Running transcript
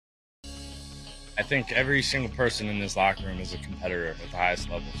I think every single person in this locker room is a competitor at the highest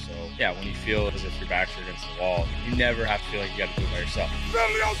level. So, yeah, when you feel as if your backs are against the wall, you never have to feel like you got to do it by yourself.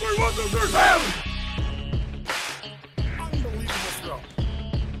 Unbelievable throw.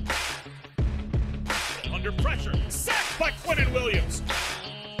 Under pressure. Sacked by Quinnen Williams.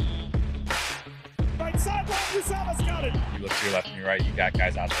 Right sideline, Uzomah's got it. You look to your left and your right, you got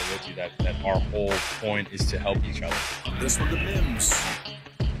guys out there with you that our whole point is to help each other. This one to Mims.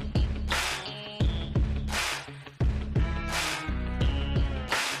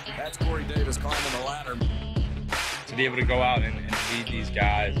 That's Corey Davis climbing the ladder. To be able to go out and lead these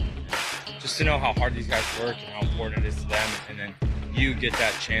guys, just to know how hard these guys work and how important it is to them, and then you get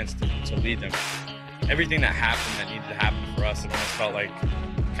that chance to lead them. Everything that happened that needed to happen for us, it almost felt like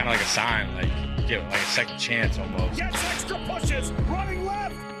kind of like a sign, like get like a second chance almost. Gets extra pushes, running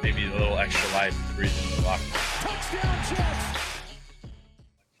left. Maybe a little extra life to breathe into the locker room. Touchdown Jets.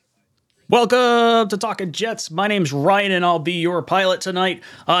 Welcome to Talking Jets. My name's Ryan, and I'll be your pilot tonight.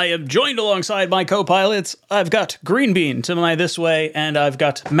 I am joined alongside my co-pilots. I've got Green Bean to my this way, and I've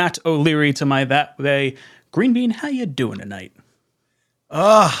got Matt O'Leary to my that way. Green Bean, how you doing tonight?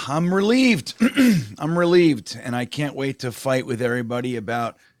 I'm relieved. I'm relieved, and I can't wait to fight with everybody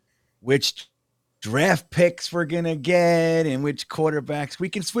about which draft picks we're going to get and which quarterbacks. We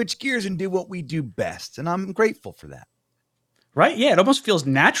can switch gears and do what we do best, and I'm grateful for that. Right? Yeah, it almost feels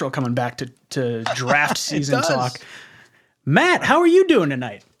natural coming back to draft season talk. Matt, how are you doing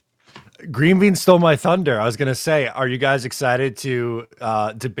tonight? Green Bean stole my thunder. I was going to say, are you guys excited to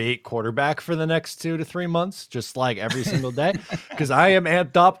debate quarterback for the next 2 to 3 months, just like every single day? Because I am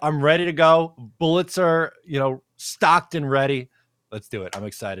amped up. I'm ready to go. Bullets are, stocked and ready. Let's do it. I'm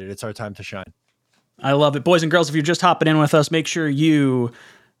excited. It's our time to shine. I love it. Boys and girls, if you're just hopping in with us, make sure you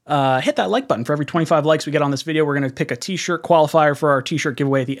hit that like button. For every 25 likes we get on this video, we're going to pick a t-shirt qualifier for our t-shirt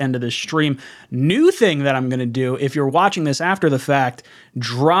giveaway at the end of this stream. New thing that I'm going to do, if you're watching this after the fact,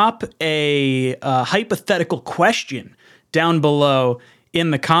 drop a hypothetical question down below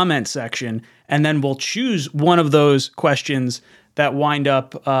in the comment section, and then we'll choose one of those questions that wind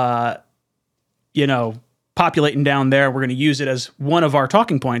up, populating down there. We're going to use it as one of our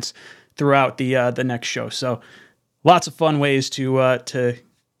talking points throughout the next show. So lots of fun ways to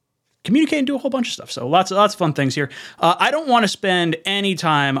communicate and do a whole bunch of stuff. So lots of fun things here. I don't want to spend any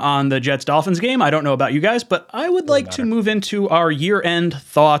time on the Jets-Dolphins game. I don't know about you guys, but I would like to move into our year-end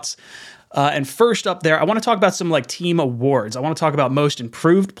thoughts. And first up there, I want to talk about some team awards. I want to talk about most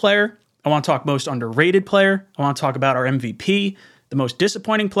improved player. I want to talk most underrated player. I want to talk about our MVP, the most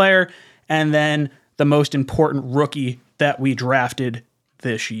disappointing player, and then the most important rookie that we drafted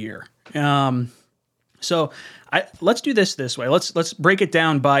this year. So let's do this way. Let's break it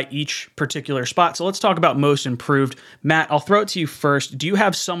down by each particular spot. So let's talk about most improved. Matt, I'll throw it to you first. Do you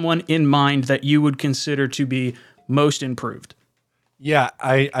have someone in mind that you would consider to be most improved? Yeah,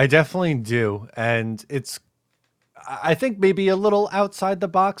 I definitely do. And I think maybe a little outside the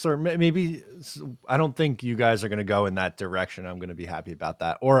box, or maybe I don't think you guys are going to go in that direction. I'm going to be happy about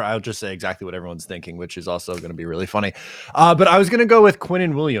that. Or I'll just say exactly what everyone's thinking, which is also going to be really funny. But I was going to go with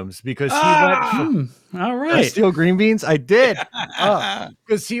Quinnen Williams because he went all right. Steal green beans. I did.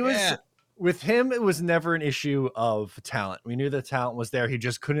 Because he was with him. It was never an issue of talent. We knew the talent was there. He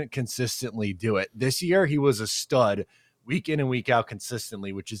just couldn't consistently do it. This year, he was a stud week in and week out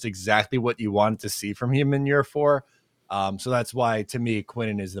consistently, which is exactly what you wanted to see from him in year 4. So that's why, to me,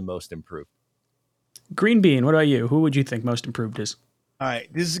 Quinnen is the most improved. Green Bean, what about you? Who would you think most improved is? All right,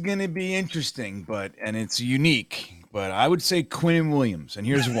 this is going to be interesting, and it's unique, but I would say Quinnen Williams, and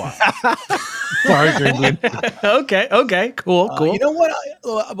here's why. Sorry, Green Bean. Okay, cool. You know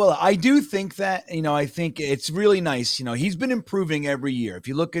what? I do think that, I think it's really nice. He's been improving every year. If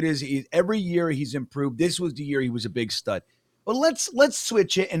you look at every year he's improved. This was the year he was a big stud. But let's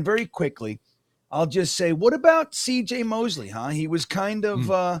switch it, and very quickly, I'll just say, what about C.J. Mosley, huh? He was kind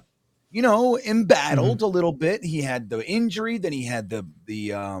of, embattled a little bit. He had the injury, then he had the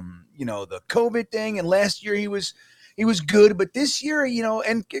COVID thing, and last year he was good, but this year,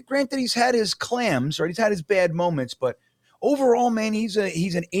 and granted he's had his clams, right? He's had his bad moments, but overall, man, he's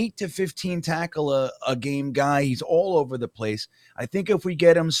an 8 to 15 tackle a game guy. He's all over the place. I think if we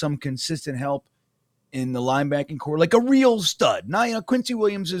get him some consistent help in the linebacking core, like a real stud. Now, Quincy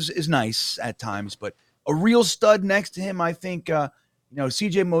Williams is nice at times, but a real stud next to him, I think,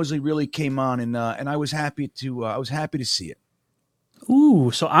 C.J. Mosley really came on, and I was happy to see it. Ooh,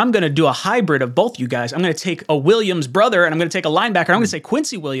 so I'm going to do a hybrid of both you guys. I'm going to take a Williams brother, and I'm going to take a linebacker. I'm going to say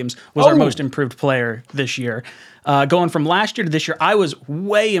Quincy Williams was our most improved player this year. Going from last year to this year, I was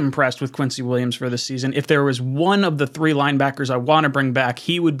way impressed with Quincy Williams for this season. If there was one of the 3 linebackers I want to bring back,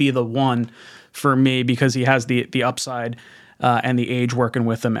 he would be the one. for me because he has the upside and the age working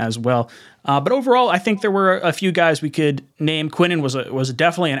with him as well. But overall, I think there were a few guys we could name. Quinnen was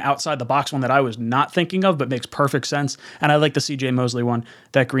definitely an outside the box one that I was not thinking of, but makes perfect sense. And I like the CJ Mosley one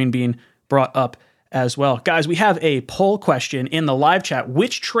that Green Bean brought up as well. Guys, we have a poll question in the live chat.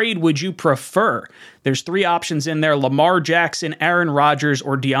 Which trade would you prefer? There's 3 options in there: Lamar Jackson, Aaron Rodgers,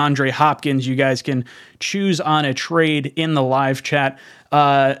 or DeAndre Hopkins. You guys can choose on a trade in the live chat.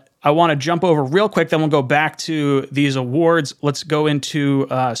 I want to jump over real quick, then we'll go back to these awards. Let's go into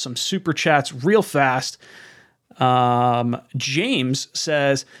some super chats real fast. James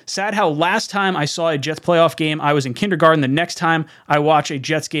says, sad how last time I saw a Jets playoff game, I was in kindergarten. The next time I watch a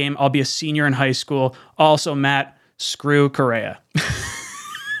Jets game, I'll be a senior in high school. Also, Matt, screw Correa.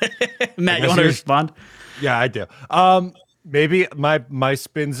 Matt, you want to respond? Yeah, I do. Maybe my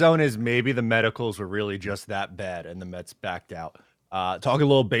spin zone is maybe the medicals were really just that bad and the Mets backed out. Talking a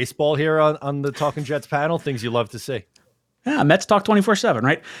little baseball here on the Talking Jets panel, things you love to see. Yeah, Mets talk 24/7,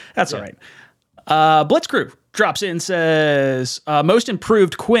 right? That's all right. Blitzcrew drops in, says, most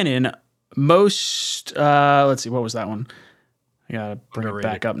improved Quinnen, most, let's see, what was that one? I gotta bring it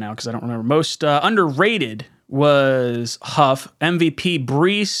back up now because I don't remember. Most underrated was Huff, MVP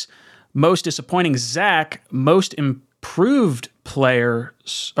Brees, most disappointing Zach, most improved player,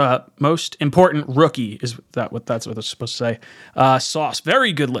 most important rookie, is that what that's what it's supposed to say. Sauce,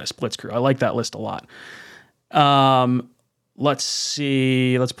 very good list, Blitzcrew. I like that list a lot. Let's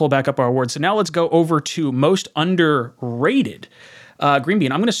see. Let's pull back up our awards. So now let's go over to most underrated. Green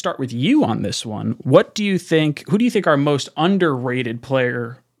Bean, I'm going to start with you on this one. What do you think? Who do you think our most underrated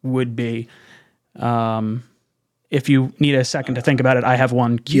player would be? If you need a second to think about it, I have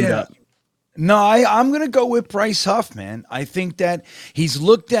one queued up. No, I'm going to go with Bryce Huff, man. I think that he's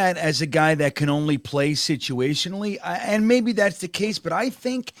looked at as a guy that can only play situationally, and maybe that's the case, but I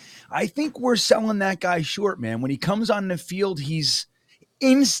think we're selling that guy short, man. When he comes on the field, he's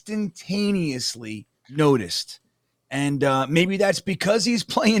instantaneously noticed. And maybe that's because he's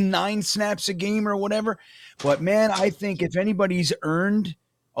playing 9 snaps a game or whatever. But, man, I think if anybody's earned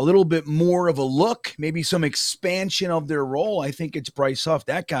a little bit more of a look, maybe some expansion of their role, I think it's Bryce Huff.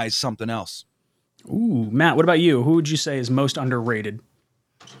 That guy's something else. Ooh, Matt, what about you? Who would you say is most underrated?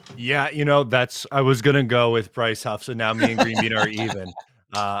 Yeah, I was going to go with Bryce Huff, so now me and Green Bean are even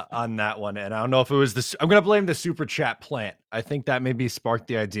on that one. And I don't know if it was this. I'm going to blame the super chat plant. I think that maybe sparked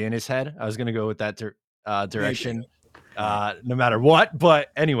the idea in his head. I was going to go with that direction no matter what.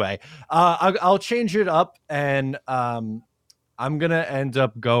 But anyway, I'll change it up, and I'm going to end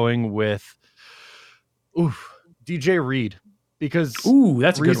up going with DJ Reed, because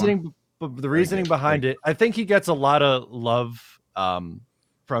that's a good one. The reasoning behind it, I think he gets a lot of love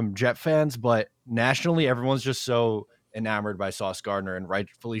from Jet fans, but nationally, everyone's just so enamored by Sauce Gardner, and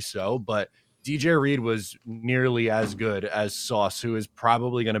rightfully so. But DJ Reed was nearly as good as Sauce, who is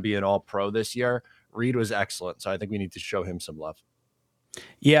probably going to be an all-pro this year. Reed was excellent, so I think we need to show him some love.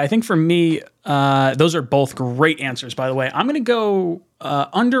 Yeah, I think for me, those are both great answers, by the way. I'm going to go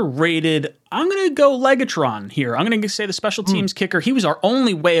underrated. I'm going to go Legatron here. I'm going to say the special teams kicker. He was our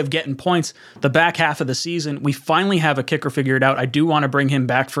only way of getting points the back half of the season. We finally have a kicker figured out. I do want to bring him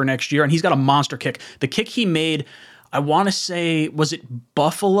back for next year, and he's got a monster kick. The kick he made, I want to say, was it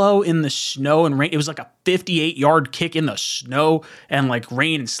Buffalo in the snow and rain? It was like a 58-yard kick in the snow and like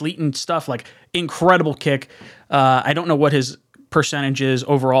rain and sleet and stuff. Like, incredible kick. I don't know what his percentages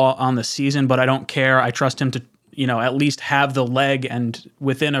overall on the season, but I don't care. I trust him to, at least have the leg and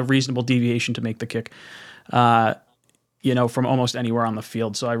within a reasonable deviation to make the kick, from almost anywhere on the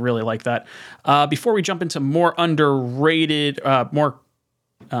field. So I really like that. Before we jump into more underrated,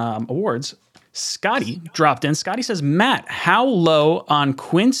 awards, Scotty dropped in. Scotty says, Matt, how low on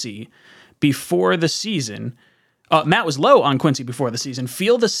Quincy before the season? Matt was low on Quincy before the season.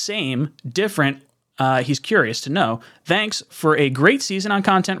 Feel the same, different? He's curious to know. Thanks for a great season on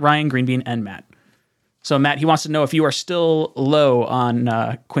content, Ryan, Greenbean, and Matt. So, Matt, he wants to know if you are still low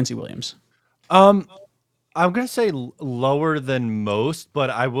on Quincy Williams. I'm going to say lower than most,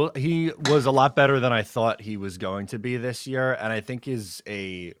 but he was a lot better than I thought he was going to be this year, and I think is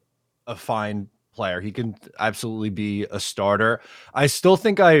a fine player. He can absolutely be a starter. I still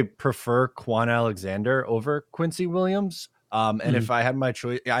think I prefer Quan Alexander over Quincy Williams. And if I had my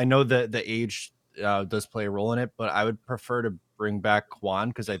choice, I know that the age does play a role in it, but I would prefer to bring back Quan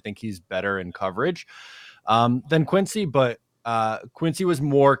because I think he's better in coverage than Quincy. But Quincy was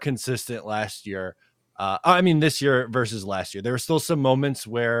more consistent last year. This year versus last year. There were still some moments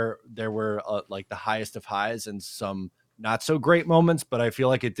where there were like the highest of highs and some not so great moments, but I feel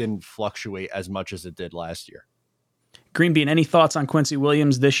like it didn't fluctuate as much as it did last year. Green Bean, any thoughts on Quincy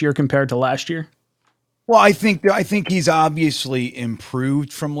Williams this year compared to last year? Well, I think he's obviously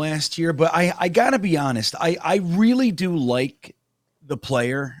improved from last year, but I gotta be honest. I really do like the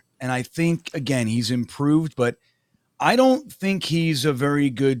player, and I think again he's improved, but I don't think he's a very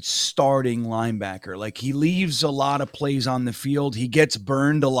good starting linebacker. Like, he leaves a lot of plays on the field. He gets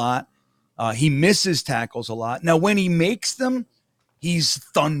burned a lot. He misses tackles a lot. Now, when he makes them, he's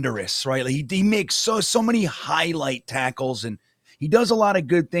thunderous, right? Like, he makes so many highlight tackles, and he does a lot of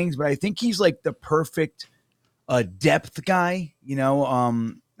good things, but I think he's like the perfect depth guy, you know.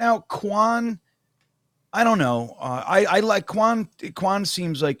 Now, Quan, I don't know. I like Quan. Quan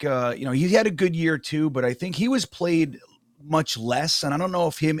seems like, he had a good year too, but I think he was played much less. And I don't know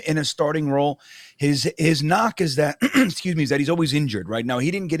if him in a starting role, his knock is that, excuse me, is that he's always injured. Right now,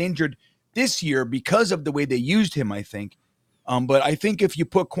 he didn't get injured this year because of the way they used him, I think. But I think if you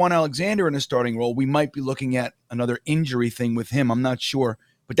put Quan Alexander in a starting role, we might be looking at another injury thing with him. I'm not sure,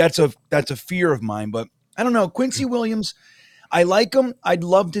 but that's a fear of mine. But I don't know. Quincy Williams, I like him. I'd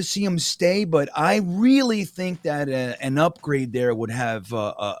love to see him stay, but I really think that an upgrade there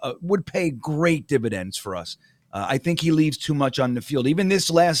would pay great dividends for us. I think he leaves too much on the field. Even this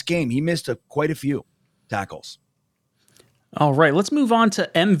last game, he missed quite a few tackles. All right, let's move on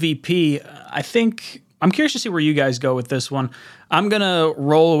to MVP. I'm curious to see where you guys go with this one. I'm going to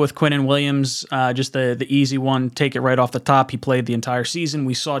roll with Quinnen Williams, just the easy one, take it right off the top. He played the entire season.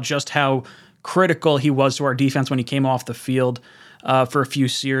 We saw just how critical he was to our defense when he came off the field for a few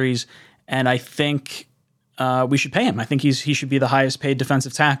series, and I think we should pay him. I think he should be the highest paid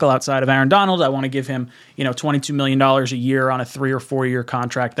defensive tackle outside of Aaron Donald. I want to give him $22 million a year on a 3 or 4 year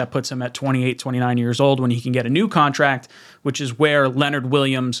contract. That puts him at 28, 29 years old when he can get a new contract, which is where Leonard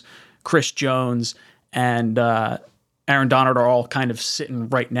Williams, Chris Jones, and Aaron Donald are all kind of sitting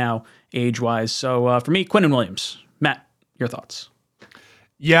right now age-wise. So for me, Quinnen Williams. Matt, your thoughts?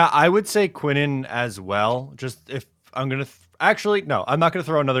 Yeah, I would say Quinnen as well. Just if I'm going to actually, no, I'm not going to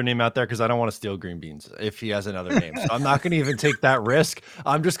throw another name out there because I don't want to steal Green Beans if he has another name. So I'm not going to even take that risk.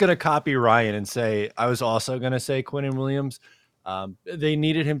 I'm just going to copy Ryan and say I was also going to say Quinnen Williams. They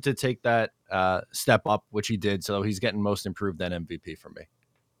needed him to take that step up, which he did. So he's getting most improved then MVP for me.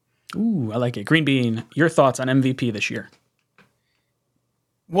 Ooh, I like it. Green Bean, your thoughts on MVP this year?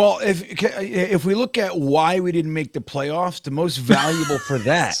 Well, if we look at why we didn't make the playoffs, the most valuable for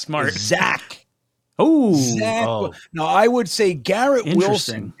that Smart. is Zach. Zach. Oh. No, I would say Garrett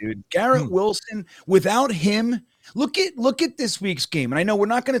Wilson, dude. Garrett Wilson. Without him, look at this week's game. And I know we're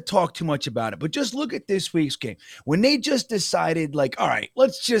not going to talk too much about it, but just look at this week's game. When they just decided, like, all right,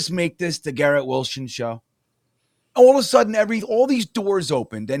 let's just make this the Garrett Wilson show. All of a sudden, all these doors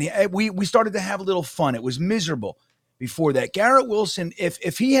opened, and we started to have a little fun. It was miserable before that. Garrett Wilson,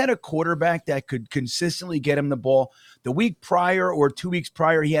 if he had a quarterback that could consistently get him the ball, the week prior or 2 weeks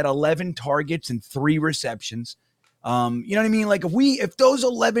prior, he had 11 targets and 3 receptions. You know what I mean? Like, if those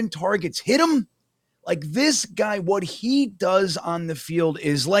 11 targets hit him, like, this guy, what he does on the field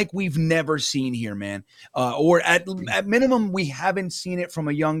is like we've never seen here, man. Or at minimum, we haven't seen it from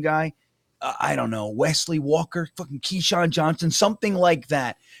a young guy. I don't know, Wesley Walker, fucking Keyshawn Johnson, something like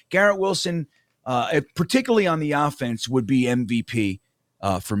that. Garrett Wilson, particularly on the offense, would be MVP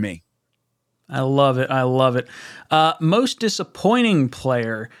for me. I love it. Most disappointing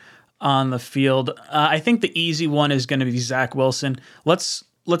player on the field. I think the easy one is going to be Zach Wilson. Let's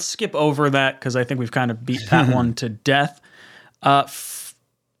skip over that because I think we've kind of beat that one to death. I'm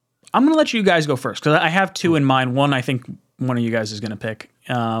going to let you guys go first because I have 2 in mind. One, I think one of you guys is going to pick.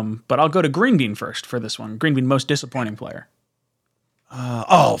 But I'll go to Green Bean first for this one. Green Bean, most disappointing player.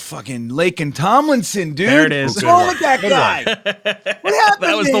 Fucking Laken Tomlinson, dude. There it is. What's wrong with that guy? What happened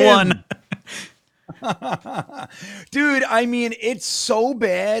That was to the him? one. Dude, I mean, it's so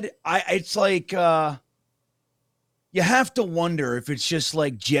bad. It's like you have to wonder if it's just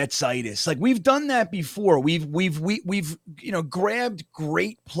like Jetsitis. Like, we've done that before. We've grabbed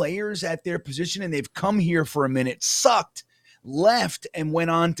great players at their position and they've come here for a minute, sucked, left, and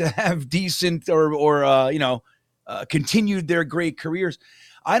went on to have decent or continued their great careers.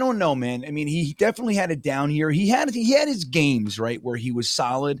 I don't know, man. I mean, he definitely had it down here. He had his games, right, where he was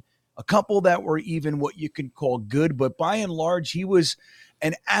solid. A couple that were even what you could call good, but by and large, he was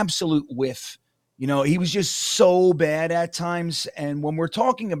an absolute whiff. You know, he was just so bad at times. And when we're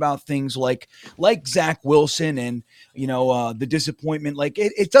talking about things like Zach Wilson and, the disappointment, like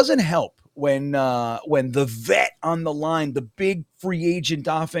it doesn't help when the vet on the line, the big free agent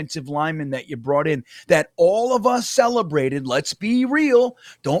offensive lineman that you brought in, that all of us celebrated. Let's be real.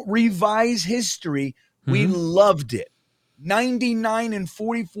 Don't revise history. We loved it. 99 and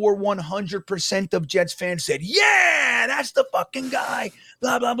 44, 100% of Jets fans said, yeah, that's the fucking guy,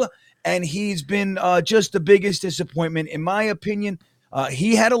 blah, blah, blah. And he's been just the biggest disappointment. In my opinion,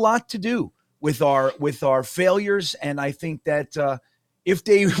 he had a lot to do with our failures. And I think that if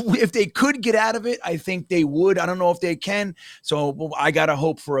they could get out of it, I think they would. I don't know if they can. So I got to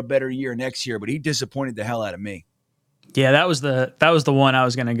hope for a better year next year, but he disappointed the hell out of me. Yeah, that was the one I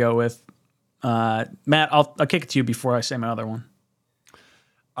was going to go with. Matt, I'll kick it to you before I say my other one.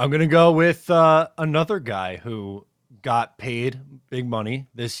 I'm going to go with another guy who got paid big money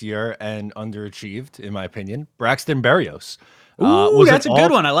this year and underachieved, in my opinion, Braxton Berrios. Ooh, that's a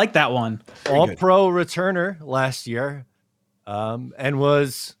good one. I like that one. All-pro returner last year, and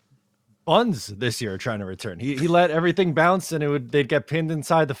was buns this year trying to return. He let everything bounce, and they'd get pinned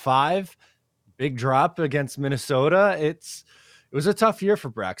inside the 5. Big drop against Minnesota. It was a tough year for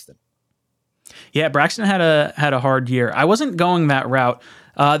Braxton. Yeah, Braxton had a hard year. I wasn't going that route.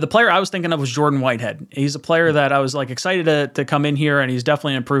 The player I was thinking of was Jordan Whitehead. He's a player that I was like excited to come in here, and he's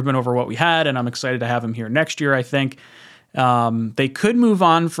definitely an improvement over what we had, and I'm excited to have him here next year, I think. They could move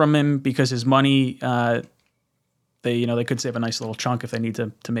on from him because his money, they could save a nice little chunk if they need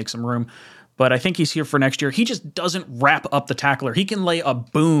to make some room. But I think he's here for next year. He just doesn't wrap up the tackler. He can lay a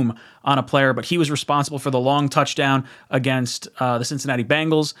boom on a player, but he was responsible for the long touchdown against the Cincinnati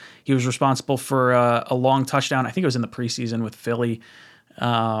Bengals. He was responsible for a long touchdown. I think it was in the preseason with Philly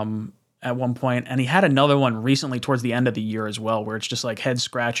at one point. And he had another one recently towards the end of the year as well, where it's just like head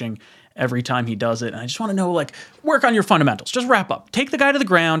scratching every time he does it. And I just want to know, like, work on your fundamentals. Just wrap up. Take the guy to the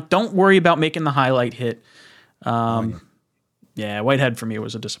ground. Don't worry about making the highlight hit. Yeah, Whitehead for me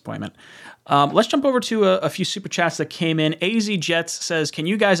was a disappointment. Let's jump over to a few super chats that came in. AZ Jets says, can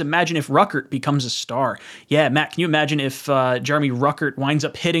you guys imagine if Ruckert becomes a star? Yeah, Matt, can you imagine if Jeremy Ruckert winds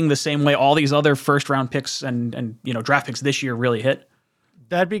up hitting the same way all these other first-round picks and draft picks this year really hit?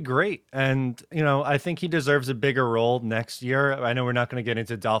 That'd be great. And, I think he deserves a bigger role next year. I know we're not going to get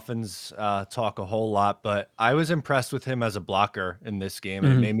into Dolphins talk a whole lot, but I was impressed with him as a blocker in this game.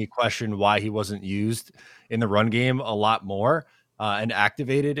 And it made me question why he wasn't used in the run game a lot more. And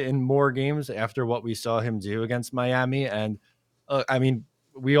activated in more games after what we saw him do against Miami. And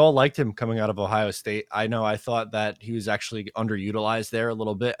we all liked him coming out of Ohio State. I know I thought that he was actually underutilized there a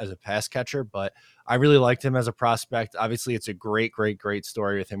little bit as a pass catcher, but I really liked him as a prospect. Obviously, it's a great, great, great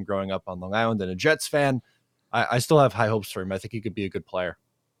story with him growing up on Long Island and a Jets fan. I still have high hopes for him. I think he could be a good player.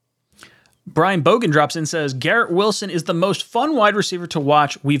 Brian Bogan drops in and says, Garrett Wilson is the most fun wide receiver to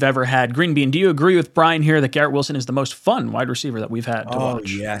watch we've ever had. Green Bean, do you agree with Brian here that Garrett Wilson is the most fun wide receiver that we've had to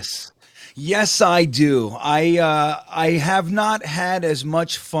watch? Yes. Yes, I do. I have not had as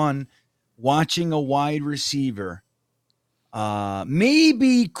much fun watching a wide receiver.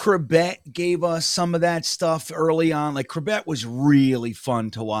 Maybe Crabette gave us some of that stuff early on. Like Crabette was really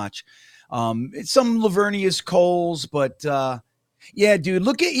fun to watch. Some Lavernius Coles, but yeah, dude,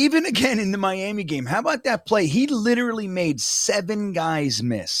 look at even again in the Miami game. How about that play? He literally made 7 guys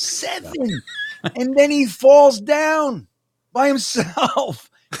miss. 7. And then he falls down by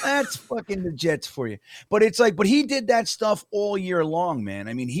himself. That's fucking the Jets for you. But it's like, but he did that stuff all year long, man.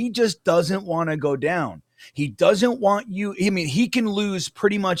 I mean, he just doesn't want to go down. He doesn't want you. I mean, he can lose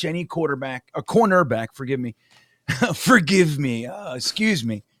pretty much any cornerback, forgive me. Excuse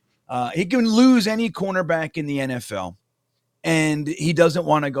me. He can lose any cornerback in the NFL. And he doesn't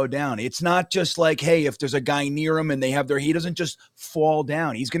want to go down. It's not just like, hey, if there's a guy near him and he doesn't just fall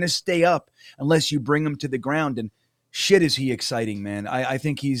down. He's going to stay up unless you bring him to the ground. And shit, is he exciting, man. I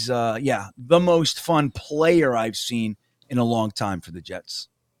think he's, the most fun player I've seen in a long time for the Jets.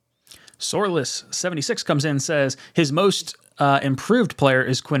 Soreless76 comes in and says his most improved player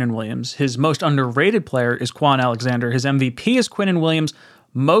is Quinnen Williams. His most underrated player is Quan Alexander. His MVP is Quinnen Williams.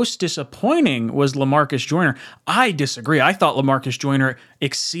 Most disappointing was LaMarcus Joyner. I disagree. I thought LaMarcus Joyner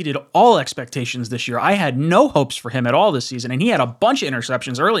exceeded all expectations this year. I had no hopes for him at all this season, and he had a bunch of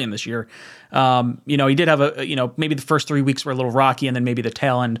interceptions early in this year. He did have maybe the first 3 weeks were a little rocky, and then maybe the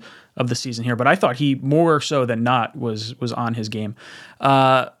tail end of the season here. But I thought he more so than not was on his game.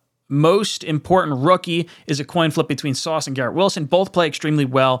 Most important rookie is a coin flip between Sauce and Garrett Wilson. Both play extremely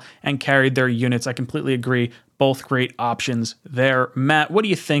well and carried their units. I completely agree. Both great options there. Matt, what do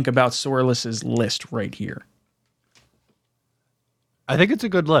you think about Sorless's list right here? I think it's a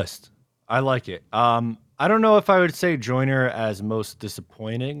good list. I like it. I don't know if I would say Joyner as most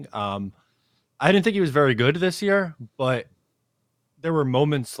disappointing. I didn't think he was very good this year, but there were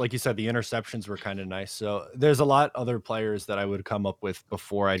moments, like you said, the interceptions were kind of nice. So there's a lot other players that I would come up with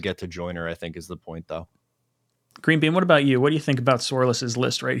before I'd get to Joyner, I think is the point, though. Green Bean, what about you? What do you think about Sorless's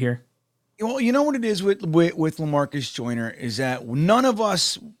list right here? Well, you know what it is with Lamarcus Joyner is that none of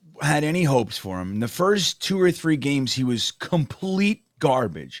us had any hopes for him. In the first 2 or 3 games, he was complete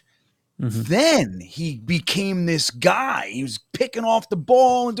garbage. Then he became this guy. He was picking off the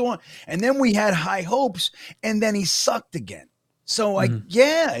ball and then we had high hopes, and then he sucked again. So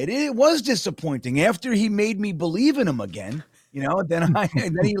it was disappointing after he made me believe in him again. Then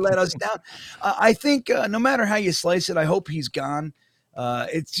he let us down. I think no matter how you slice it, I hope he's gone.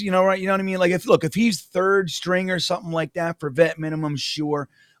 It's right. You know what I mean? Like if he's third string or something like that for vet minimum, sure.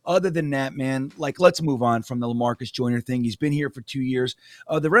 Other than that, man, let's move on from the Lamarcus Joyner thing. He's been here for 2 years.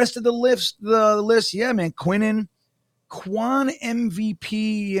 The rest of the list, yeah, man. Quinnen, Quan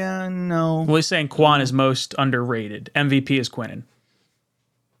MVP, no. Well, he's saying Quan is most underrated. MVP is Quinnen.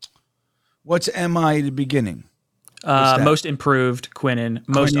 What's MI at the beginning? Most improved Quinnen,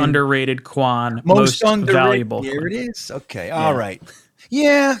 most underrated Quan, most valuable. Here it is. Okay, all right.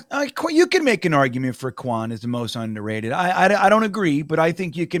 Yeah, you can make an argument for Quan as the most underrated. I don't agree, but I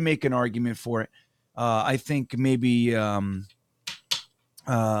think you can make an argument for it. I think maybe Connor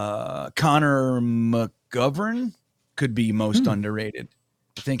McGovern could be most underrated.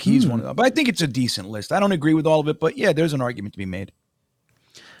 I think he's one of them. But I think it's a decent list. I don't agree with all of it, but yeah, there's an argument to be made.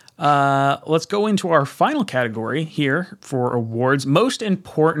 Let's go into our final category here for awards. Most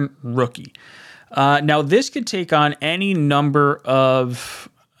important rookie. Now, this could take on any number of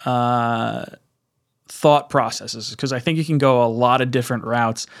thought processes because I think you can go a lot of different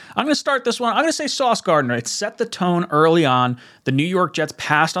routes. I'm going to start this one. I'm going to say Sauce Gardner. It set the tone early on. The New York Jets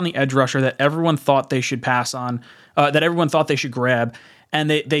passed on the edge rusher that everyone thought they should pass on, that everyone thought they should grab, and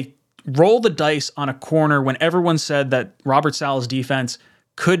they rolled the dice on a corner when everyone said that Robert Saleh's defense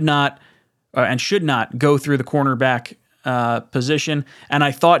could not and should not go through the cornerback position, and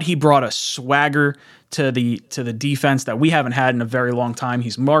I thought he brought a swagger to the defense that we haven't had in a very long time.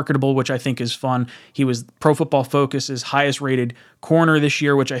 He's marketable, which I think is fun. He was Pro Football Focus's highest rated corner this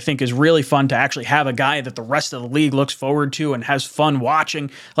year, which I think is really fun to actually have a guy that the rest of the league looks forward to and has fun watching.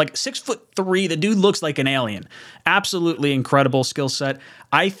 6'3", the dude looks like an alien. Absolutely incredible skill set.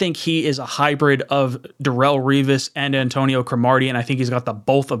 I think he is a hybrid of Darrelle Revis and Antonio Cromartie, and I think he's got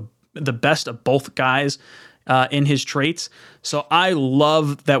the best of both guys in his traits. So I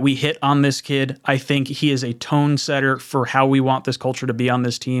love that we hit on this kid. I think he is a tone setter for how we want this culture to be on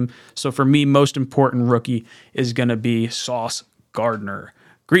this team. So for me, most important rookie is going to be Sauce Gardner.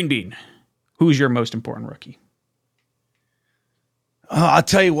 Green Bean, who's your most important rookie? I'll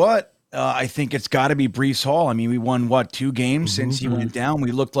tell you what. I think it's got to be Breece Hall. I mean, we won, 2 games since he went down.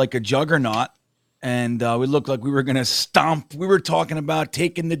 We looked like a juggernaut, and we looked like we were going to stomp. We were talking about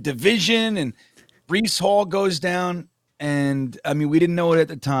taking the division, and Breece Hall goes down, and I mean, we didn't know it at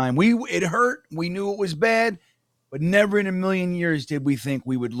the time. It hurt. We knew it was bad, but never in a million years did we think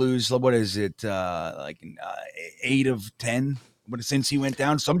we would lose. What is it? 8 of 10 since he went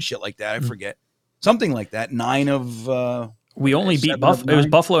down, some shit like that. I forget, something like that. 9 of. We only beat Buffalo. It was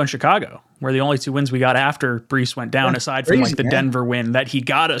Buffalo and Chicago were the only 2 wins we got after Breece went down, aside from the Denver win that he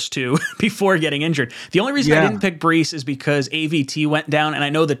got us to before getting injured. The only reason I didn't pick Breece is because AVT went down, and I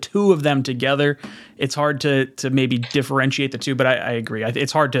know the 2 of them together, it's hard to maybe differentiate the 2, but I agree.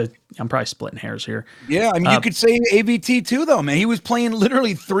 It's hard to – I'm probably splitting hairs here. Yeah, I mean, you could say AVT too, though, man. He was playing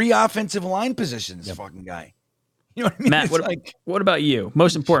literally 3 offensive line positions, fucking guy. You know what I mean? Matt, what about you?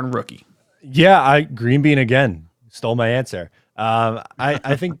 Most important rookie? Yeah, Green Bean again. Stole my answer.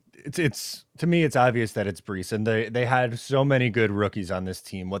 I think it's to me, it's obvious that it's Breece, and they had so many good rookies on this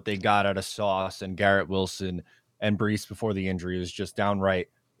team. What they got out of Sauce and Garrett Wilson and Breece before the injury was just downright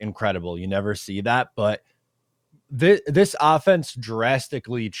incredible. You never see that, but this offense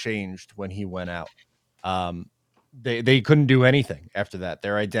drastically changed when he went out. They couldn't do anything after that.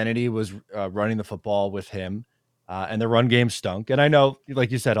 Their identity was running the football with him. And the run game stunk. And I know,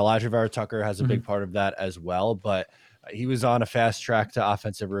 like you said, Elijah Vera Tucker has a big part of that as well, but he was on a fast track to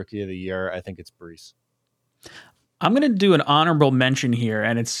Offensive Rookie of the Year. I think it's Breece. I'm going to do an honorable mention here,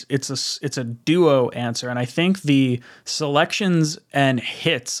 and it's a duo answer. And I think the selections and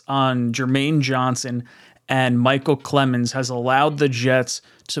hits on Jermaine Johnson and Michael Clemens has allowed the Jets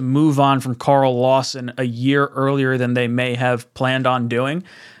to move on from Carl Lawson a year earlier than they may have planned on doing.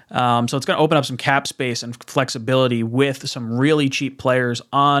 So it's going to open up some cap space and flexibility with some really cheap players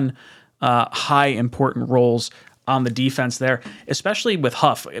on high important roles on the defense there, especially with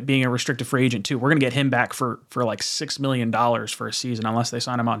Huff being a restricted free agent too. We're going to get him back for like $6 million for a season unless they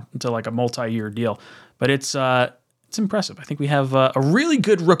sign him on to like a multi-year deal. But it's impressive. I think we have a really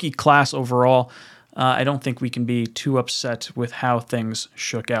good rookie class overall. I don't think we can be too upset with how things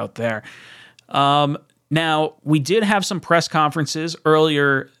shook out there. Now, we did have some press conferences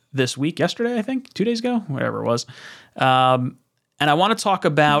earlier this week, yesterday, I think, 2 days ago, whatever it was. And I want to talk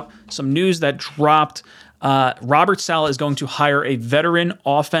about some news that dropped. Robert Saleh is going to hire a veteran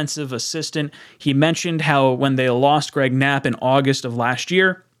offensive assistant. He mentioned how when they lost Greg Knapp in August of last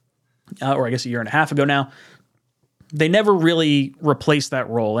year, or I guess a year and a half ago now, they never really replaced that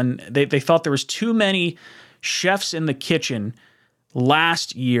role. And they thought there was too many chefs in the kitchen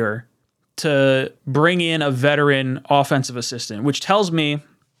last year to bring in a veteran offensive assistant, which tells me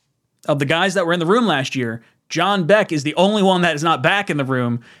of the guys that were in the room last year, John Beck is the only one that is not back in the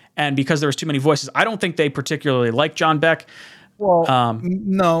room. And because there was too many voices, I don't think they particularly like John Beck. Well,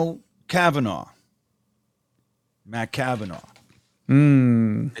 no, Kavanaugh. Matt Kavanaugh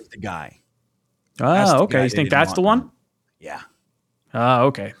is the guy. Oh, okay. You think that's the one? Yeah. Oh,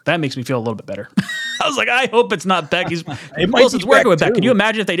 okay. That makes me feel a little bit better. I was like, I hope it's not Beck. Wilson's working with Beck. too. Can you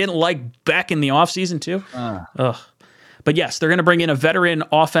imagine if they didn't like Beck in the offseason too? Ugh. But yes, they're going to bring in a veteran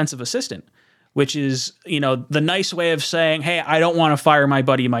offensive assistant, which is, the nice way of saying, hey, I don't want to fire my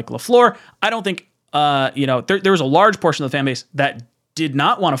buddy Mike LaFleur. I don't think, there was a large portion of the fan base that did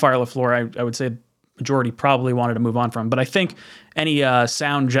not want to fire LaFleur. I would say majority probably wanted to move on from him. But I think any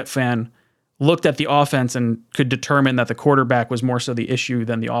sound Jet fan looked at the offense and could determine that the quarterback was more so the issue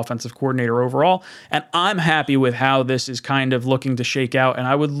than the offensive coordinator overall. And I'm happy with how this is kind of looking to shake out. And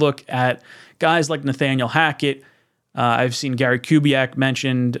I would look at guys like Nathaniel Hackett. I've seen Gary Kubiak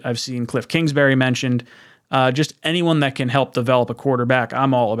mentioned. I've seen Cliff Kingsbury mentioned. Just anyone that can help develop a quarterback,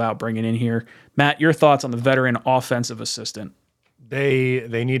 I'm all about bringing in here. Matt, your thoughts on the veteran offensive assistant?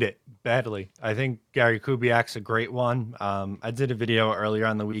 They need it badly. I think Gary Kubiak's a great one. I did a video earlier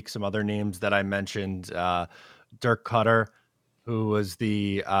on the week, some other names that I mentioned. Dirk Cutter, who was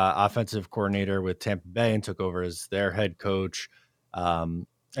the offensive coordinator with Tampa Bay and took over as their head coach. I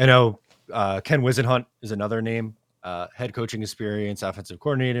know Ken Wisenhunt is another name. Head coaching experience, offensive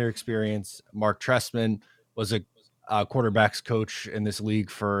coordinator experience. Mark Trestman was a quarterback's coach in this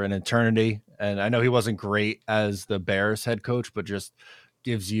league for an eternity. And I know he wasn't great as the Bears head coach, but just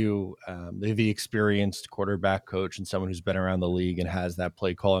gives you the experienced quarterback coach and someone who's been around the league and has that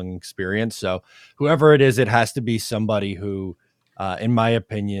play calling experience. So whoever it is, it has to be somebody who, in my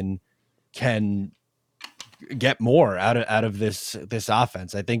opinion, can get more out of this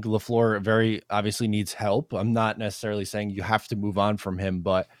offense. I think LaFleur very obviously needs help. I'm not necessarily saying you have to move on from him,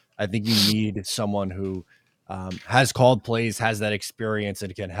 but I think you need someone who has called plays, has that experience,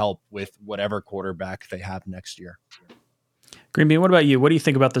 and can help with whatever quarterback they have next year. Green Bean, what about you? What do you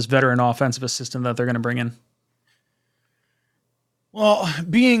think about this veteran offensive assistant that they're going to bring in? Well,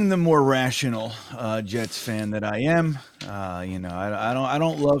 being the more rational Jets fan that I am, I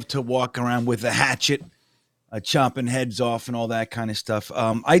don't love to walk around with a hatchet, chopping heads off and all that kind of stuff.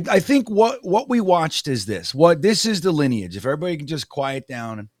 I think what we watched is this. This is the lineage. If everybody can just quiet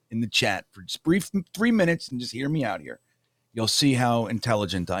down in the chat for just brief 3 minutes and just hear me out here, you'll see how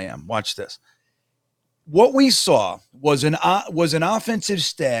intelligent I am. Watch this. What we saw was an offensive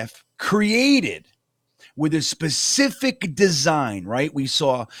staff created with a specific design, right? We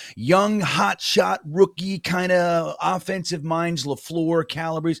saw young, hotshot, rookie kind of offensive minds, LaFleur,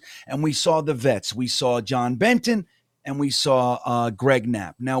 Calabrese, and we saw the vets. We saw John Benton, and we saw Greg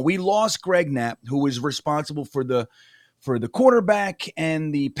Knapp. Now, we lost Greg Knapp, who was responsible for the quarterback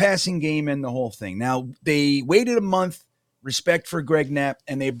and the passing game and the whole thing. Now, they waited a month, respect for Greg Knapp,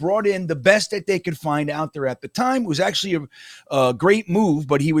 and they brought in the best that they could find out there at the time. It was actually a great move,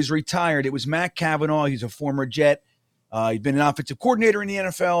 but he was retired. It was Matt Kavanaugh. He's a former Jet. He's been an offensive coordinator in the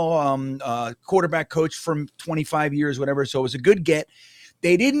NFL, quarterback coach for 25 years, whatever. So it was a good get.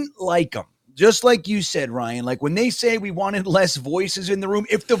 They didn't like him. Just like you said, Ryan, like when they say we wanted less voices in the room,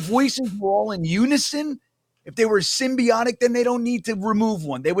 if the voices were all in unison, if they were symbiotic, then they don't need to remove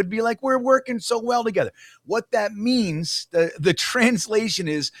one. They would be like, we're working so well together. What that means, the translation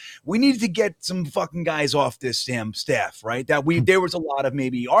is we need to get some fucking guys off this damn staff, right? There was a lot of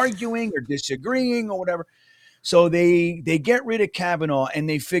maybe arguing or disagreeing or whatever. So they get rid of Kavanaugh and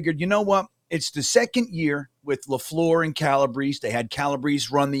they figured, you know what? It's the second year with LaFleur and Calabrese. They had Calabrese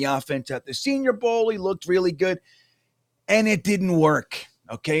run the offense at the Senior Bowl. He looked really good. And it didn't work.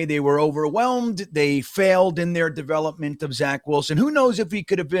 Okay, they were overwhelmed. They failed in their development of Zach Wilson. Who knows if he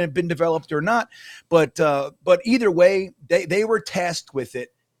could have been developed or not? But either way, they were tasked with it.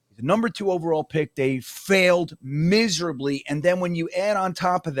 The number 2 overall pick, they failed miserably. And then when you add on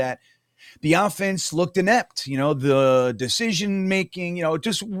top of that, the offense looked inept. The decision making,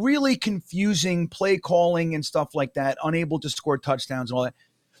 just really confusing play calling and stuff like that. Unable to score touchdowns and all that.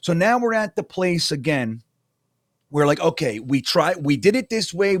 So now we're at the place again we're like, okay, we did it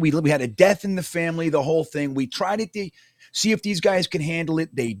this way. We had a death in the family, the whole thing. We tried it to see if these guys can handle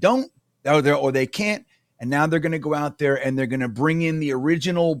it. They don't, or they can't. And now they're going to go out there and they're going to bring in the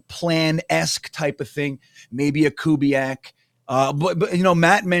original plan-esque type of thing, maybe a Kubiak. But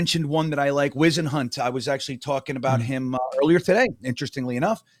Matt mentioned one that I like, Whisenhunt. I was actually talking about him earlier today, interestingly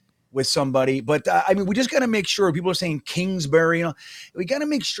enough, with somebody. But we just got to make sure. People are saying Kingsbury. We got to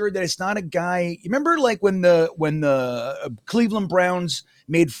make sure that it's not a guy. You remember, like when the Cleveland Browns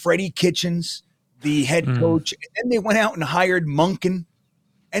made Freddie Kitchens the head coach, and then they went out and hired Monken,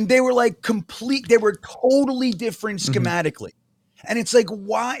 and they were like they were totally different schematically. And it's like,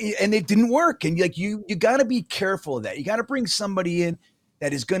 why? And it didn't work. And you got to be careful of that. You got to bring somebody in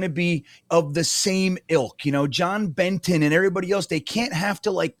that is going to be of the same ilk. John Benton and everybody else, they can't have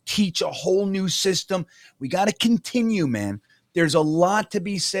to like teach a whole new system. We got to continue, man. There's a lot to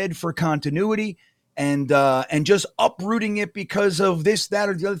be said for continuity and just uprooting it because of this, that,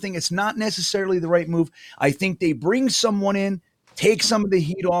 or the other thing. It's not necessarily the right move. I think they bring someone in, take some of the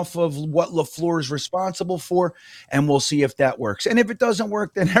heat off of what LaFleur is responsible for, and we'll see if that works. And if it doesn't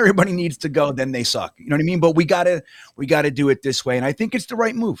work, then everybody needs to go. Then they suck. You know what I mean? But we gotta do it this way, and I think it's the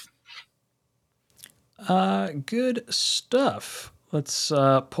right move. Good stuff. Let's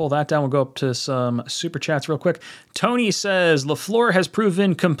pull that down. We'll go up to some super chats real quick. Tony says LaFleur has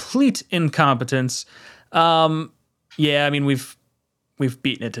proven complete incompetence. Yeah, I mean we've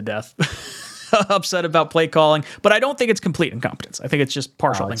beaten it to death. Upset about play calling, but I don't think it's complete incompetence. I think it's just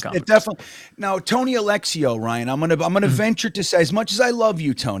partial incompetence. It definitely. Now, Tony Alexio, Ryan, I'm gonna venture to say, as much as I love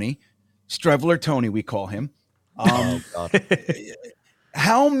you, Tony, Strevler Tony, we call him.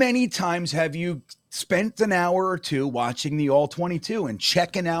 How many times have you spent an hour or two watching the All 22 and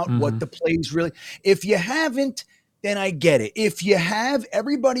checking out what the plays really? If you haven't, then I get it. If you have,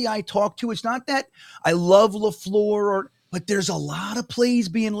 everybody I talk to, it's not that I love LaFleur but there's a lot of plays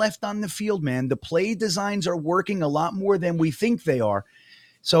being left on the field, man. The play designs are working a lot more than we think they are.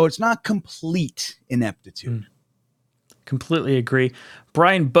 So it's not complete ineptitude. Completely agree.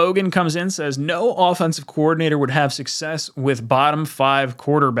 Brian Bogan comes in, says, no offensive coordinator would have success with bottom 5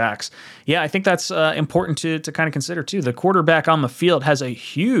 quarterbacks. Yeah, I think that's important to kind of consider, too. The quarterback on the field has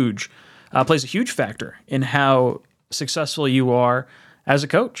plays a huge factor in how successful you are as a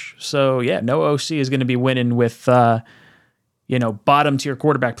coach. So, yeah, no OC is going to be winning with bottom tier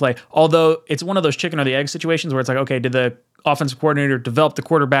quarterback play. Although it's one of those chicken or the egg situations where it's like, okay, did the offensive coordinator develop the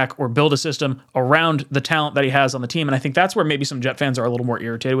quarterback or build a system around the talent that he has on the team? And I think that's where maybe some Jet fans are a little more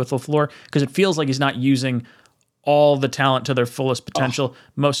irritated with LaFleur, because it feels like he's not using all the talent to their fullest potential,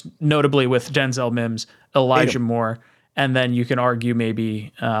 most notably with Denzel Mims, Elijah Moore. And then you can argue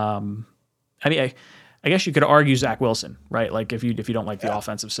maybe, I guess you could argue Zach Wilson, right? Like if you don't like the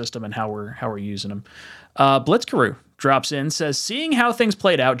offensive system and how we're using him. Blitzkaroo drops in, says, seeing how things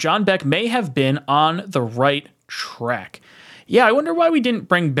played out, John Beck may have been on the right track. Yeah, I wonder why we didn't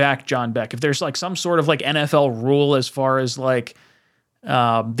bring back John Beck. If there's like some sort of like NFL rule as far as like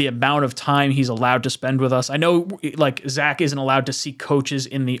the amount of time he's allowed to spend with us. I know like Zach isn't allowed to see coaches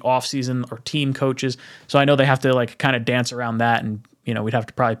in the offseason or team coaches. So I know they have to like kind of dance around that, and we'd have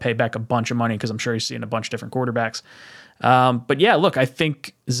to probably pay back a bunch of money because I'm sure he's seeing a bunch of different quarterbacks. But yeah, look, I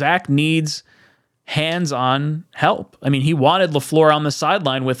think Zach needs hands-on help. I mean, he wanted LaFleur on the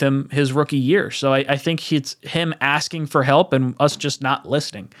sideline with him his rookie year. So I think it's him asking for help and us just not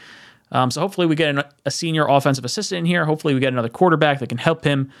listening. So hopefully we get a senior offensive assistant in here. Hopefully we get another quarterback that can help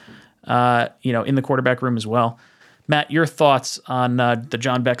him, in the quarterback room as well. Matt, your thoughts on the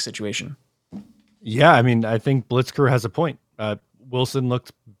John Beck situation? Yeah, I mean, I think Blitzker has a point. Wilson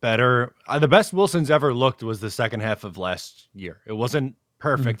looked better. The best Wilson's ever looked was the second half of last year. It wasn't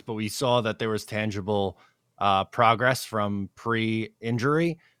perfect, but we saw that there was tangible progress from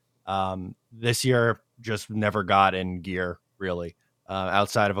pre-injury. This year just never got in gear, really,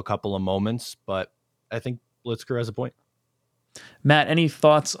 outside of a couple of moments. But I think Blitzker has a point. Matt, any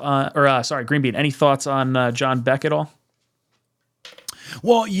thoughts on, Green Bean, any thoughts on John Beck at all?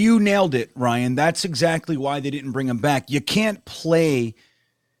 Well, you nailed it, Ryan. That's exactly why they didn't bring him back. You can't play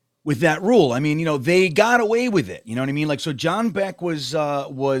with that rule. I mean, they got away with it. You know what I mean? Like, so John Beck was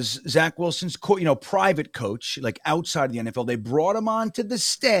Zach Wilson's, private coach, like outside of the NFL. They brought him on to the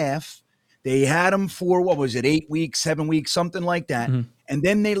staff. They had him for, 8 weeks, 7 weeks, something like that. Mm-hmm. And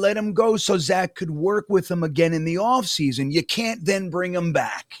then they let him go so Zach could work with him again in the offseason. You can't then bring him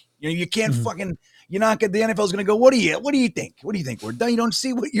back. You can't fucking, you're not going to, the NFL is going to go, what do you think? What do you think? We're done. You don't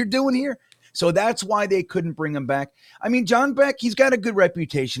see what you're doing here? So that's why they couldn't bring him back. I mean, John Beck, he's got a good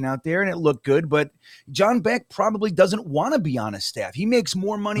reputation out there and it looked good, but John Beck probably doesn't want to be on a staff. He makes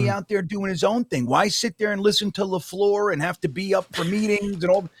more money out there doing his own thing. Why sit there and listen to LaFleur and have to be up for meetings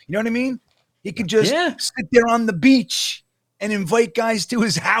and all? You know what I mean? He could just sit there on the beach and invite guys to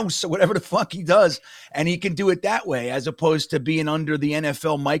his house or whatever the fuck he does. And he can do it that way as opposed to being under the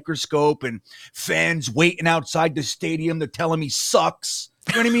NFL microscope and fans waiting outside the stadium to tell him he sucks.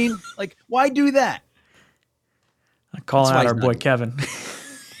 You know what I mean? Like, why do that? Calling out our boy Kevin.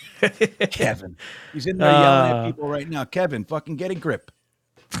 Kevin. He's in there yelling at people right now. Kevin, fucking get a grip.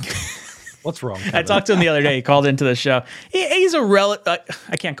 What's wrong? I talked to him the other day. He called into the show. He's a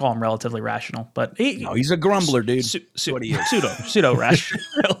I can't call him relatively rational, but he's a grumbler, dude. What he is. Pseudo rational.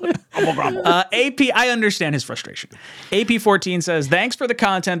 AP, I understand his frustration. AP14 says, "Thanks for the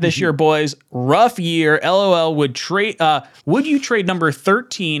content this year, boys. Rough year. LOL. Would you trade number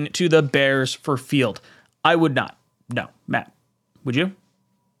 13 to the Bears for Field? I would not. No, Matt. Would you?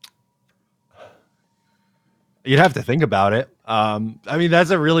 You'd have to think about it. I mean,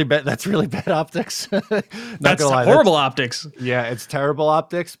 that's really bad optics. That's horrible optics. Yeah, it's terrible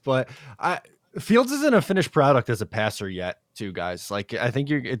optics. But Fields isn't a finished product as a passer yet, too, guys. Like, I think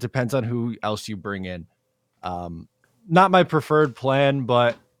it depends on who else you bring in. Not my preferred plan,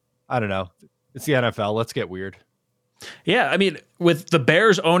 but I don't know. It's the NFL. Let's get weird. Yeah, I mean, with the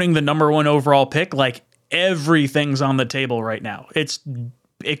Bears owning the number 1 overall pick, like everything's on the table right now.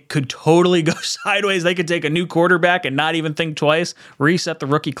 It could totally go sideways. They could take a new quarterback and not even think twice, reset the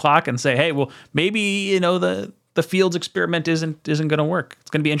rookie clock and say, hey, well, maybe, the Fields experiment isn't going to work.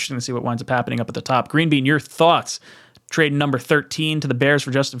 It's going to be interesting to see what winds up happening up at the top. Green Bean, your thoughts? Trading number 13 to the Bears for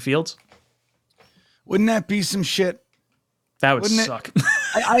Justin Fields? Wouldn't that be some shit? That would suck.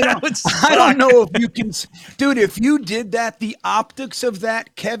 I don't know if you can, dude. If you did that, the optics of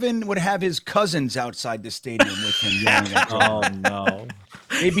that, Kevin would have his cousins outside the stadium with him yelling at him. Oh no,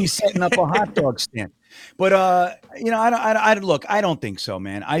 maybe setting up a hot dog stand. But I don't think so,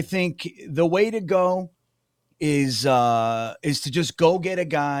 man. I think the way to go is to just go get a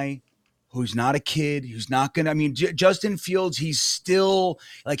guy who's not a kid, who's not going to, Justin Fields, he's still,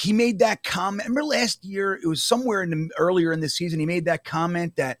 like, he made that comment. Remember last year, it was somewhere earlier in the season, he made that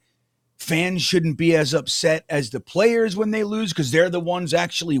comment that fans shouldn't be as upset as the players when they lose because they're the ones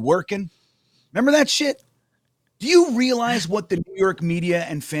actually working. Remember that shit? Do you realize what the New York media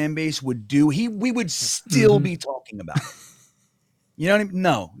and fan base would do? We would still be talking about it. You know what I mean?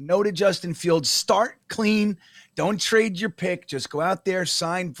 No to Justin Fields. Start clean. Don't trade your pick. Just go out there,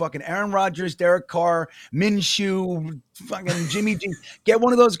 sign fucking Aaron Rodgers, Derek Carr, Minshew, fucking Jimmy G. Get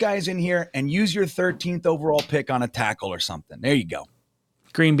one of those guys in here and use your 13th overall pick on a tackle or something. There you go.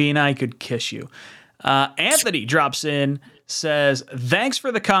 Green Bean, I could kiss you. Anthony drops in, says, thanks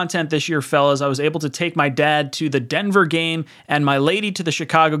for the content this year, fellas. I was able to take my dad to the Denver game and my lady to the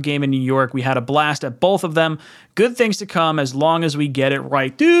Chicago game in New York. We had a blast at both of them. Good things to come as long as we get it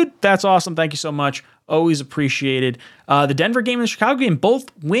right. Dude, that's awesome. Thank you so much. Always appreciated. The Denver game and the Chicago game, both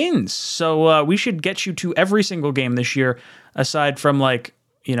wins. So we should get you to every single game this year, aside from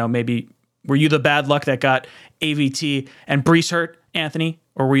maybe were you the bad luck that got AVT and Brees hurt, Anthony?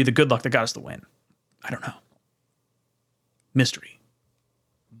 Or were you the good luck that got us the win? I don't know. Mystery.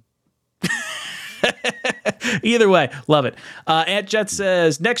 Either way, love it. Aunt Jet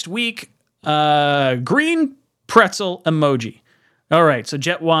says, next week, green pretzel emoji. All right, so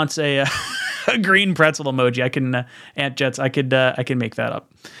Jet wants a green pretzel emoji. I can, Aunt Jets, I can make that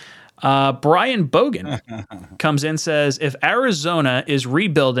up. Brian Bogan comes in, says, if Arizona is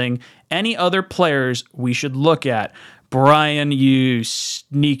rebuilding, any other players we should look at? Brian, you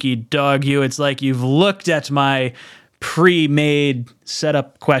sneaky dog, you. It's like you've looked at my pre-made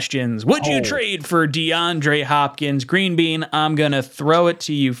setup questions. Would you trade for DeAndre Hopkins? Green Bean, I'm going to throw it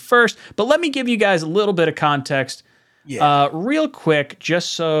to you first. But let me give you guys a little bit of context real quick,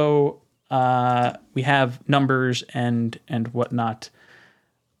 just so we have numbers and whatnot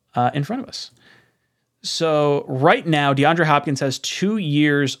in front of us. So right now, DeAndre Hopkins has 2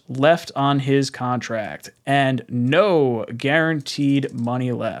 years left on his contract and no guaranteed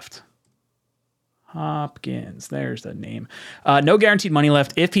money left. Hopkins, there's the name. No guaranteed money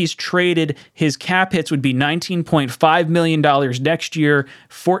left. If he's traded, his cap hits would be $19.5 million next year,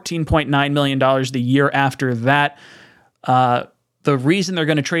 $14.9 million the year after that. The reason they're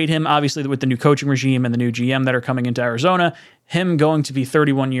going to trade him, obviously with the new coaching regime and the new GM that are coming into Arizona, him going to be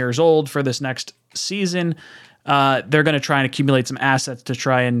 31 years old for this next season. They're going to try and accumulate some assets to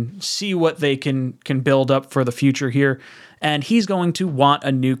try and see what they can build up for the future here. And he's going to want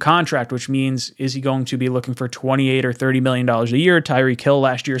a new contract, which means, is he going to be looking for $28 or $30 million a year? Tyreek Hill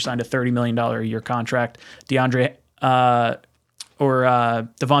last year signed a $30 million a year contract. Devontae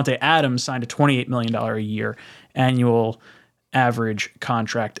Adams signed a $28 million a year annual average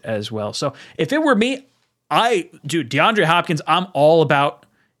contract as well. So if it were me, DeAndre Hopkins, I'm all about,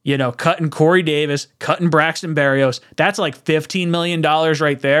 cutting Corey Davis, cutting Braxton Berrios. That's like $15 million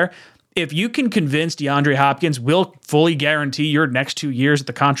right there. If you can convince DeAndre Hopkins, we'll fully guarantee your next 2 years at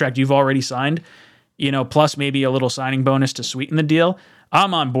the contract you've already signed, plus maybe a little signing bonus to sweeten the deal,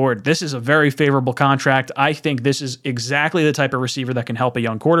 I'm on board. This is a very favorable contract. I think this is exactly the type of receiver that can help a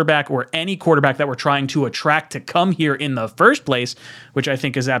young quarterback or any quarterback that we're trying to attract to come here in the first place, which I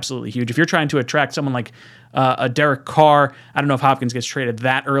think is absolutely huge. If you're trying to attract someone like a Derek Carr, I don't know if Hopkins gets traded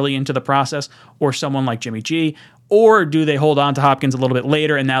that early into the process, or someone like Jimmy G, or do they hold on to Hopkins a little bit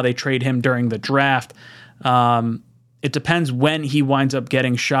later and now they trade him during the draft? It depends when he winds up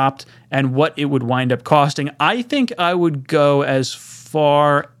getting shopped and what it would wind up costing. I think I would go as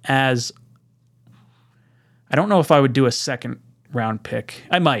far as, I don't know if I would do a second round pick.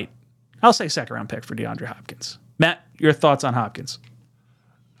 I might. I'll say second round pick for DeAndre Hopkins. Matt, your thoughts on Hopkins?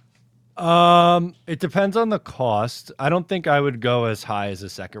 It depends on the cost. I don't think I would go as high as a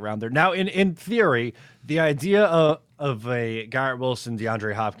second rounder. Now, in theory, the idea of a Garrett Wilson,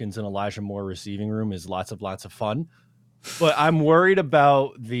 DeAndre Hopkins, and Elijah Moore receiving room is lots of fun. But I'm worried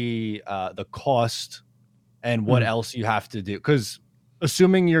about the cost and what else you have to do. Because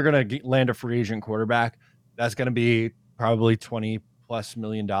assuming you're going to land a free agent quarterback, that's going to be probably $20+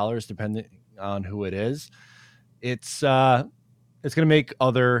 million, depending on who it is. It's going to make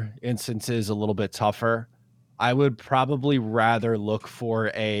other instances a little bit tougher. I would probably rather look for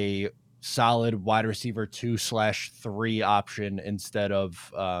a solid wide receiver 2/3 option instead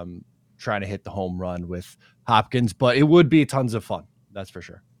of trying to hit the home run with Hopkins, but it would be tons of fun. That's for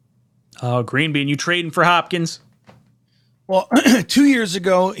sure. Oh, Green Bean, you trading for Hopkins? Well, 2 years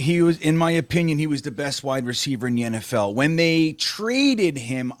ago, he was, in my opinion, he was the best wide receiver in the NFL. When they traded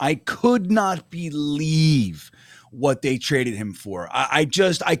him, I could not believe what they traded him for. I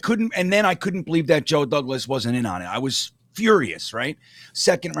couldn't, and then I couldn't believe that Joe Douglas wasn't in on it. I was furious, right?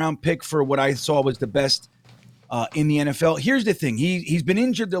 Second round pick for what I saw was the best in the NFL. Here's the thing. He's been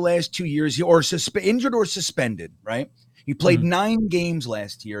injured the last 2 years, injured or suspended, right? He played 9 games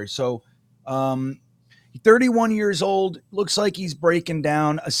last year. So 31 years old, looks like he's breaking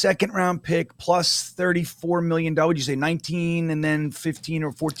down. A second round pick plus $34 million. Would you say 19 and then 15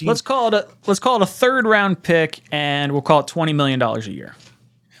 or 14? Let's call it a third round pick, and we'll call it $20 million a year.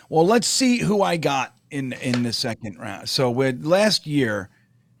 Well, let's see who I got in the second round. So with last year,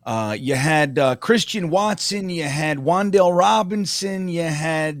 you had Christian Watson, you had Wan'Dale Robinson, you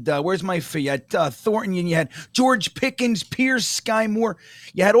had you had Thornton, and you had George Pickens, Pierce, Sky Moore.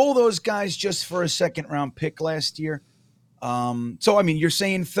 You had all those guys just for a second round pick last year. So I mean, you're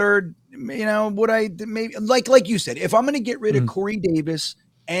saying third. Would I maybe like you said, if I'm going to get rid of Corey Davis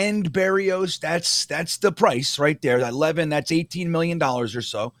and Berrios, that's the price right there. 11, that's $18 million or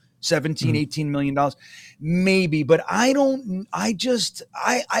so. 17, $18 million, maybe, but I'd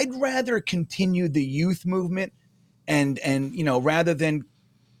rather continue the youth movement and rather than,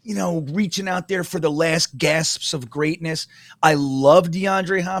 reaching out there for the last gasps of greatness. I love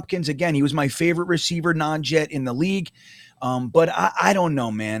DeAndre Hopkins. Again, he was my favorite receiver, non-jet in the league. But I don't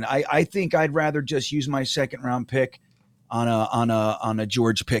know, man. I think I'd rather just use my second round pick on a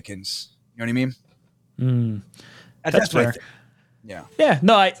George Pickens. You know what I mean? That's fair. Yeah.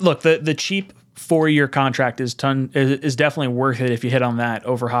 No, look, the cheap 4-year contract is definitely worth it if you hit on that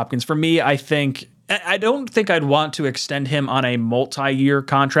over Hopkins. For me, I don't think I'd want to extend him on a multi-year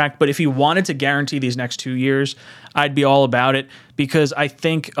contract, but if he wanted to guarantee these next 2 years, I'd be all about it, because I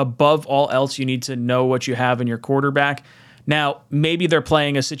think above all else, you need to know what you have in your quarterback. Now, maybe they're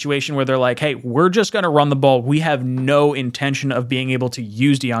playing a situation where they're like, hey, we're just going to run the ball. We have no intention of being able to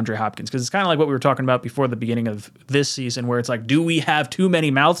use DeAndre Hopkins, because it's kind of like what we were talking about before the beginning of this season, where it's like, do we have too many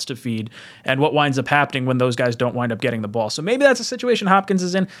mouths to feed? And what winds up happening when those guys don't wind up getting the ball? So maybe that's a situation Hopkins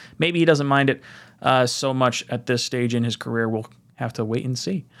is in. Maybe he doesn't mind it so much at this stage in his career. We'll have to wait and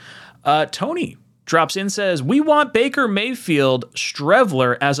see. Tony drops in, says, we want Baker Mayfield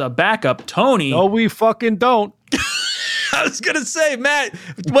Strevler as a backup. Tony. No, we fucking don't. I was going to say, Matt,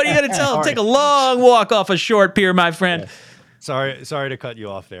 what are you going to tell him? Take a long walk off a short pier, my friend. Yeah. Sorry to cut you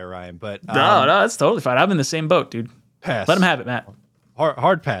off there, Ryan. But no, that's totally fine. I'm in the same boat, dude. Pass. Let him have it, Matt.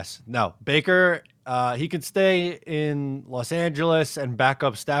 Hard pass. No, Baker He could stay in Los Angeles and back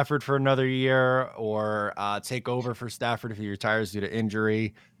up Stafford for another year, or take over for Stafford if he retires due to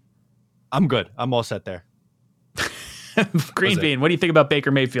injury. I'm good. I'm all set there. Green Bean, what do you think about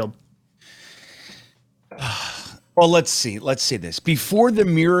Baker Mayfield? Well, let's see. Let's say this. Before the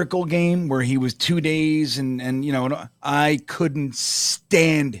miracle game where he was 2 days and you know, I couldn't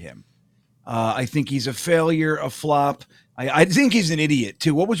stand him. I think he's a failure, a flop. I think he's an idiot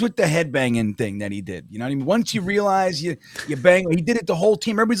too. What was with the headbanging thing that he did? You know what I mean? Once you realize you bang, he did it the whole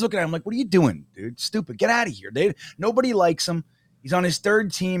team. Everybody's looking at him like, what are you doing, dude? Stupid. Get out of here. Nobody likes him. He's on his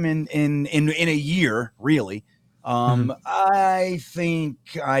third team in a year, really. I think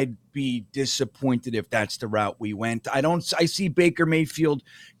I'd be disappointed if that's the route we went. I see Baker Mayfield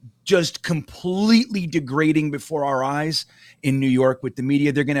just completely degrading before our eyes in New York with the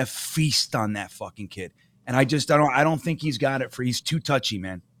media. They're going to feast on that fucking kid. And I don't think he's got it he's too touchy,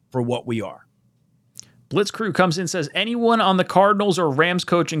 man, for what we are. Blitz Crew comes in and says, anyone on the Cardinals or Rams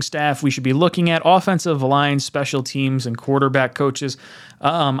coaching staff we should be looking at? Offensive line, special teams, and quarterback coaches.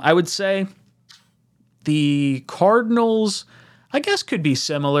 I would say the Cardinals, I guess, could be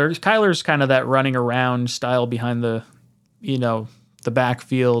similar. Kyler's kind of that running around style behind the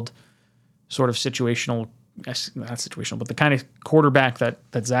backfield, sort of situational, not situational, but the kind of quarterback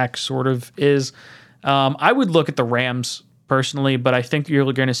that Zach sort of is. I would look at the Rams personally, but I think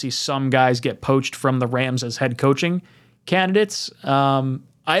you're going to see some guys get poached from the Rams as head coaching candidates. I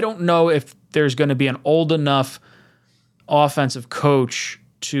don't know if there's going to be an old enough offensive coach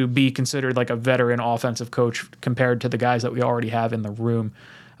to be considered like a veteran offensive coach compared to the guys that we already have in the room.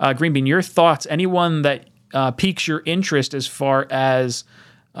 Green Bean, your thoughts? Anyone that piques your interest as far as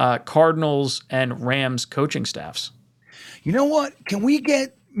Cardinals and Rams coaching staffs? You know what? Can we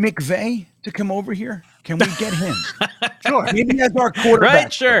get McVay to come over here? Can we get him? Sure. Maybe as our quarterback.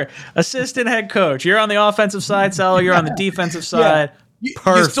 Right, sure. Assistant head coach. You're on the offensive side, Sal. You're on the defensive side. You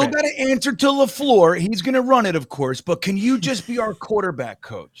Perfect. still got to answer to LaFleur. He's going to run it, of course, but can you just be our quarterback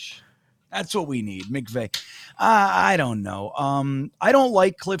coach? That's what we need, McVay. I don't know. I don't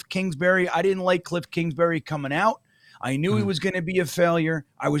like Cliff Kingsbury. I didn't like Cliff Kingsbury coming out. I knew he was going to be a failure.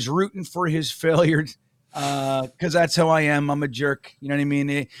 I was rooting for his failure because that's how I am. I'm a jerk. You know what I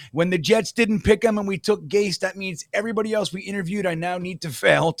mean? When the Jets didn't pick him and we took Gase, that means everybody else we interviewed, I now need to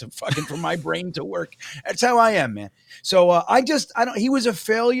fail for my brain to work. That's how I am, man. So he was a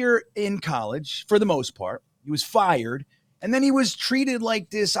failure in college for the most part. He was fired. And then he was treated like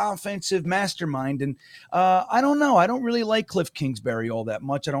this offensive mastermind. And I don't know. I don't really like Cliff Kingsbury all that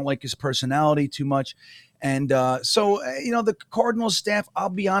much. I don't like his personality too much. And the Cardinals staff, I'll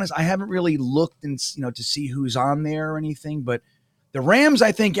be honest, I haven't really looked to see who's on there or anything. But the Rams,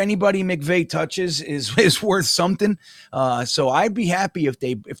 I think anybody McVay touches is worth something. So I'd be happy if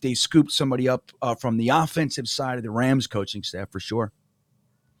they scooped somebody up from the offensive side of the Rams coaching staff for sure.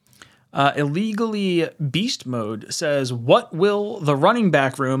 Illegally Beast Mode says, what will the running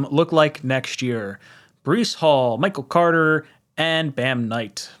back room look like next year? Breece Hall, Michael Carter, and Bam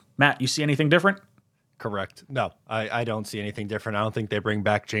Knight. Matt, you see anything different? Correct. No, I don't see anything different. I don't think they bring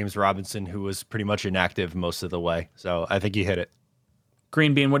back James Robinson, who was pretty much inactive most of the way. So I think you hit it.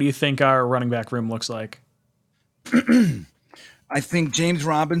 Green Bean, what do you think our running back room looks like? I think James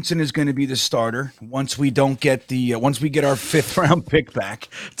Robinson is going to be the starter once we get once we get our 5th round pick back.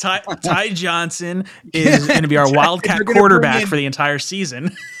 Ty Johnson is going to be our Wildcat quarterback for the entire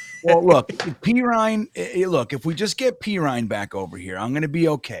season. Well, look, if we just get Pirine back over here, I'm going to be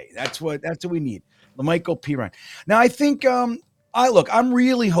okay. That's what we need. LaMichael Pirine. Now, I think I'm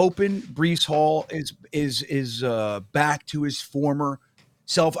really hoping Breece Hall is back to his former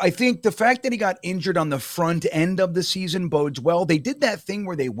self. I think the fact that he got injured on the front end of the season bodes well. They did that thing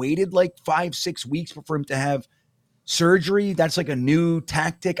where they waited like 5-6 weeks for him to have surgery. That's like a new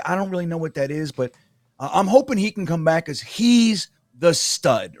tactic. I don't really know what that is, but I'm hoping he can come back because he's the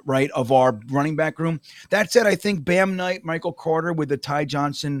stud, right, of our running back room. That said, I think Bam Knight, Michael Carter with the Ty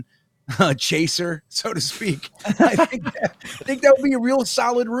Johnson chaser, so to speak. I think that would be a real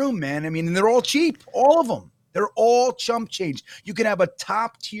solid room, man. I mean, and they're all cheap, all of them. They're all chump change. You can have a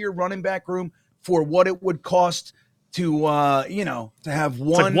top tier running back room for what it would cost to have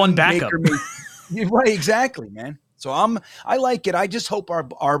one backup. Right, exactly, man. So I like it. I just hope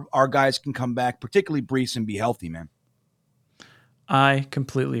our guys can come back, particularly Breece, and be healthy, man. I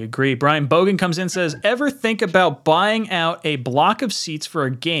completely agree. Brian Bogan comes in and says, ever think about buying out a block of seats for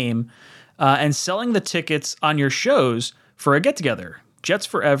a game and selling the tickets on your shows for a get-together? Jets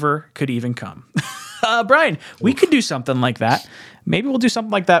Forever could even come. Brian, we could do something like that. Maybe we'll do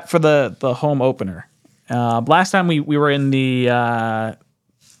something like that for the home opener. Last time we were in the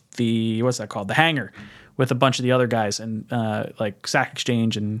what's that called? The hangar with a bunch of the other guys and like Sack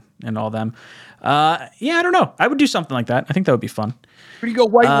Exchange and all them. I don't know. I would do something like that. I think that would be fun. Where do you go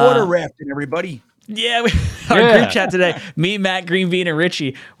whitewater rafting, everybody? Yeah, our group chat today, me, Matt, Green Bean, and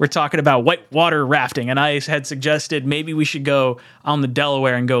Richie were talking about whitewater rafting, and I had suggested maybe we should go on the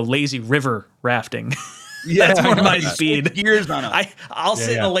Delaware and go lazy river rafting. Yeah, That's more my speed. Gears on us. I'll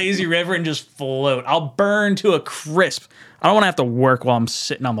sit in a lazy river and just float. I'll burn to a crisp. I don't want to have to work while I'm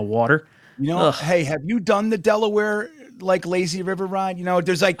sitting on the water. Hey, have you done the Delaware like lazy river ride?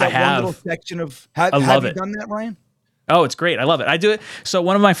 There's like that one little section of. Have you done that, Ryan? Oh, it's great. I love it. I do it. So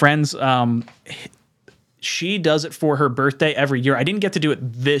one of my friends, she does it for her birthday every year. I didn't get to do it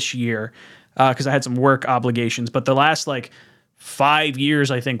this year because I had some work obligations, but the last 5 years,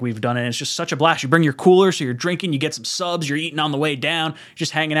 I think we've done it. And it's just such a blast. You bring your cooler, so you're drinking, you get some subs, you're eating on the way down,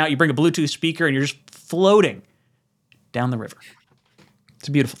 just hanging out. You bring a Bluetooth speaker and you're just floating down the river. It's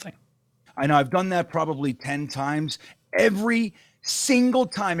a beautiful thing. I know. I've done that probably 10 times. Every single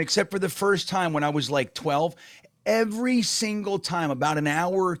time, except for the first time when I was 12, every single time, about an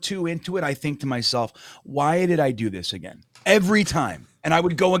hour or two into it, I think to myself, why did I do this again? Every time. And I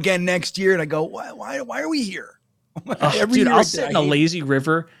would go again next year and I go, why are we here? Dude, I'll sit in a lazy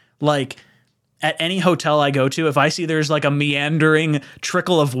river, at any hotel I go to. If I see there's a meandering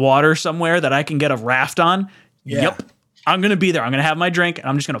trickle of water somewhere that I can get a raft on, yep, I'm going to be there. I'm going to have my drink and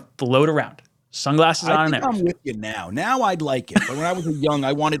I'm just going to float around. Sunglasses on and everything. I'm with you now. Now I'd like it. But when I was young,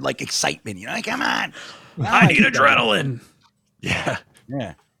 I wanted excitement. Come on. I need adrenaline. Yeah.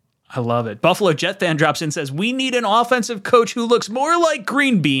 I love it. Buffalo Jet fan drops in and says, we need an offensive coach who looks more like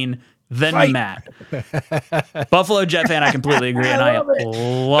Green Bean than Matt. Buffalo Jet fan, I completely agree. And I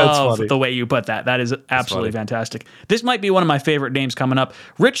love the way you put that. That is absolutely fantastic. This might be one of my favorite names coming up.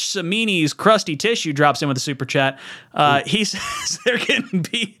 Rich Samini's Crusty Tissue drops in with a super chat. He says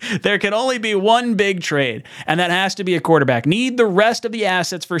there can only be one big trade, and that has to be a quarterback. Need the rest of the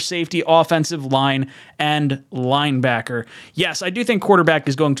assets for safety, offensive line, and linebacker. Yes, I do think quarterback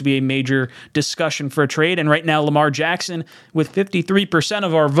is going to be a major discussion for a trade. And right now, Lamar Jackson, with 53%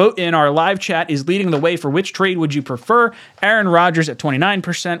 of our vote in our live chat, is leading the way for which trade would you prefer. Aaron Rodgers at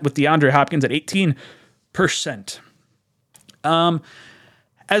 29%, with DeAndre Hopkins at 18%.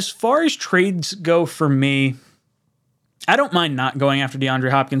 As far as trades go for me, I don't mind not going after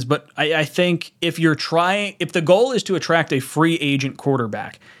DeAndre Hopkins, but I think if the goal is to attract a free agent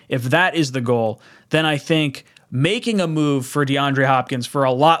quarterback, if that is the goal, then I think making a move for DeAndre Hopkins for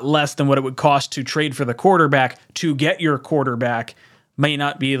a lot less than what it would cost to trade for the quarterback to get your quarterback may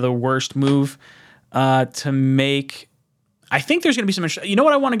not be the worst move to make. I think there's going to be some. You know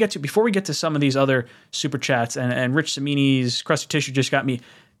what I want to get to before we get to some of these other super chats, and Rich Samini's Crusty Tissue just got me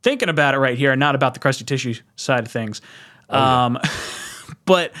thinking about it right here, and not about the Crusty Tissue side of things.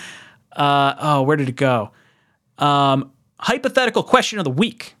 But where did it go? Hypothetical question of the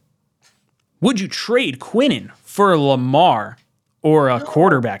week: would you trade Quinnen for Lamar or a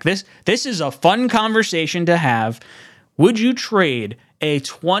quarterback? This is a fun conversation to have. Would you trade a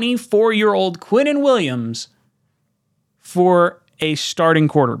 24-year-old Quinnen Williams for a starting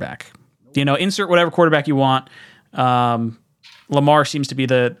quarterback? Insert whatever quarterback you want. Lamar seems to be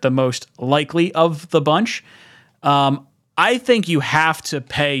the most likely of the bunch. I think you have to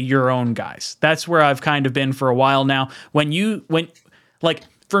pay your own guys. That's where I've kind of been for a while now.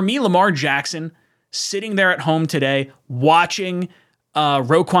 For me, Lamar Jackson sitting there at home today watching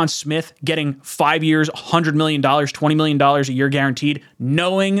Roquan Smith getting 5 years, $100 million, $20 million a year guaranteed,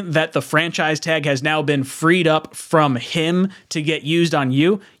 knowing that the franchise tag has now been freed up from him to get used on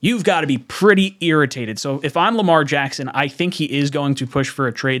you, you've got to be pretty irritated. So if I'm Lamar Jackson, I think he is going to push for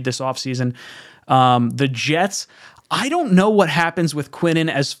a trade this offseason. The Jets, I don't know what happens with Quinnen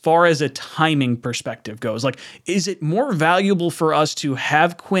as far as a timing perspective goes. Is it more valuable for us to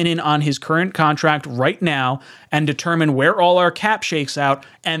have Quinnen on his current contract right now and determine where all our cap shakes out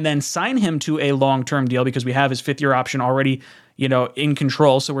and then sign him to a long-term deal because we have his fifth-year option already, in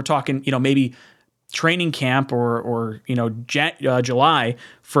control? So we're talking, maybe training camp or July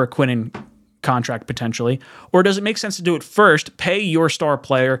for a Quinnen contract potentially? Or does it make sense to do it first, pay your star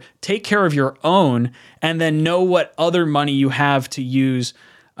player, take care of your own, and then know what other money you have to use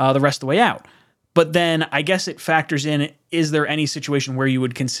the rest of the way out? But then I guess it factors in, is there any situation where you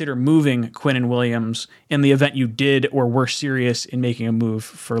would consider moving Quinnen Williams in the event you did or were serious in making a move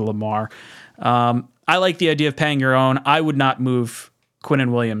for Lamar? I like the idea of paying your own. I would not move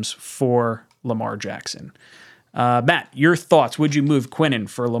Quinnen Williams for Lamar Jackson. Matt, your thoughts? Would you move Quinnen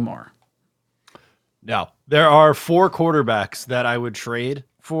for Lamar? No. There are 4 quarterbacks that I would trade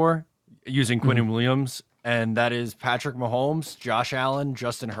for using Quinnen Williams. and that is Patrick Mahomes, Josh Allen,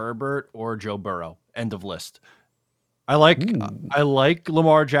 Justin Herbert, or Joe Burrow. End of list. I like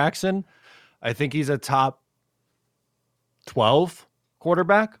Lamar Jackson. I think he's a top 12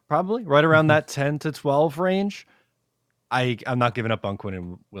 quarterback, probably right around that 10 to 12 range. I'm not giving up on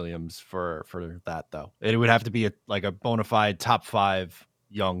Quinnen Williams for that, though. It would have to be a bona fide top 5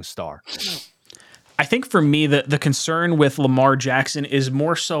 young star. I think for me, the concern with Lamar Jackson is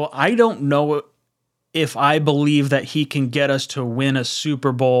more so I don't know if I believe that he can get us to win a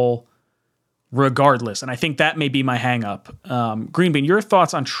Super Bowl regardless. And I think that may be my hang up. Green Bean, your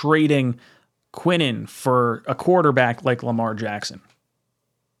thoughts on trading Quinnen for a quarterback like Lamar Jackson?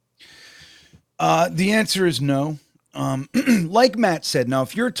 The answer is no. Like Matt said, now,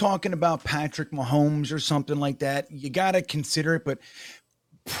 if you're talking about Patrick Mahomes or something like that, you got to consider it. But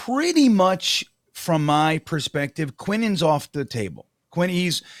pretty much from my perspective, Quinnen's off the table.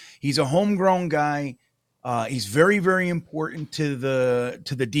 He's a homegrown guy. He's very, very important to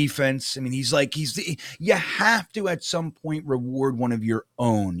the defense. I mean, you have to at some point reward one of your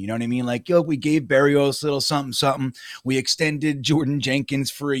own. You know what I mean? Like, we gave Berrios a little something. We extended Jordan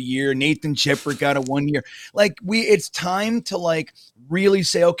Jenkins for a year. Nathan Shepard got a 1 year. It's time to really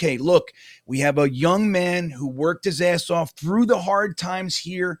say, okay, look, we have a young man who worked his ass off through the hard times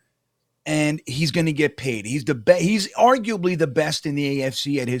here, and he's going to get paid. He's arguably the best in the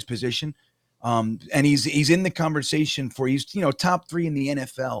AFC at his position. And he's in the conversation for top 3 in the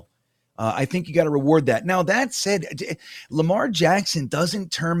NFL. I think you got to reward that. Now, that said, Lamar Jackson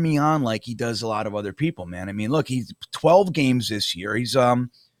doesn't turn me on like he does a lot of other people, man. I mean, look, he's 12 games this year. He's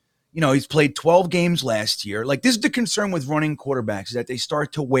he's played 12 games last year. This is the concern with running quarterbacks, is that they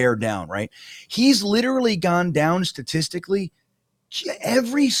start to wear down, right? He's literally gone down statistically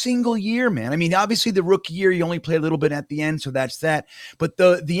every single year, man. I mean, obviously the rookie year, you only play a little bit at the end, so that's that. But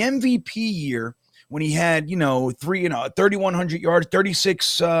the MVP year, when he had 3,100 yards,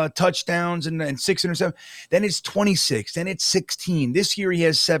 36 touchdowns, and 6 interceptions, then it's 26, then it's 16. This year he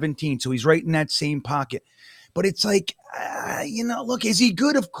has 17, so he's right in that same pocket. But it's look, is he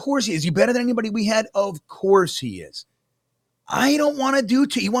good? Of course he is. Is he better than anybody we had? Of course he is. I don't want to do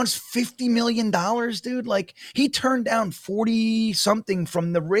he wants $50 million, dude. He turned down 40 something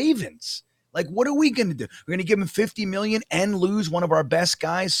from the Ravens. What are we going to do? We're going to give him 50 million and lose one of our best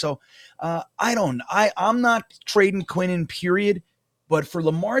guys. So I'm not trading Quinnen, period. But for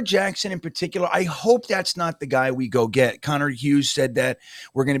Lamar Jackson in particular, I hope that's not the guy we go get. Connor Hughes said that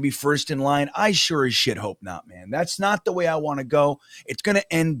we're going to be first in line. I sure as shit hope not, man. That's not the way I want to go. It's going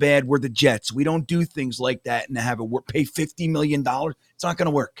to end bad. We're the Jets. We don't do things like that and pay $50 million. It's not going to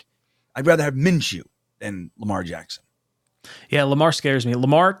work. I'd rather have Minshew than Lamar Jackson. Yeah, Lamar scares me.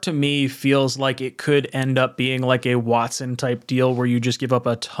 Lamar, to me, feels like it could end up being like a Watson-type deal where you just give up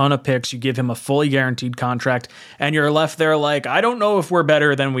a ton of picks, you give him a fully guaranteed contract, and you're left there I don't know if we're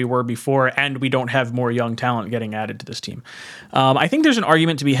better than we were before, and we don't have more young talent getting added to this team. I think there's an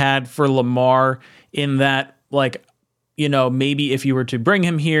argument to be had for Lamar in that, maybe if you were to bring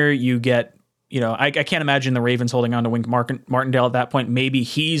him here, you get... I can't imagine the Ravens holding on to Wink Martindale at that point. Maybe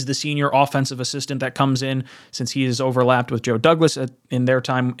he's the senior offensive assistant that comes in, since he has overlapped with Joe Douglas in their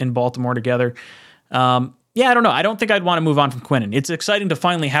time in Baltimore together. I don't know. I don't think I'd want to move on from Quinnen. It's exciting to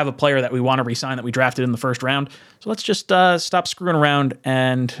finally have a player that we want to re-sign that we drafted in the first round. So let's just stop screwing around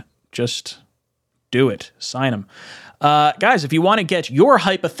and just do it. Sign him. Guys, if you want to get your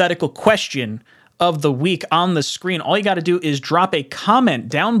hypothetical question of the week on the screen, all you got to do is drop a comment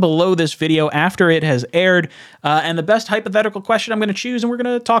down below this video after it has aired, and the best hypothetical question I'm going to choose, and we're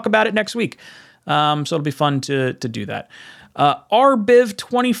going to talk about it next week. So it'll be fun to do that.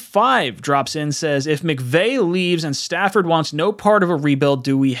 RBiv25 drops in, says, if McVay leaves and Stafford wants no part of a rebuild,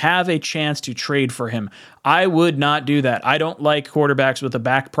 do we have a chance to trade for him? I would not do that. I don't like quarterbacks with a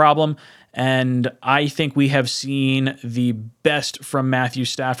back problem, and I think we have seen the best from Matthew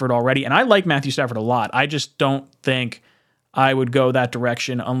Stafford already. And I like Matthew Stafford a lot. I just don't think I would go that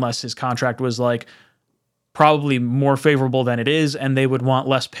direction unless his contract was probably more favorable than it is, and they would want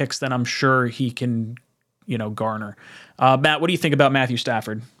less picks than I'm sure he can, garner. Matt, what do you think about Matthew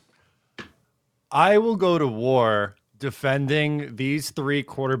Stafford? I will go to war defending these 3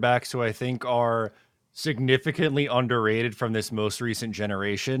 quarterbacks who I think are significantly underrated from this most recent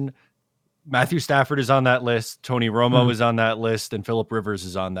generation. Matthew Stafford is on that list. Tony Romo is on that list, and Phillip Rivers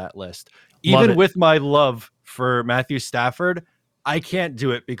is on that list. Even with my love for Matthew Stafford, I can't do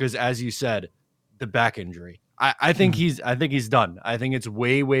it because, as you said, the back injury. I think he's done. I think it's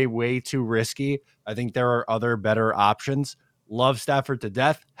way, way, way too risky. I think there are other better options. Love Stafford to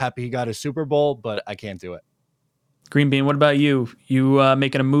death. Happy he got a Super Bowl, but I can't do it. Green Bean, what about you? You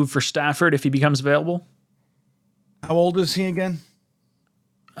making a move for Stafford if he becomes available? How old is he again?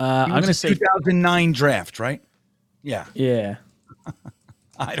 I'm going to say 2009 draft, right? Yeah. Yeah.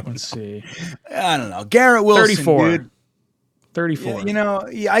 I don't Let's see. I don't know. Garrett Wilson, 34. dude. 34.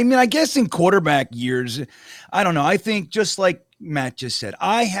 Yeah, I mean, I guess in quarterback years, I don't know. I think just like Matt just said,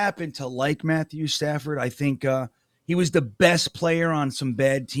 I happen to like Matthew Stafford. I think he was the best player on some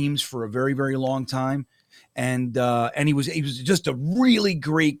bad teams for a very, very long time. And he was just a really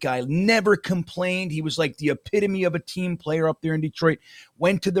great guy. Never complained. He was like the epitome of a team player up there in Detroit.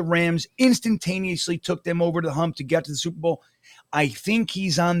 Went to the Rams, instantaneously took them over the hump to get to the Super Bowl. I think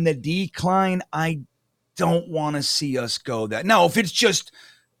he's on the decline. I don't want to see us go that. Now, if it's just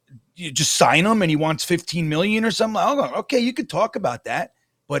you just sign him and he wants 15 million or something, I'll go, okay, you could talk about that.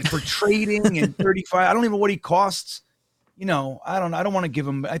 But for trading and 35, I don't even know what he costs. I don't want to give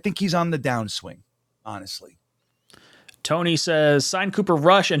him. I think he's on the downswing, honestly. Tony says, sign Cooper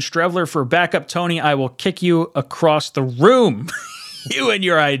Rush and Strevler for backup. Tony, I will kick you across the room. You and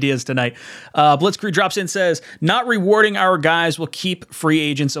your ideas tonight. Blitzkrieg drops in, says, not rewarding our guys will keep free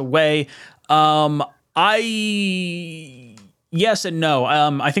agents away. Yes and no.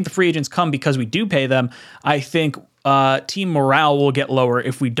 I think the free agents come because we do pay them. I think team morale will get lower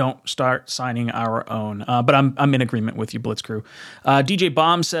if we don't start signing our own. But I'm in agreement with you, Blitzkrieg. DJ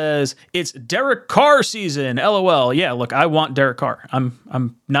Bomb says it's Derek Carr season. LOL. Yeah, look, I want Derek Carr.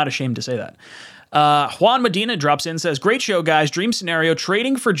 I'm not ashamed to say that. Juan Medina drops in, says, great show, guys. Dream scenario,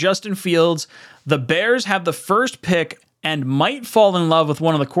 trading for Justin Fields. The Bears have the first pick and might fall in love with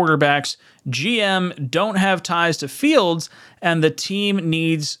one of the quarterbacks. GM don't have ties to Fields, and the team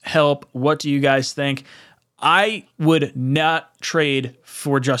needs help. What do you guys think? I would not trade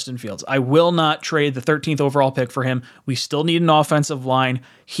for Justin Fields. I will not trade the 13th overall pick for him. We still need an offensive line.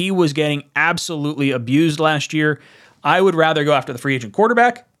 He was getting absolutely abused last year. I would rather go after the free agent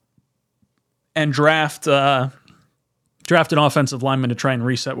quarterback and draft an offensive lineman to try and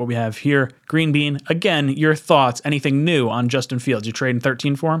reset what we have here. Green Bean, again, your thoughts, anything new on Justin Fields? You trading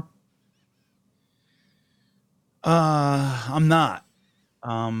 13 for him? I'm not.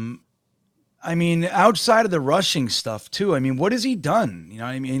 I mean, outside of the rushing stuff too, I mean, what has he done? You know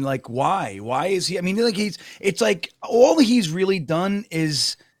what I mean? Like, why? Why is he? I mean, like it's like all he's really done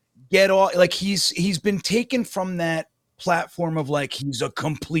is he's been taken from that platform of like, he's a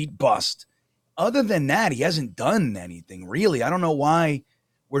complete bust. Other than that, he hasn't done anything really. I don't know why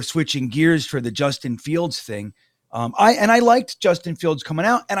we're switching gears for the Justin Fields thing. I liked Justin Fields coming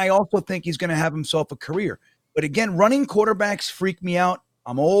out, and I also think he's going to have himself a career. But again, running quarterbacks freak me out.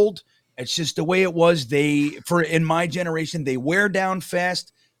 I'm old. It's just the way it was. In my generation, they wear down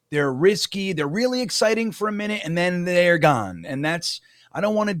fast. They're risky. They're really exciting for a minute, and then they're gone. And I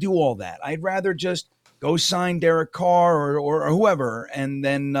don't want to do all that. I'd rather just go sign Derek Carr or whoever, and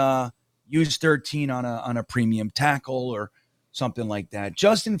then use 13 on a premium tackle or something like that.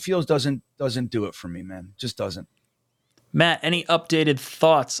 Justin Fields doesn't do it for me, man. Just doesn't. Matt, any updated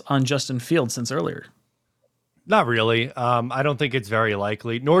thoughts on Justin Fields since earlier? Not really. I don't think it's very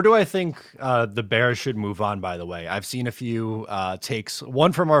likely, nor do I think the Bears should move on, by the way. I've seen a few takes,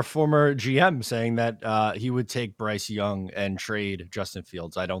 one from our former GM saying that he would take Bryce Young and trade Justin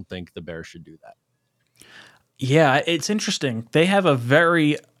Fields. I don't think the Bears should do that. Yeah, it's interesting. They have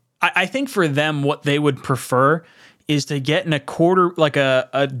I think for them, what they would prefer is to get in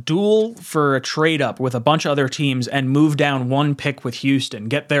a duel for a trade up with a bunch of other teams and move down one pick with Houston,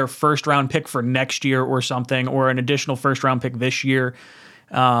 get their first round pick for next year or something, or an additional first round pick this year,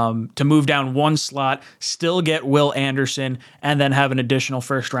 to move down one slot, still get Will Anderson, and then have an additional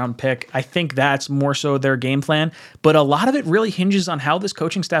first round pick. I think that's more so their game plan. But a lot of it really hinges on how this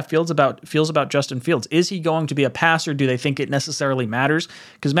coaching staff feels about Justin Fields. Is he going to be a passer? Do they think it necessarily matters?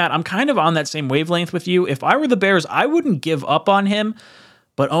 Because Matt, I'm kind of on that same wavelength with you. If I were the Bears, I wouldn't give up on him,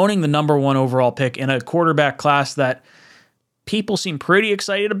 but owning the number one overall pick in a quarterback class that people seem pretty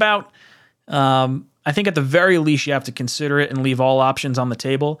excited about, I think at the very least you have to consider it and leave all options on the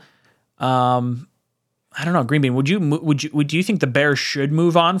table. I don't know, Green Bean. Would you think the Bears should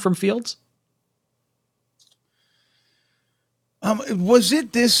move on from Fields? Was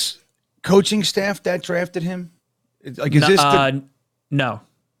it this coaching staff that drafted him? Like, is this no?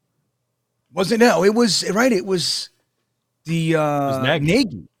 Was it? No, it was right. It was the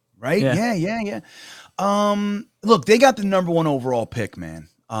Nagy, right? Yeah. Look, they got the number one overall pick, man.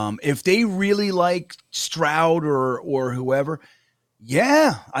 If they really like Stroud or whoever,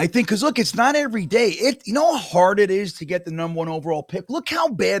 yeah, I think, because look, it's not every day. You know how hard it is to get the number one overall pick? Look how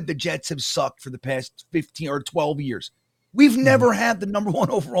bad the Jets have sucked for the past 15 or 12 years. We've never had the number one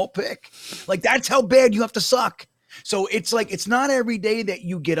overall pick. Like, that's how bad you have to suck. So it's like, it's not every day that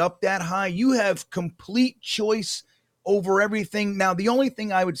you get up that high. You have complete choice over everything. Now, the only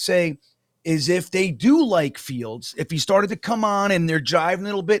thing I would say is if they do like Fields, if he started to come on and they're jiving a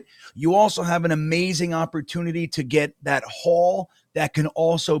little bit, you also have an amazing opportunity to get that haul that can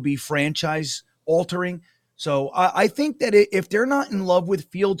also be franchise altering. So I think that if they're not in love with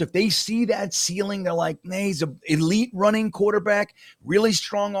Fields, if they see that ceiling, they're like, nah, he's an elite running quarterback, really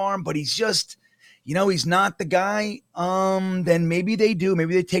strong arm, but he's just, he's not the guy. Then maybe they do.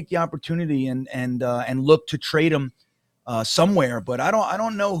 Maybe they take the opportunity and look to trade him somewhere. But I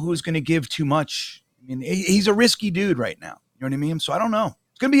don't know who's going to give too much. I mean, he's a risky dude right now. You know what I mean? So I don't know.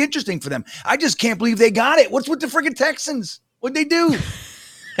 It's going to be interesting for them. I just can't believe they got it. What's with the friggin' Texans? What'd they do?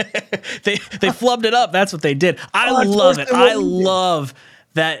 they flubbed it up. That's what they did. I love it. I love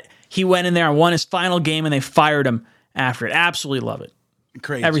that he went in there and won his final game and they fired him after it. Absolutely love it.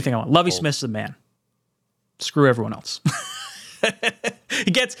 Crazy. Everything I want. Lovie Smith's the man. Screw everyone else.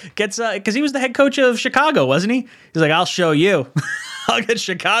 He gets because he was the head coach of Chicago, wasn't he? He's like, I'll show you. I'll get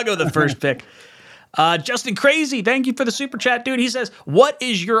Chicago the first pick. Justin Crazy, thank you for the super chat, dude. He says, what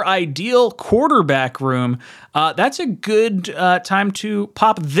is your ideal quarterback room? That's a good time to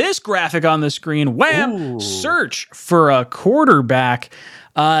pop this graphic on the screen. Wham! Ooh. Search for a quarterback.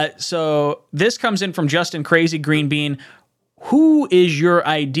 So this comes in from Justin Crazy Green Bean. Who is your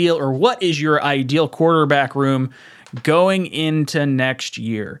ideal, or what is your ideal quarterback room going into next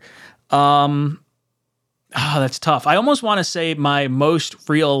year? That's tough. I almost want to say my most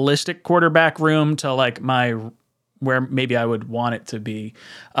realistic quarterback room to like where maybe I would want it to be.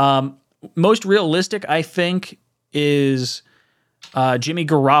 Most realistic, I think, is Jimmy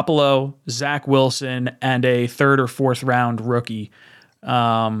Garoppolo, Zach Wilson, and a 3rd or 4th round rookie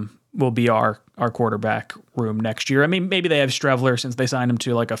will be our quarterback room next year. I mean, maybe they have Strevler since they signed him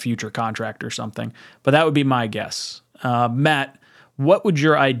to like a future contract or something, but that would be my guess. Matt, what would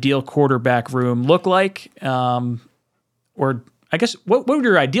your ideal quarterback room look like? Or I guess, what would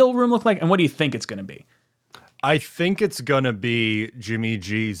your ideal room look like, and what do you think it's going to be? I think it's going to be Jimmy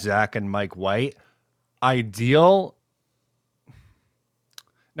G, Zach, and Mike White. Ideal.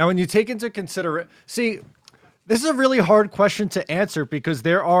 Now, when you take into consideration, see, this is a really hard question to answer because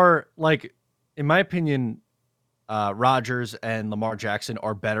there are, like, in my opinion, Rodgers and Lamar Jackson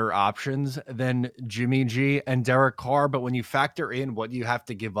are better options than Jimmy G and Derek Carr. But when you factor in what you have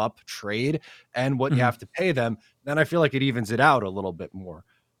to give up trade and what you have to pay them, then I feel like it evens it out a little bit more.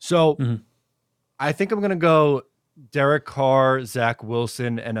 So I think I'm going to go Derek Carr, Zach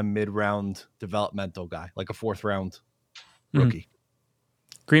Wilson, and a mid-round developmental guy, like a 4th round rookie.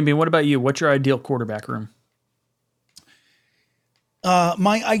 Green Bean, what about you? What's your ideal quarterback room?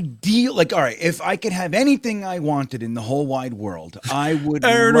 My ideal, all right, if I could have anything I wanted in the whole wide world, I would.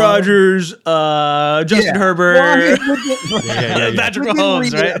 Aaron Rodgers, Justin Herbert, Patrick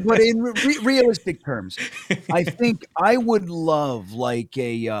Mahomes, right? But in realistic terms, I think I would love like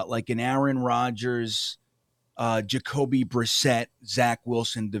an Aaron Rodgers, Jacoby Brissett, Zach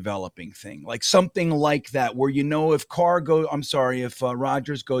Wilson developing thing, like something like that, where if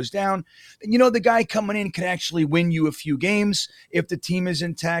Rodgers goes down, then the guy coming in can actually win you a few games if the team is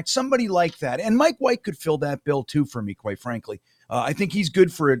intact. Somebody like that, and Mike White could fill that bill too for me, quite frankly. I think he's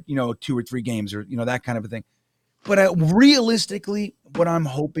good for 2 or 3 games or that kind of a thing. But realistically, what I'm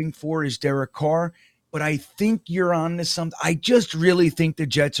hoping for is Derek Carr. But I think you're on to something. I just really think the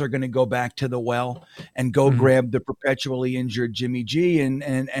Jets are going to go back to the well and go grab the perpetually injured Jimmy G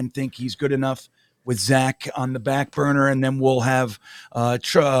and think he's good enough with Zach on the back burner. And then we'll have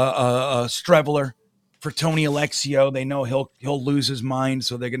Strevler for Tony Alexio. They know he'll lose his mind,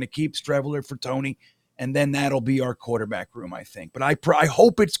 so they're going to keep Strevler for Tony. And then that'll be our quarterback room, I think. But I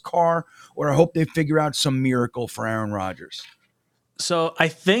hope it's Carr, or I hope they figure out some miracle for Aaron Rodgers. So I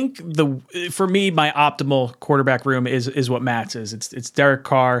think for me, my optimal quarterback room is what Matt's is. It's Derek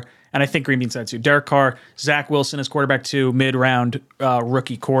Carr, and I think Green Bean said too. Derek Carr, Zach Wilson as quarterback 2, mid-round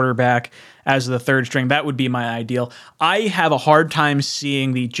rookie quarterback as the 3rd string. That would be my ideal. I have a hard time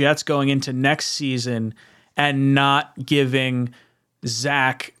seeing the Jets going into next season and not giving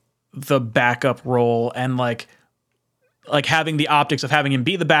Zach the backup role and like having the optics of having him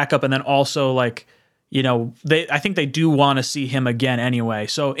be the backup, and then also I think they do want to see him again anyway.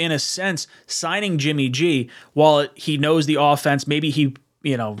 So in a sense, signing Jimmy G, while he knows the offense, maybe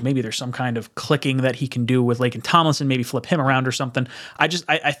maybe there's some kind of clicking that he can do with Laken Tomlinson, maybe flip him around or something.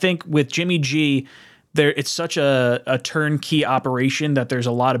 I think with Jimmy G, it's such a turnkey operation that there's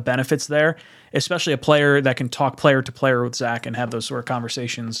a lot of benefits there, especially a player that can talk player to player with Zach and have those sort of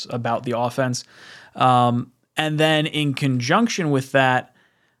conversations about the offense. And then in conjunction with that,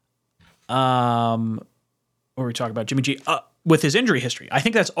 where we talk about Jimmy G with his injury history, I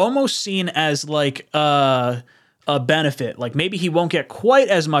think that's almost seen as like a a benefit. Like maybe he won't get quite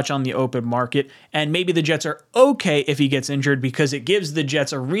as much on the open market, and maybe the Jets are okay if he gets injured because it gives the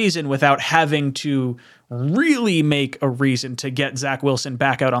Jets a reason without having to really make a reason to get Zach Wilson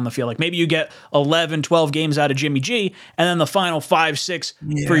back out on the field. Like maybe you get 11, 12 games out of Jimmy G, and then the final 5, 6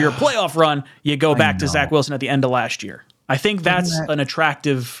 for your playoff run, you go back to Zach Wilson at the end of last year. I think that's an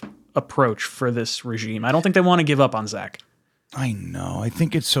attractive approach for this regime. I don't think they want to give up on Zach. I know. I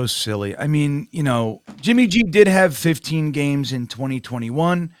think it's so silly. I mean, Jimmy G did have 15 games in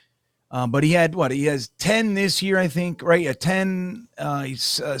 2021, but he had He has 10 this year, I think, right? 10,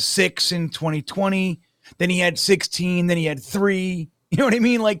 he's 6 in 2020. Then he had 16. Then he had 3. You know what I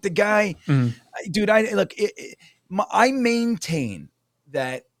mean? Like the guy, dude. I maintain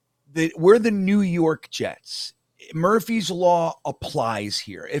that we're the New York Jets. Murphy's Law applies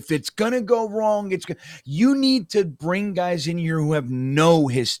here. If it's going to go wrong, you need to bring guys in here who have no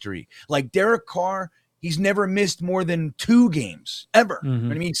history. Like Derek Carr, he's never missed more than 2 games ever. You know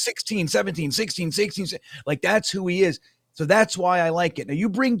what I mean, 16, 17, 16, 16. Like that's who he is. So that's why I like it. Now you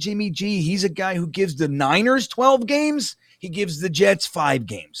bring Jimmy G. He's a guy who gives the Niners 12 games. He gives the Jets 5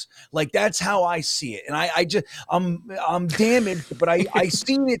 games. Like that's how I see it. And I'm damaged, but I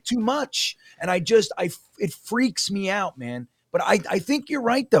seen it too much. And it freaks me out, man. But I think you're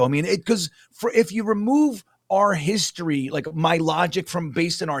right though. I mean, because if you remove our history, like my logic from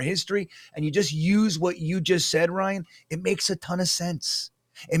based on our history, and you just use what you just said, Ryan, it makes a ton of sense.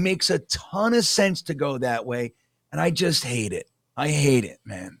 It makes a ton of sense to go that way. And I just hate it. I hate it,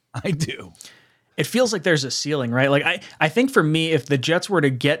 man. I do. It feels like there's a ceiling, right? Like I think for me, if the Jets were to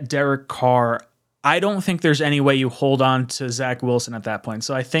get Derek Carr, I don't think there's any way you hold on to Zach Wilson at that point.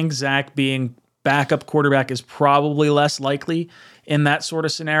 So I think Zach being backup quarterback is probably less likely in that sort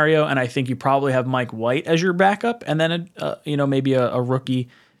of scenario. And I think you probably have Mike White as your backup, and then maybe a rookie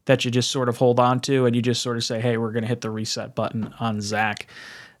that you just sort of hold on to, and you just sort of say, hey, we're going to hit the reset button on Zach.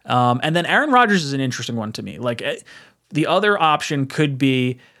 And then Aaron Rodgers is an interesting one to me. Like the other option could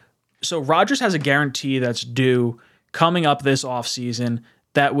be, so Rodgers has a guarantee that's due coming up this offseason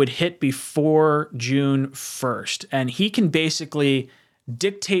that would hit before June 1st. And he can basically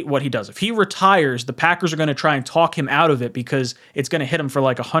dictate what he does. If he retires, the Packers are going to try and talk him out of it because it's going to hit him for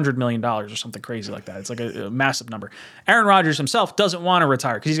like $100 million or something crazy like that. It's like a massive number. Aaron Rodgers himself doesn't want to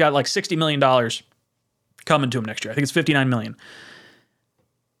retire because he's got like $60 million coming to him next year. I think it's $59 million.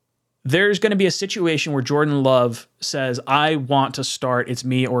 There's going to be a situation where Jordan Love says, I want to start, it's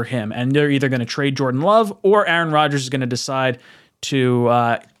me or him. And they're either going to trade Jordan Love, or Aaron Rodgers is going to decide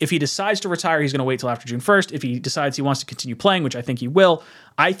to, if he decides to retire, he's going to wait till after June 1st. If he decides he wants to continue playing, which I think he will,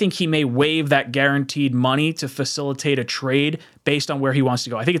 I think he may waive that guaranteed money to facilitate a trade based on where he wants to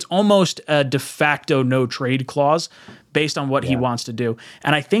go. I think it's almost a de facto no trade clause based on what he wants to do.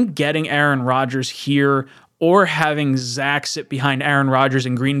 And I think getting Aaron Rodgers here, or having Zach sit behind Aaron Rodgers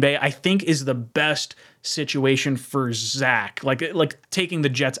in Green Bay, I think is the best situation for Zach. Like taking the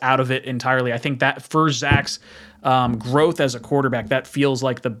Jets out of it entirely. I think that for Zach's growth as a quarterback, that feels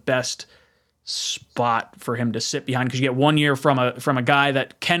like the best spot for him to sit behind, because you get 1 year from a guy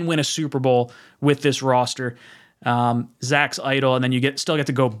that can win a Super Bowl with this roster. Zach's idle, and then you still get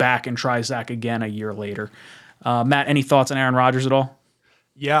to go back and try Zach again a year later. Matt, any thoughts on Aaron Rodgers at all?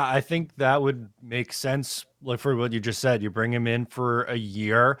 Yeah, I think that would make sense. Like for what you just said, you bring him in for a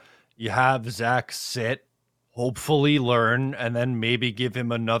year, you have Zach sit, hopefully learn, and then maybe give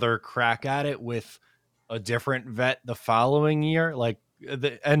him another crack at it with a different vet the following year.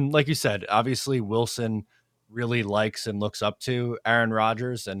 And like you said, obviously Wilson really likes and looks up to Aaron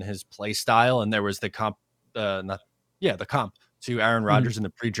Rodgers and his play style. And there was the comp to Aaron Rodgers in the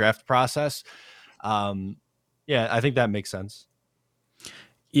pre-draft process. I think that makes sense.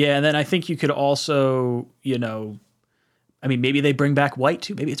 Yeah, and then I think you could also, maybe they bring back White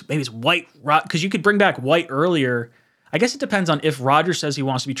too. Maybe it's White, because you could bring back White earlier. I guess it depends on if Rodgers says he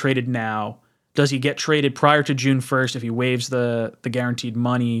wants to be traded now. Does he get traded prior to June 1st if he waives the guaranteed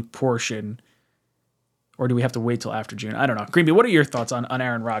money portion? Or do we have to wait till after June? I don't know. Greenby, what are your thoughts on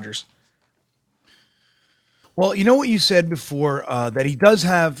Aaron Rodgers? Well, you know what you said before, that he does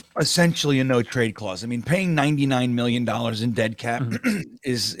have essentially a no trade clause. I mean, paying $99 million in dead cap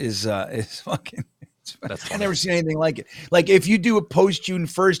is fucking. I've never seen anything like it. Like if you do a post June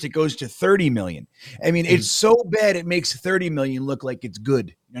 1st, it goes to $30 million. I mean, it's so bad it makes $30 million look like it's good.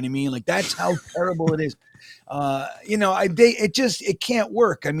 You know what I mean? Like that's how terrible it is. It can't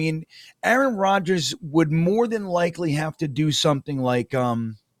work. I mean, Aaron Rodgers would more than likely have to do something like,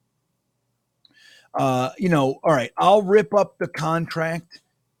 all right, I'll rip up the contract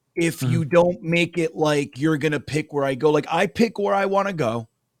if you don't make it like you're going to pick where I go. Like I pick where I want to go.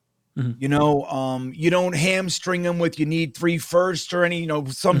 You know, you don't hamstring them with you need 3 firsts or any, you know,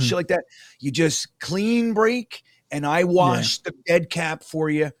 some shit like that. You just clean break, and I wash the dead cap for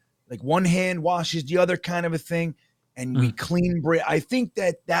you. Like one hand washes the other, kind of a thing, and we clean break. I think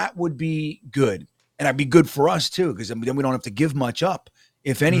that would be good, and that'd be good for us too, because then we don't have to give much up.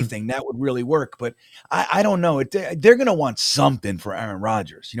 If anything, that would really work. But I don't know. They're going to want something for Aaron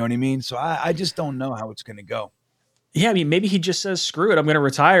Rodgers. You know what I mean? So I just don't know how it's going to go. Yeah, I mean, maybe he just says, screw it, I'm going to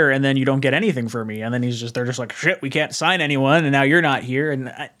retire, and then you don't get anything for me. And then they're just like, shit, we can't sign anyone, and now you're not here.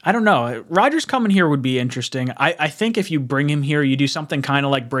 And I don't know. Rodgers coming here would be interesting. I think if you bring him here, you do something kind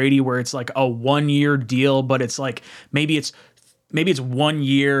of like Brady, where it's like a 1-year deal, but it's like maybe it's 1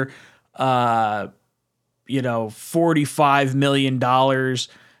 year, $45 million.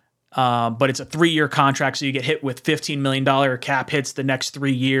 But it's a 3-year contract, so you get hit with $15 million cap hits the next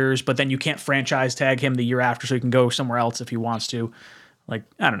 3 years, but then you can't franchise tag him the year after, so he can go somewhere else if he wants to. Like,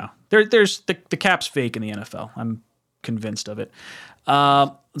 I don't know. There's the cap's fake in the NFL. I'm convinced of it.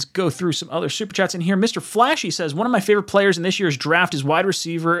 Let's go through some other super chats in here. Mr. Flashy says, one of my favorite players in this year's draft is wide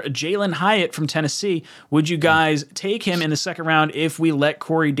receiver Jalen Hyatt from Tennessee. Would you guys take him in the second round if we let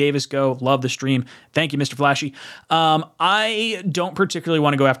Corey Davis go? Love the stream. Thank you, Mr. Flashy. I don't particularly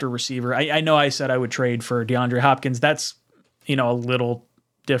want to go after a receiver. I know I said I would trade for DeAndre Hopkins. That's, a little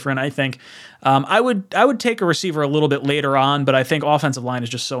different, I think. I would take a receiver a little bit later on, but I think offensive line is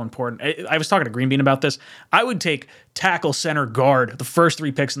just so important. I was talking to Green Bean about this. I would take tackle, center, guard, the first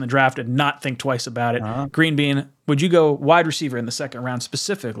 3 picks in the draft, and not think twice about it. Green Bean, would you go wide receiver in the second round,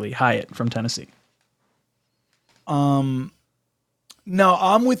 specifically Hyatt from Tennessee? No,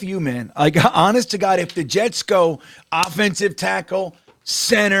 I'm with you, man. Like, honest to God, if the Jets go offensive tackle,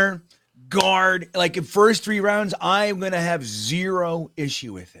 center, guard, like in first 3 rounds, I'm going to have 0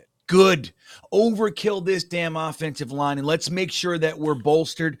 issue with it. Good. Overkill this damn offensive line, and let's make sure that we're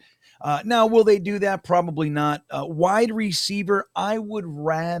bolstered. Now, will they do that? Probably not. Wide receiver, I would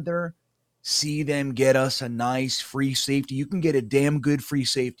rather see them get us a nice free safety. You can get a damn good free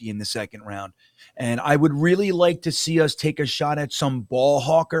safety in the second round. And I would really like to see us take a shot at some ball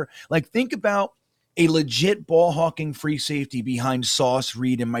hawker. Like, think about a legit ball hawking free safety behind Sauce,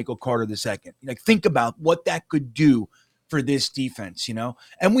 Reed, and Michael Carter II. Like, think about what that could do for this defense,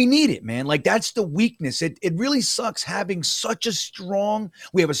 and we need it, man. Like, that's the weakness. It really sucks having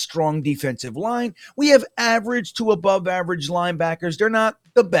we have a strong defensive line. We have average to above average linebackers. They're not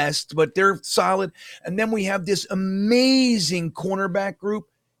the best, but they're solid. And then we have this amazing cornerback group.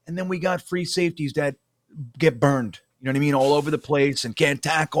 And then we got free safeties that get burned. You know what I mean? All over the place and can't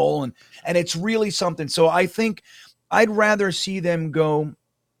tackle. And it's really something. So I think I'd rather see them go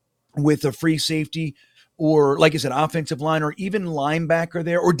with a free safety or, like I said, offensive line or even linebacker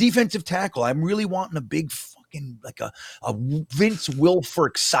there or defensive tackle. I'm really wanting a big fucking, like a Vince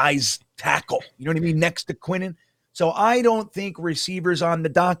Wilfork size tackle. You know what I mean? Next to Quinnen. So I don't think receivers on the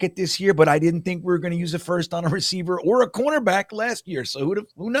docket this year, but I didn't think we were going to use a first on a receiver or a cornerback last year. So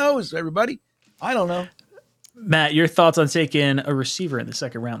who knows, everybody? I don't know. Matt, your thoughts on taking a receiver in the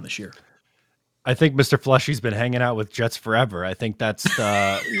second round this year? I think Mr. Flushy's been hanging out with Jets forever. I think that's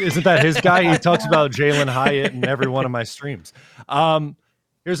isn't that his guy? He talks about Jalen Hyatt in every one of my streams.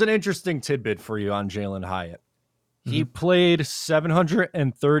 Here's an interesting tidbit for you on Jalen Hyatt. He played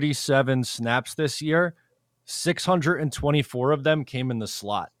 737 snaps this year. 624 of them came in the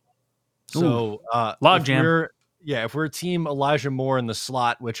slot. So logjam. If we're team Elijah Moore in the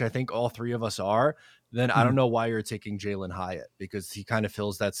slot, which I think all 3 of us are, then I don't know why you're taking Jalen Hyatt, because he kind of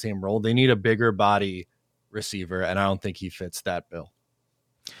fills that same role. They need a bigger body receiver, and I don't think he fits that bill.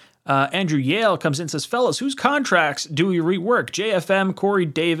 Andrew Yale comes in and says, fellas, whose contracts do we rework? JFM, Corey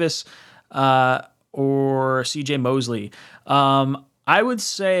Davis, or CJ Mosley? I would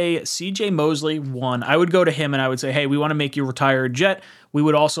say CJ Mosley, 1. I would go to him and I would say, hey, we want to make you retire a Jet. We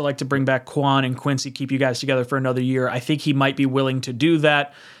would also like to bring back Quan and Quincy, keep you guys together for another year. I think he might be willing to do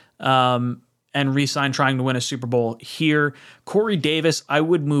that. And re-sign, trying to win a Super Bowl here. Corey Davis, I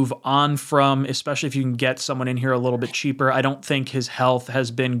would move on from, especially if you can get someone in here a little bit cheaper. I don't think his health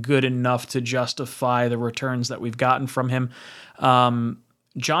has been good enough to justify the returns that we've gotten from him.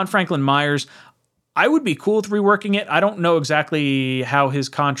 John Franklin Myers, I would be cool with reworking it. I don't know exactly how his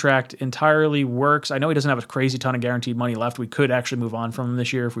contract entirely works. I know he doesn't have a crazy ton of guaranteed money left. We could actually move on from him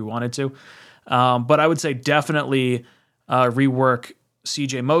this year if we wanted to. But I would say definitely rework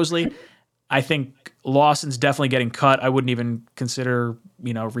CJ Mosley. I think Lawson's definitely getting cut. I wouldn't even consider,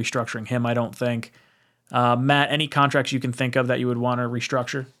 restructuring him, I don't think. Matt, any contracts you can think of that you would want to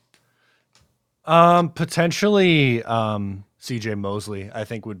restructure? Potentially CJ Mosley, I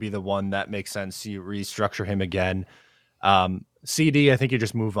think, would be the one that makes sense. You restructure him again. CD, I think you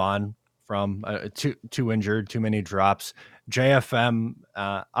just move on from too injured, too many drops. JFM,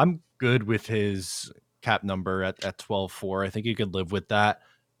 I'm good with his cap number at 12.4. I think you could live with that.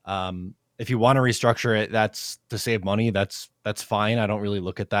 If you want to restructure it, that's to save money. That's fine. I don't really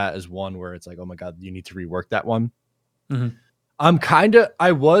look at that as one where it's like, oh my God, you need to rework that one. Mm-hmm.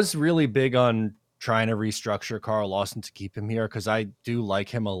 I was really big on trying to restructure Carl Lawson to keep him here because I do like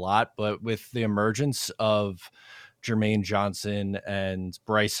him a lot. But with the emergence of Jermaine Johnson and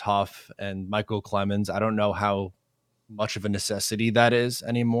Bryce Huff and Michael Clemens, I don't know how much of a necessity that is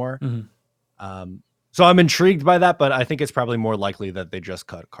anymore. Mm-hmm. So I'm intrigued by that, but I think it's probably more likely that they just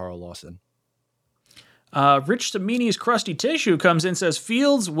cut Carl Lawson. Rich Samini's Crusty Tissue comes in and says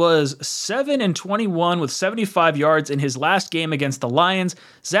Fields was 7-21 with 75 yards in his last game against the Lions.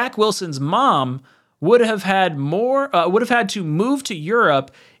 Zach Wilson's mom would have had to move to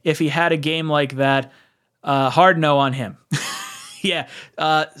Europe if he had a game like that. Hard no on him. Yeah,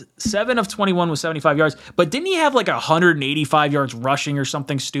 7 of 21 with 75 yards, but didn't he have like 185 yards rushing or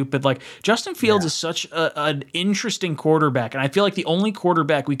something stupid? Like Justin Fields is such an interesting quarterback, and I feel like the only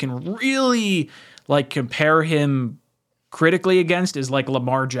quarterback we can really like compare him critically against is like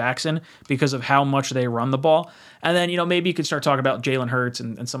Lamar Jackson because of how much they run the ball. And then, maybe you could start talking about Jalen Hurts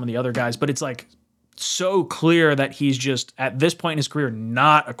and some of the other guys, but it's like so clear that he's just at this point in his career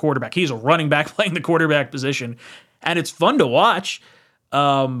not a quarterback. He's a running back playing the quarterback position, and it's fun to watch.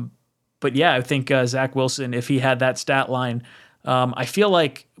 But yeah, I think Zach Wilson, if he had that stat line, I feel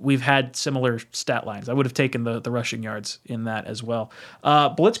like we've had similar stat lines. I would have taken the rushing yards in that as well.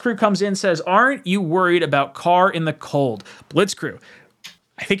 Blitzcrew comes in, says, aren't you worried about Carr in the cold? Blitzcrew,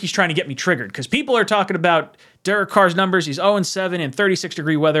 I think he's trying to get me triggered because people are talking about Derek Carr's numbers. He's 0-7 in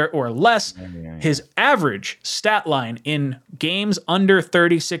 36-degree weather or less. His average stat line in games under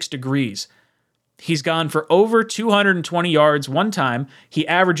 36 degrees, he's gone for over 220 yards one time. He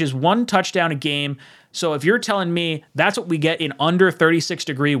averages 1 touchdown a game. So if you're telling me that's what we get in under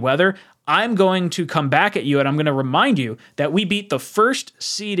 36-degree weather, I'm going to come back at you and I'm going to remind you that we beat the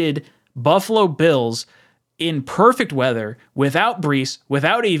first-seeded Buffalo Bills in perfect weather, without Brees,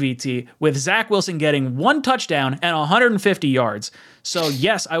 without AVT, with Zach Wilson getting 1 touchdown and 150 yards. So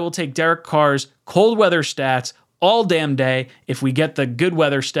yes, I will take Derek Carr's cold weather stats all damn day if we get the good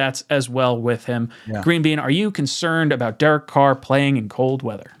weather stats as well with him. Yeah. Green Bean, are you concerned about Derek Carr playing in cold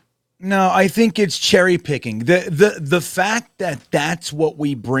weather? No, I think it's cherry picking. The fact that that's what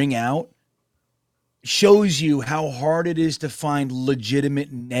we bring out shows you how hard it is to find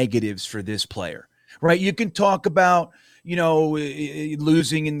legitimate negatives for this player. Right, you can talk about,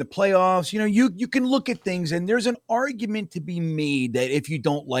 losing in the playoffs. You can look at things, and there's an argument to be made that if you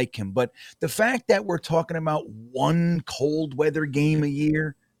don't like him, but the fact that we're talking about 1 cold weather game a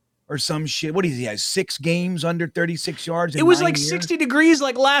year or some shit. What is he has 6 games under 36 yards? It was like years? 60 degrees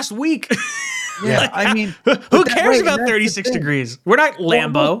like last week. Yeah, I mean, who cares about 36 degrees? We're not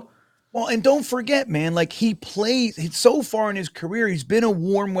Lambeau. Well, and don't forget, man, like he plays so far in his career, he's been a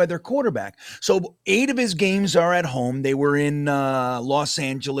warm weather quarterback. So 8 of his games are at home. They were in Los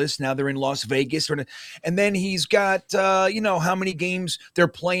Angeles. Now they're in Las Vegas. And then he's got, how many games they're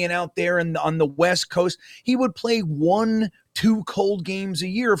playing out there on the West Coast. He would play 1-2 cold games a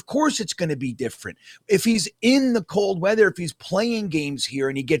year. Of course, it's going to be different. If he's in the cold weather, if he's playing games here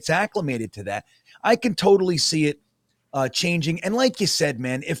and he gets acclimated to that, I can totally see it changing. And like you said,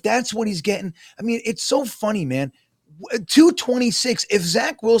 man, if that's what he's getting, I mean, it's so funny, man. 226. If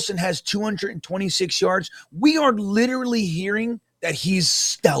Zach Wilson has 226 yards, we are literally hearing that he's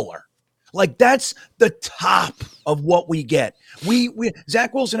stellar. Like that's the top of what we get.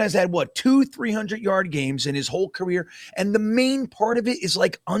 Zach Wilson has had 2 300-yard games in his whole career, and the main part of it is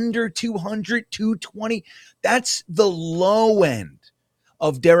like under 200, 220. That's the low end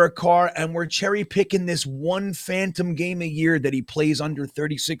of Derek Carr, and we're cherry picking this 1 phantom game a year that he plays under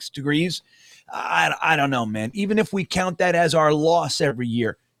 36 degrees. I don't know, man. Even if we count that as our loss every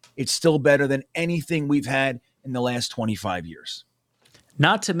year, it's still better than anything we've had in the last 25 years.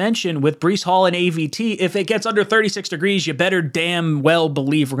 Not to mention with Breece Hall and AVT, if it gets under 36 degrees, you better damn well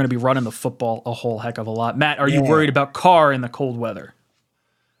believe we're going to be running the football a whole heck of a lot. Matt, are you worried about Carr in the cold weather?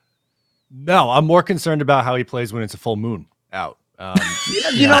 No, I'm more concerned about how he plays when it's a full moon out.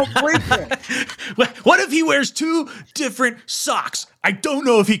 Great point. What if he wears 2 different socks? I don't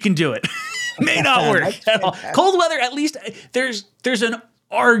know if he can do it. May not work at all. Cold weather, at least there's an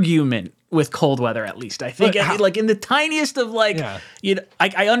argument with cold weather. At least I think, like in the tiniest of I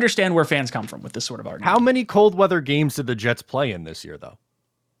understand where fans come from with this sort of argument. How many cold weather games did the Jets play in this year, though?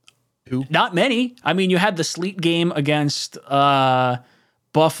 2. Not many. I mean, you had the sleet game against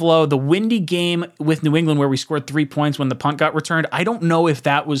Buffalo, the windy game with New England where we scored 3 points when the punt got returned. I don't know if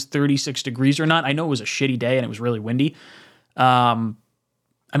that was 36 degrees or not. I know it was a shitty day and it was really windy. I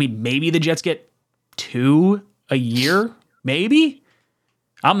mean, maybe the Jets get 2 a year, maybe.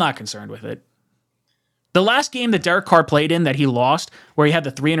 I'm not concerned with it. The last game that Derek Carr played in that he lost, where he had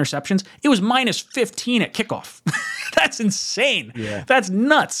the 3 interceptions, it was minus 15 at kickoff. That's insane. Yeah. That's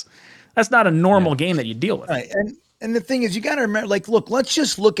nuts. That's not a normal game that you deal with. Right. And the thing is, you got to remember, like, look, let's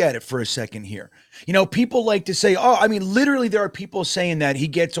just look at it for a second here. You know, people like to say, oh, I mean, literally there are people saying that he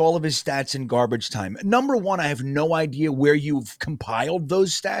gets all of his stats in garbage time. Number one, I have no idea where you've compiled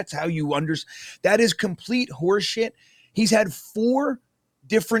those stats, how you understand. That is complete horseshit. He's had 4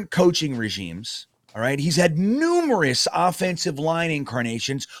 different coaching regimes. All right. He's had numerous offensive line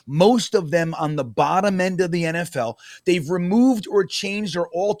incarnations, most of them on the bottom end of the NFL. They've removed or changed or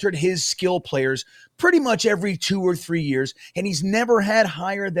altered his skill players pretty much every 2 or 3 years. And he's never had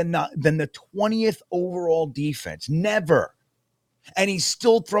higher than the 20th overall defense. Never. And he's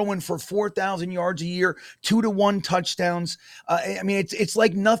still throwing for 4,000 yards a year, 2-to-1 touchdowns. I mean, it's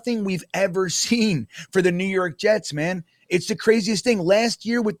like nothing we've ever seen for the New York Jets, man. It's the craziest thing. Last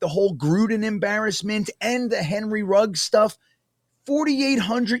year with the whole Gruden embarrassment and the Henry Ruggs stuff,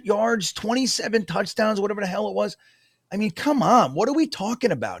 4,800 yards, 27 touchdowns, whatever the hell it was. I mean, come on. What are we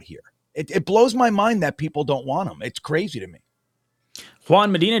talking about here? It blows my mind that people don't want him. It's crazy to me.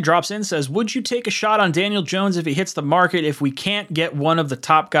 Juan Medina drops in, says, would you take a shot on Daniel Jones if he hits the market if we can't get one of the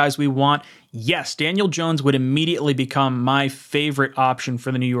top guys we want? Yes, Daniel Jones would immediately become my favorite option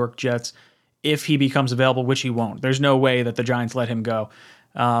for the New York Jets if he becomes available, which he won't. There's no way that the Giants let him go.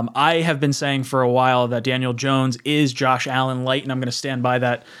 I have been saying for a while that Daniel Jones is Josh Allen light, and I'm going to stand by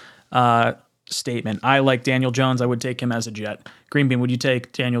that statement. I like Daniel Jones. I would take him as a Jet. Greenbean, would you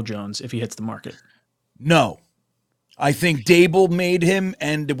take Daniel Jones if he hits the market? No. I think Dable made him,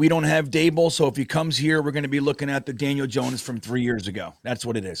 and we don't have Dable, so if he comes here, we're going to be looking at the Daniel Jones from 3 years ago. That's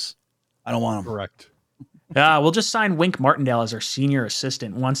what it is. I don't want him. Correct. We'll just sign Wink Martindale as our senior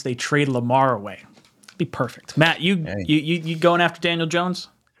assistant once they trade Lamar away. It'd be perfect. Matt, you going after Daniel Jones?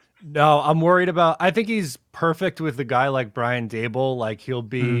 No, I'm worried about. I think he's perfect with a guy like Brian Dable. Like he'll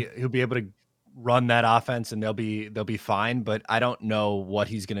be able to run that offense and they'll be fine. But I don't know what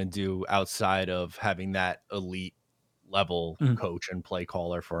he's going to do outside of having that elite level coach and play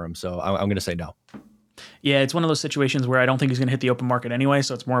caller for him. So I'm going to say no. Yeah, it's one of those situations where I don't think he's going to hit the open market anyway,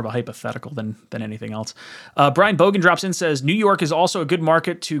 so it's more of a hypothetical than anything else. Brian Bogan drops in, says, New York is also a good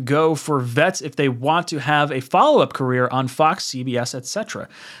market to go for vets if they want to have a follow-up career on Fox, CBS, etc.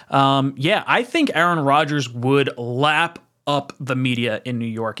 Yeah, I think Aaron Rodgers would lap up the media in New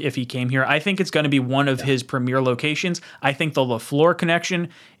York if he came here. I think it's going to be one of his premier locations. I think the LaFleur connection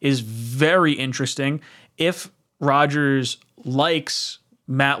is very interesting. If Rodgers likes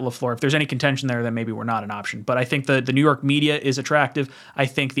Matt LaFleur, if there's any contention there, then maybe we're not an option. But I think the New York media is attractive. I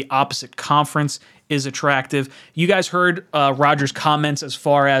think the opposite conference is attractive. You guys heard Rodgers' comments as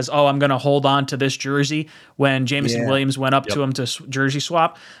far as, I'm going to hold on to this jersey when Jameson Williams went up to him to jersey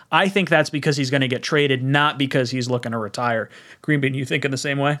swap. I think that's because he's going to get traded, not because he's looking to retire. Greenbean, you thinking the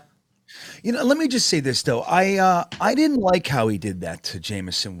same way? You know, let me just say this though. I didn't like how he did that to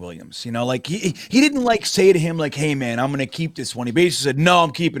Jameson Williams. You know, like he didn't like say to him like, "Hey man, I'm going to keep this one." He basically said, "No,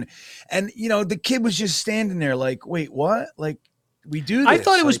 I'm keeping it." And you know, the kid was just standing there like, "Wait, what? Like we do this?" I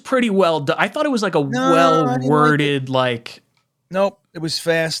thought it was pretty well done. I thought it was like a well-worded like Nope, it was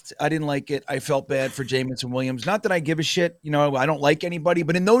fast. I didn't like it. I felt bad for Jameson Williams. Not that I give a shit. You know, I don't like anybody,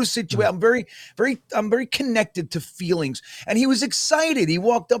 but in those situations, I'm very connected to feelings. And he was excited. He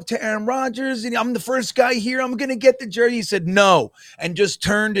walked up to Aaron Rodgers and I'm the first guy here. I'm going to get the jersey. He said no, and just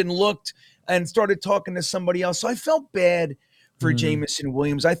turned and looked and started talking to somebody else. So I felt bad for Jameson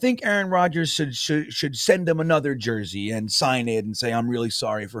Williams. I think Aaron Rodgers should send him another jersey and sign it and say, "I'm really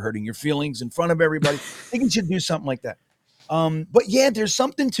sorry for hurting your feelings in front of everybody." I think he should do something like that. But yeah, there's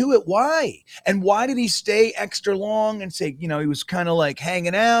something to it. Why? And why did he stay extra long and say, you know, he was kind of like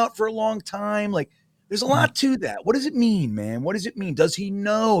hanging out for a long time? Like, there's a lot to that. What does it mean, man? What does it mean? Does he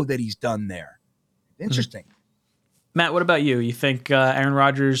know that he's done there? Interesting. Matt, what about you? You think Aaron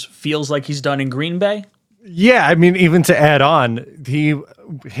Rodgers feels like he's done in Green Bay? Yeah, I mean, even to add on,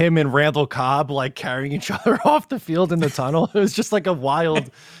 him and Randall Cobb like carrying each other off the field in the tunnel. It was just like a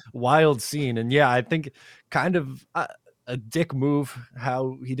wild scene. And yeah, I think kind of a dick move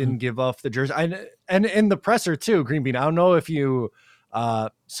how he didn't give off the jersey. And in the presser too, Greenbean, I don't know if you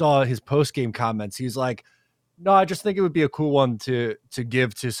saw his post-game comments. He's like, "No, I just think it would be a cool one to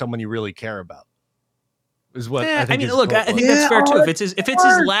give to someone you really care about." Is what I think. I mean, look, I think that's fair too. If it's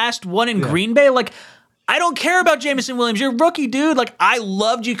his last one in Green Bay, like I don't care about Jameson Williams. You're a rookie, dude. Like, I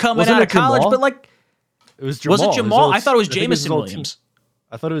loved you coming Wasn't out it of college, Jamal? but like, It was Jamal. was it Jamal? I thought it was I think Jameson his old Williams.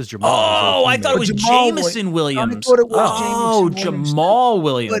 I thought it was Jamal. Oh, I thought it was Jamal Jameson Williams. thought it was Oh, Jameson Williams, Jamal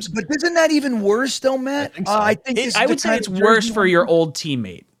Williams. But isn't that even worse, though, Matt? I think so. this is I the would say kind it's of worse jersey for your old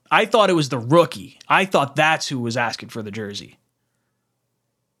teammate. I thought it was the rookie. I thought that's who was asking for the jersey.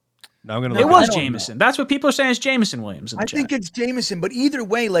 Now I'm gonna. It look was at Jameson. That's what people are saying is Jameson Williams in the I chat. think it's Jameson, but either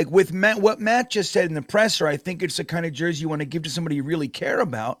way, like with Matt, what Matt just said in the presser, I think it's the kind of jersey you want to give to somebody you really care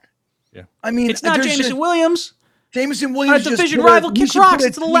about. Yeah. I mean, It's not there's Jameson just- Williams. Jameson A Williams. just division put a- rival you Kid should put Rocks. a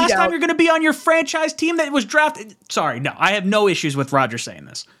It's the tweet last out. time you're going to be on your franchise team that was drafted. Sorry, no, I have no issues with Roger saying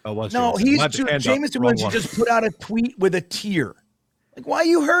this. Oh, was No, Jameson. My bad. Hand up. Jameson Wrong Williams one. just put out a tweet with a tear. Like, why are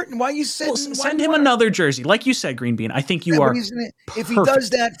you hurting? Why are you sitting? Well, Why send do you him wanna- another jersey. Like you said, Green Bean, I think you Yeah, but are. if he perfect. does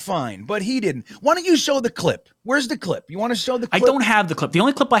that, fine. But he didn't. Why don't you show the clip? Where's the clip? You want to show the I clip? don't have the clip. The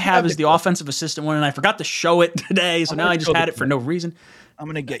only clip I have Have is the the clip. offensive assistant one, and I forgot to show it today, so I'm now gonna I just show the had it for clip. no reason. I'm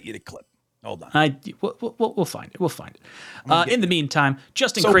going to get you the clip. Hold on. We'll find it. We'll find it. In the meantime,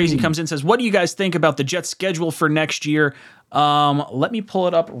 Justin So Crazy mean. comes in and says, "What do you guys think about the Jets' schedule for next year?" Let me pull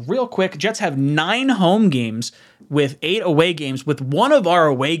it up real quick. Jets have 9 home games with 8 away games, with one of our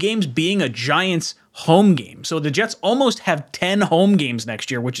away games being a Giants home game. So the Jets almost have 10 home games next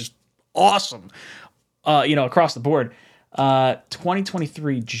year, which is awesome. Across the board.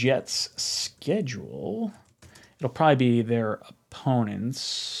 2023 Jets schedule. It'll probably be their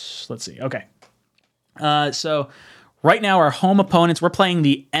opponents. Let's see. Okay. So right now our home opponents, we're playing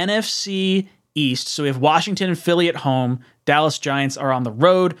the NFC East. So we have Washington and Philly at home. Dallas Giants are on the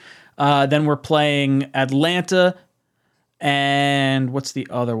road. Then we're playing Atlanta and what's the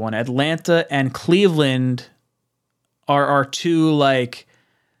other one? Atlanta and Cleveland are our two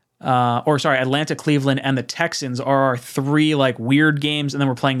Atlanta, Cleveland, and the Texans are our 3 weird games, and then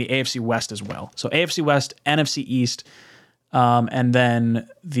we're playing the AFC West as well. So AFC West, NFC East, and then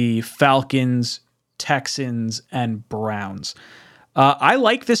the Falcons, Texans, and Browns. I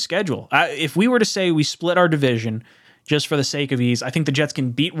like this schedule. If we were to say we split our division just for the sake of ease, I think the Jets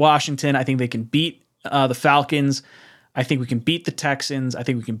can beat Washington. I think they can beat the Falcons. I think we can beat the Texans. I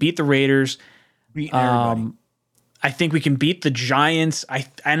think we can beat the Raiders. Beating everybody. I think we can beat the Giants. I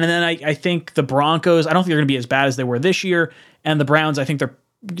think the Broncos, I don't think they're going to be as bad as they were this year. And the Browns, I think they're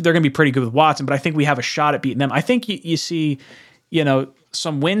going to be pretty good with Watson, but I think we have a shot at beating them. I think you see,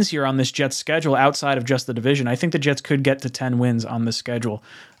 some wins here on this Jets schedule outside of just the division. I think the Jets could get to 10 wins on this schedule.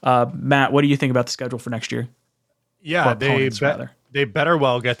 Matt, what do you think about the schedule for next year? Yeah, Or opponents, rather. they better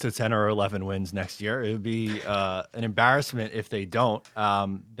well get to 10 or 11 wins next year. It would be an embarrassment if they don't.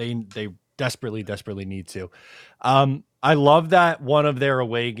 They desperately need to. I love that one of their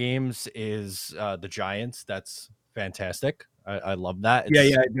away games is the Giants. That's fantastic. I love that.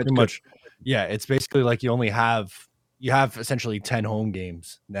 It's that's pretty much. Yeah, it's basically like you have essentially 10 home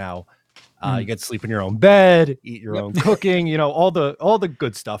games now. You get to sleep in your own bed, eat your own cooking, all the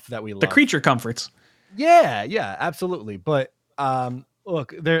good stuff that we love. The creature comforts. Yeah, absolutely. But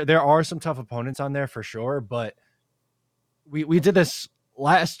look, there are some tough opponents on there for sure, but we did this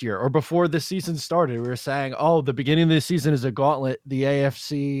last year or before the season started. We were saying, the beginning of the season is a gauntlet. The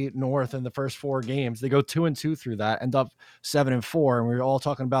AFC North in the first 4 games, they go 2-2 through that, end up 7-4, and we were all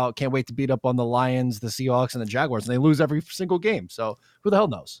talking about can't wait to beat up on the Lions, the Seahawks, and the Jaguars, and they lose every single game. So who the hell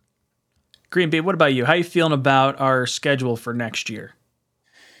knows? Green Bay, what about you? How are you feeling about our schedule for next year?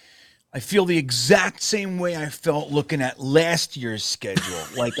 I feel the exact same way I felt looking at last year's schedule.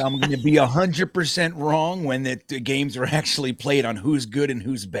 Like I'm going to be 100% wrong when the games are actually played on who's good and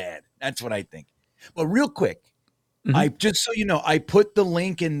who's bad. That's what I think. But real quick, I just so you know, I put the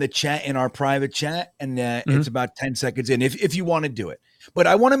link in the chat, in our private chat, and it's about 10 seconds in if you want to do it. But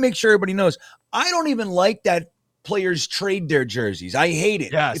I want to make sure everybody knows I don't even like that players trade their jerseys. I hate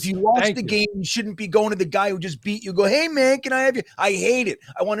it. Yes, if you lost thank the you. game, you shouldn't be going to the guy who just beat you. Go, hey man, can I have you? I hate it.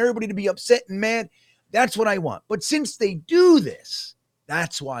 I want everybody to be upset and mad. That's what I want. But since they do this,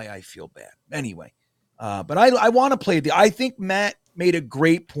 that's why I feel bad. Anyway, but I want to play I think Matt made a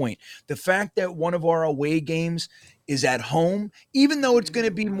great point. The fact that one of our away games is at home, even though it's going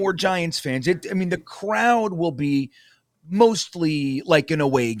to be more Giants fans, the crowd will be mostly like an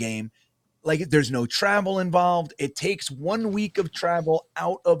away game. Like there's no travel involved. It takes 1 week of travel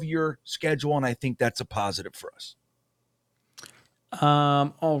out of your schedule, and I think that's a positive for us.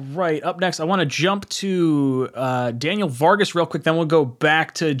 All right. Up next, I want to jump to Daniel Vargas real quick. Then we'll go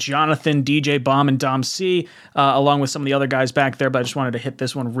back to Jonathan, DJ Bomb, and Dom C, along with some of the other guys back there. But I just wanted to hit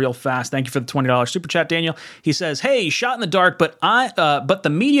this one real fast. Thank you for the $20 super chat, Daniel. He says, "Hey, shot in the dark, but the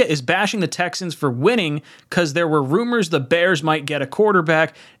media is bashing the Texans for winning because there were rumors the Bears might get a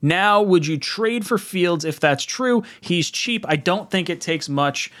quarterback. Now, would you trade for Fields if that's true? He's cheap. I don't think it takes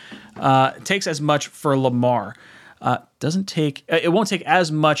much. Takes as much for Lamar." It won't take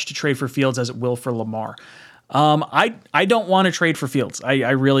as much to trade for Fields as it will for Lamar. I don't want to trade for Fields. I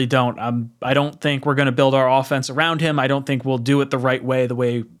really don't. I don't think we're going to build our offense around him. I don't think we'll do it the right way, the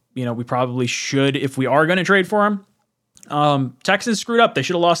way we probably should if we are going to trade for him. Texans screwed up. They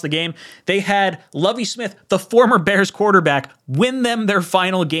should have lost the game. They had Lovie Smith, the former Bears quarterback, win them their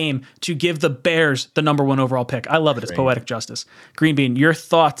final game to give the Bears the number 1 overall pick. I love it. It's poetic justice. Green Bean, your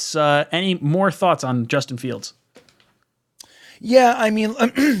thoughts? Any more thoughts on Justin Fields? Yeah, I mean,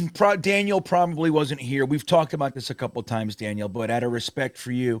 Daniel probably wasn't here. We've talked about this a couple of times, Daniel, but out of respect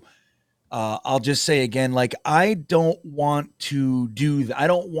for you, I'll just say again, like, I don't want to do that. I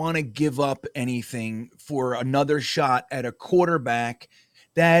don't want to give up anything for another shot at a quarterback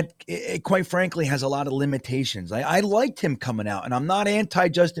that, quite frankly, has a lot of limitations. I liked him coming out, and I'm not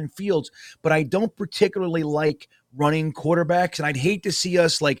anti-Justin Fields, but I don't particularly like running quarterbacks, and I'd hate to see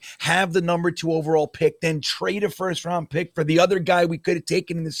us like have the number 2 overall pick, then trade a first round pick for the other guy we could have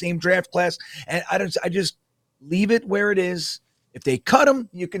taken in the same draft class. And I just leave it where it is. If they cut him,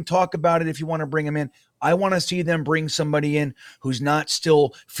 you can talk about it if you want to bring him in. I want to see them bring somebody in who's not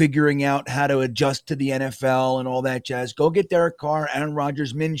still figuring out how to adjust to the NFL and all that jazz. Go get Derek Carr, Aaron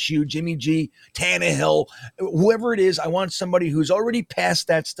Rodgers, Minshew, Jimmy G, Tannehill, whoever it is. I want somebody who's already past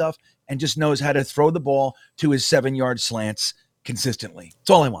that stuff and just knows how to throw the ball to his 7-yard slants consistently. That's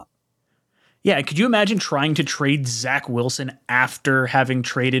all I want. Yeah, could you imagine trying to trade Zach Wilson after having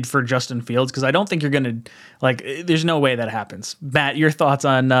traded for Justin Fields? Because I don't think you're going to, there's no way that happens. Matt, your thoughts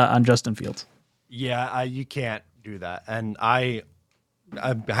on Justin Fields? Yeah, you can't do that. And I'm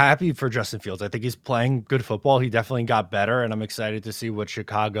happy for Justin Fields. I think he's playing good football. He definitely got better, and I'm excited to see what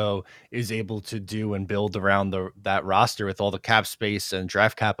Chicago is able to do and build around that roster with all the cap space and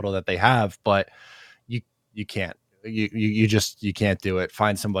draft capital that they have. But you can't. You can't do it.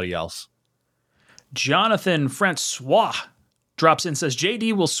 Find somebody else. Jonathan Francois drops in, says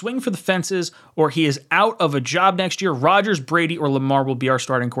JD will swing for the fences or he is out of a job next year. Rodgers, Brady, or Lamar will be our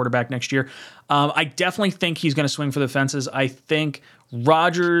starting quarterback next year. I definitely think he's going to swing for the fences. I think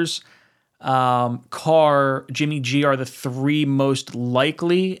Rodgers, Carr, Jimmy G are the 3 most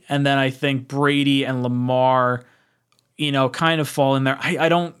likely. And then I think Brady and Lamar, kind of fall in there. I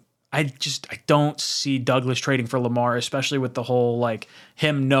don't see Douglas trading for Lamar, especially with the whole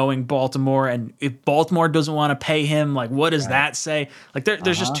him knowing Baltimore, and if Baltimore doesn't want to pay him, what does that say?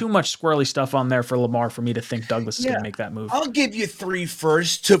 There's just too much squirrely stuff on there for Lamar for me to think Douglas is going to make that move. I'll give you 3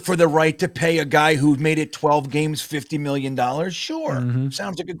 firsts for the right to pay a guy who made it 12 games, $50 million. Sure,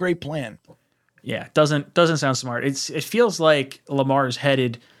 sounds like a great plan. Yeah, doesn't sound smart. It feels like Lamar is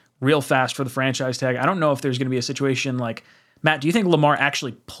headed real fast for the franchise tag. I don't know if there's going to be a situation like. Matt, do you think Lamar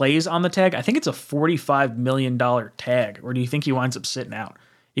actually plays on the tag? I think it's a $45 million tag, or do you think he winds up sitting out?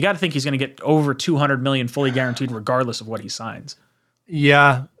 You got to think he's going to get over $200 million fully guaranteed regardless of what he signs.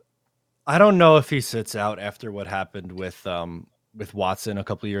 Yeah. I don't know if he sits out after what happened with Watson a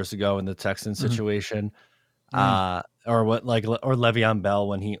couple of years ago in the Texans situation. Or Le'Veon Bell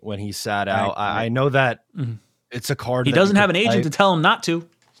when he sat out. I know that it's a card. He doesn't have an agent to tell him not to.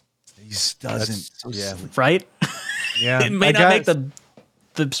 He doesn't. Yeah. Right? Yeah, it may not make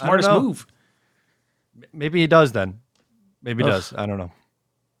the smartest move. Maybe he does then. Maybe he does. I don't know.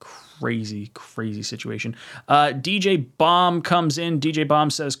 Crazy situation. DJ Bomb comes in. DJ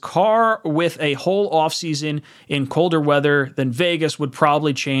Bomb says, Carr with a whole offseason in colder weather than Vegas would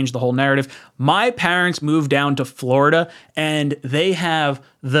probably change the whole narrative. My parents moved down to Florida, and they have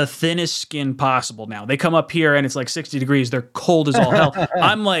the thinnest skin possible now. They come up here, and it's 60 degrees. They're cold as all hell.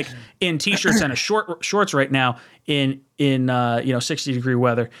 I'm in T-shirts and shorts right now in 60-degree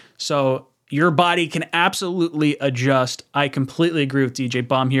weather. So your body can absolutely adjust. I completely agree with DJ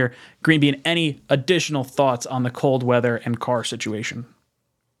Bomb here. Green Bean, any additional thoughts on the cold weather and Carr situation?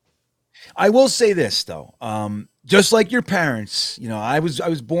 I will say this though, just like your parents, I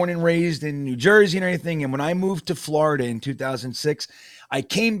was born and raised in New Jersey and everything, and when I moved to Florida in 2006, I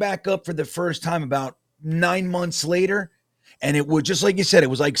came back up for the first time about 9 months later. And it was just like you said,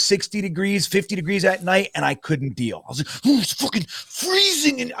 it was 60 degrees, 50 degrees at night, and I couldn't deal. I was like, oh, it's fucking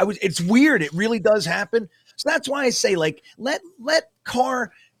freezing. And it's weird. It really does happen. So that's why I say, let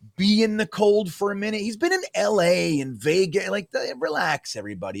Carr be in the cold for a minute. He's been in LA and Vegas. Relax,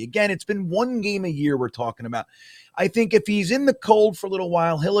 everybody. Again, it's been one game a year we're talking about. I think if he's in the cold for a little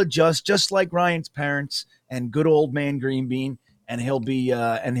while, he'll adjust just like Ryan's parents and good old man Green Bean, and he'll be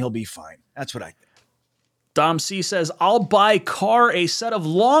fine. That's what I think. Dom C says, I'll buy Carr a set of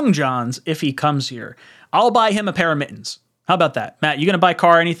long johns if he comes here. I'll buy him a pair of mittens. How about that? Matt, you going to buy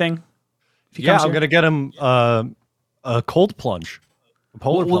Carr anything? I'm going to get him a cold plunge. A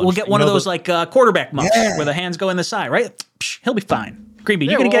polar plunge. We'll get one of those quarterback muffs where the hands go in the side, right? Psh, he'll be fine. Green Bean,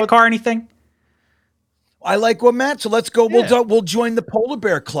 you going to get Carr anything? I like what Matt. So let's go. We'll join the Polar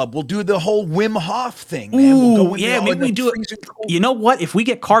Bear Club. We'll do the whole Wim Hof thing, man. Ooh, maybe we do it. You know what? If we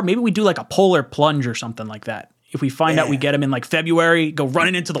get Carr, maybe we do like a polar plunge or something like that. If we find out we get him in like February, go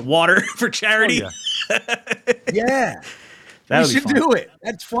running into the water for charity. Oh, yeah. We should do it.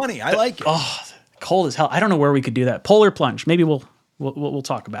 That's funny. I like it. Oh, cold as hell. I don't know where we could do that. Polar plunge. Maybe we'll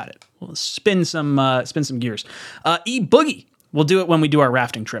talk about it. We'll spin some gears. E Boogie. We'll do it when we do our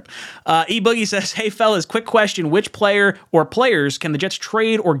rafting trip. E Boogie says, hey fellas, quick question. Which player or players can the Jets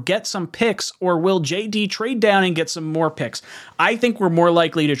trade or get some picks, or will JD trade down and get some more picks? I think we're more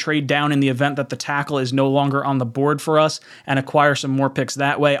likely to trade down in the event that the tackle is no longer on the board for us and acquire some more picks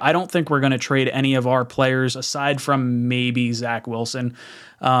that way. I don't think we're going to trade any of our players aside from maybe Zach Wilson.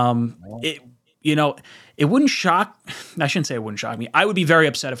 It wouldn't shock. I shouldn't say it wouldn't shock me. I would be very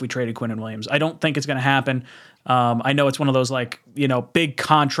upset if we traded Quinnen Williams. I don't think it's going to happen. I know it's one of those big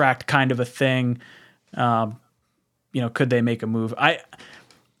contract kind of a thing. Could they make a move? I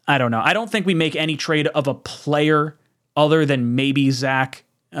don't know. I don't think we make any trade of a player other than maybe Zach.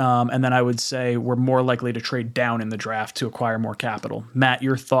 And then I would say we're more likely to trade down in the draft to acquire more capital. Matt,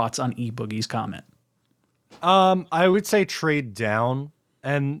 your thoughts on E Boogie's comment? I would say trade down,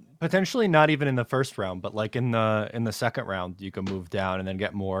 and potentially not even in the first round, but like in the second round, you can move down and then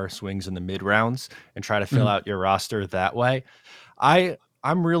get more swings in the mid rounds and try to fill out your roster that way. I'm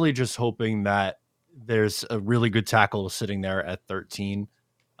really just hoping that there's a really good tackle sitting there at 13.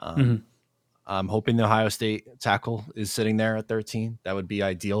 I'm hoping the Ohio State tackle is sitting there at 13. That would be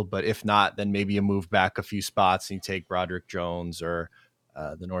ideal. But if not, then maybe you move back a few spots and you take Broderick Jones or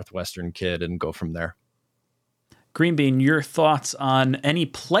the Northwestern kid and go from there. Green Bean, your thoughts on any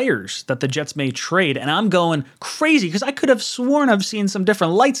players that the Jets may trade? And I'm going crazy because I could have sworn I've seen some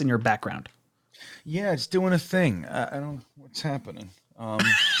different lights in your background. Yeah, it's doing a thing. I don't know what's happening.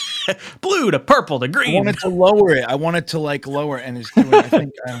 Blue to purple to green. I wanted to lower it. I wanted to lower it, and it's doing. I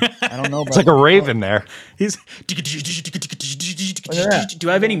think I don't know. It's like a raven there. He's. Do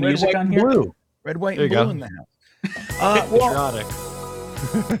I have any music on here? Blue, red, white, and blue in the house.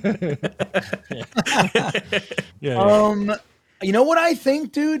 You know what I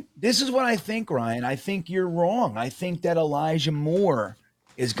think, dude? This is what I think, Ryan. I think you're wrong. I think that Elijah Moore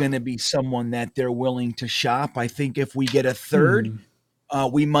is going to be someone that they're willing to shop. I think if we get a third,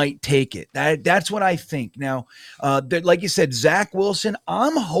 we might take it. That's what I think. Now, like you said, Zach Wilson,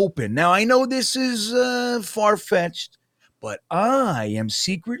 I'm hoping. Now, I know this is far-fetched, but I am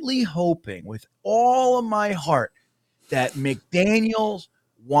secretly hoping with all of my heart that McDaniels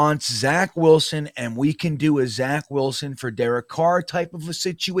wants Zach Wilson, and we can do a Zach Wilson for Derek Carr type of a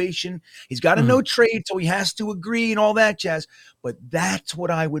situation. He's got a no trade, so he has to agree and all that jazz. But that's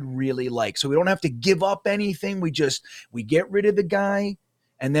what I would really like. So we don't have to give up anything. We get rid of the guy,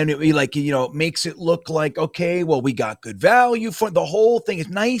 and then it makes it look like, okay, well, we got good value for the whole thing. It's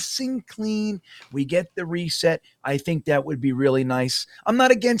nice and clean. We get the reset. I think that would be really nice. I'm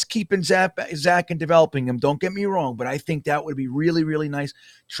not against keeping Zach and developing him. Don't get me wrong, but I think that would be really, really nice.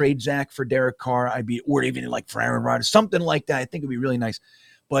 Trade Zach for Derek Carr. Or even for Aaron Rodgers, something like that. I think it'd be really nice.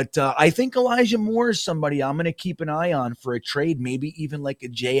 But I think Elijah Moore is somebody I'm going to keep an eye on for a trade, maybe even like a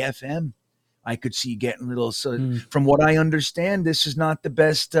JFM. I could see getting a little. So from what I understand, this is not the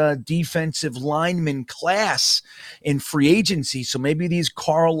best defensive lineman class in free agency. So maybe these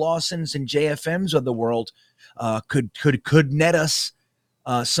Carl Lawsons and JFMs of the world could net us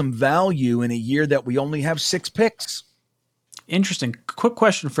some value in a year that we only have 6 picks. Interesting. Quick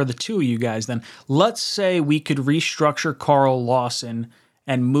question for the two of you guys then. Let's say we could restructure Carl Lawson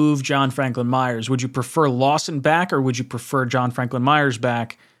and move John Franklin Myers. Would you prefer Lawson back, or would you prefer John Franklin Myers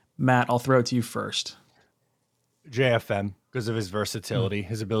back? Matt, I'll throw it to you first. JFM, because of his versatility,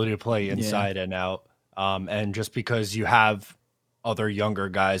 his ability to play inside and out. And just because you have other younger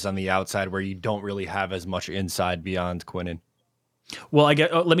guys on the outside where you don't really have as much inside beyond Quinnen. Well,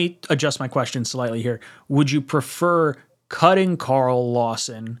 let me adjust my question slightly here. Would you prefer cutting Carl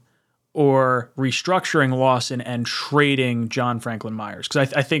Lawson or restructuring Lawson and trading John Franklin Myers?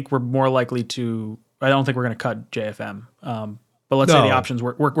 Because I think we're more likely to. I don't think we're going to cut JFM. But let's say the No. options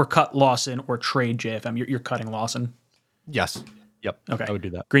were cut Lawson or trade JFM. You're cutting Lawson. Yes. Yep. Okay. I would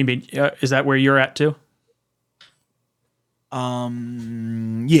do that. Green Bean, is that where you're at too?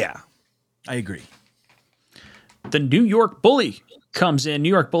 Yeah, I agree. The New York Bully comes in. New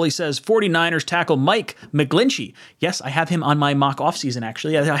York Bully says 49ers tackle Mike McGlinchey. Yes, I have him on my mock offseason,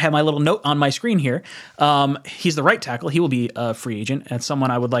 actually. I have my little note on my screen here. He's the right tackle. He will be a free agent. That's someone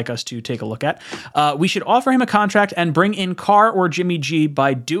I would like us to take a look at. We should offer him a contract and bring in Carr or Jimmy G.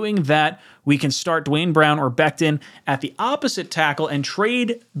 By doing that, we can start Dwayne Brown or Becton at the opposite tackle and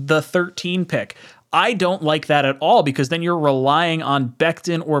trade the 13 pick. I don't like that at all because then you're relying on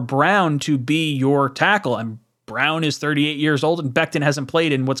Becton or Brown to be your tackle. And Brown is 38 years old and Becton hasn't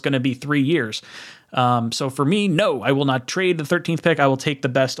played in what's going to be 3 years. So for me, no, I will not trade the 13th pick. I will take the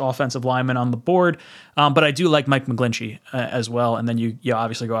best offensive lineman on the board. But I do like Mike McGlinchey as well. And then you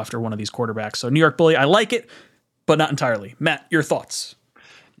obviously go after one of these quarterbacks. So New York Bully, I like it, but not entirely. Matt, your thoughts?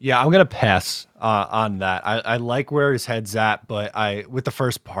 Yeah, I'm gonna pass on that. I like where his head's at, but with the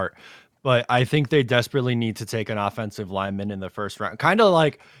first part. But I think they desperately need to take an offensive lineman in the first round. Kind of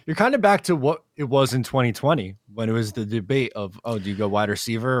like you're kind of back to what it was in 2020 when it was the debate of, oh, do you go wide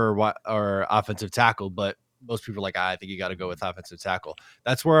receiver or offensive tackle? But most people are like, I think you got to go with offensive tackle.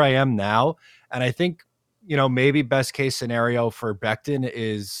 That's where I am now. And I think, maybe best case scenario for Becton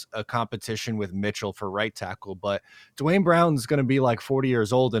is a competition with Mitchell for right tackle. But Dwayne Brown's going to be like 40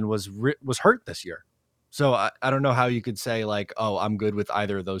 years old and was hurt this year. So I don't know how you could say like, oh, I'm good with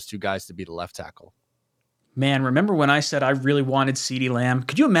either of those two guys to be the left tackle. Man, remember when I said I really wanted CeeDee Lamb?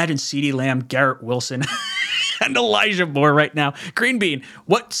 Could you imagine CeeDee Lamb, Garrett Wilson, and Elijah Moore right now? Green Bean,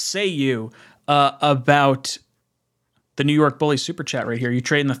 what say you about the New York Bully Super Chat right here? You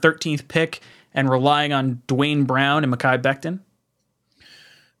trading the 13th pick and relying on Dwayne Brown and Mekhi Becton?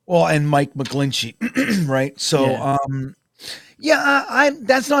 Well, and Mike McGlinchey, right? So, I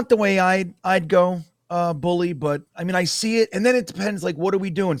that's not the way I'd go. Bully, but I mean, I see it, and then it depends. Like, what are we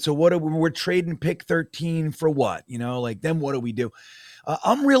doing? So, we're trading pick 13 for what? Then what do we do?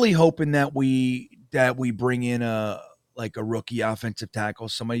 I'm really hoping that we bring in a rookie offensive tackle,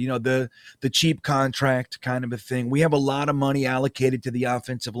 somebody, the cheap contract kind of a thing. We have a lot of money allocated to the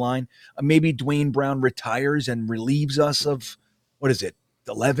offensive line. Maybe Dwayne Brown retires and relieves us of what is it,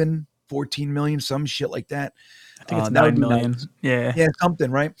 11, 14 million, some shit like that. I think it's 9 million. Nice. Yeah, something,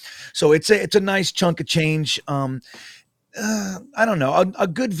 right? So it's a nice chunk of change. I don't know. A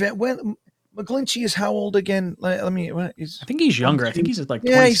good vet. When McGlinchey is how old again? I think he's younger. I think he's like 26.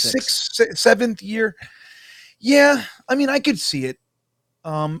 Yeah, he's seventh year. Yeah, I mean, I could see it.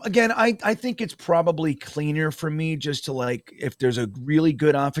 Again, I think it's probably cleaner for me just to if there's a really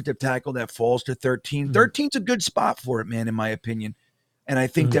good offensive tackle that falls to 13. 13's a good spot for it, man, in my opinion. And I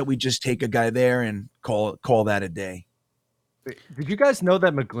think that we just take a guy there and call that a day. Did you guys know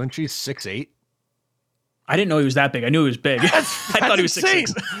that McGlinchey's 6'8"? I didn't know he was that big. I knew he was big. I thought he was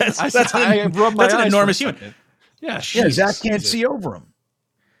 6'6". That's an enormous human. Yeah, Zach can't see over him.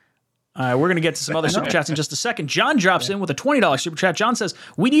 We're going to get to some other super chats in just a second. John drops in with a $20 super chat. John says,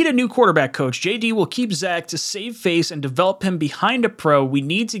 we need a new quarterback coach. JD will keep Zach to save face and develop him behind a pro. We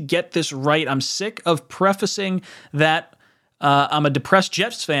need to get this right. I'm sick of prefacing that I'm a depressed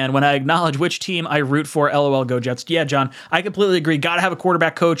Jets fan when I acknowledge which team I root for. LOL, go Jets. Yeah, John, I completely agree. Got to have a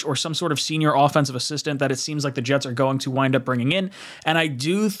quarterback coach or some sort of senior offensive assistant that it seems like the Jets are going to wind up bringing in. And I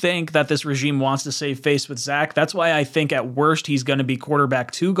do think that this regime wants to save face with Zach. That's why I think at worst he's going to be quarterback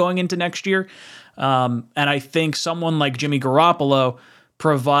 2 going into next year. And I think someone like Jimmy Garoppolo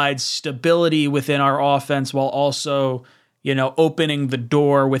provides stability within our offense while also, opening the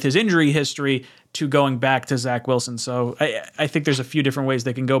door with his injury history to going back to Zach Wilson. So I think there's a few different ways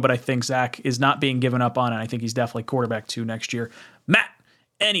they can go, but I think Zach is not being given up on, and I think he's definitely quarterback 2 next year. Matt,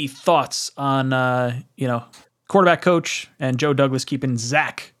 any thoughts on, quarterback coach and Joe Douglas keeping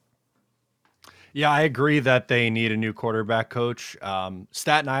Zach? Yeah, I agree that they need a new quarterback coach.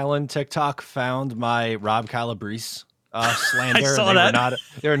 Staten Island TikTok found my Rob Calabrese slander. I saw that.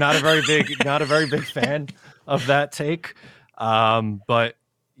 They're not a very big fan of that take. But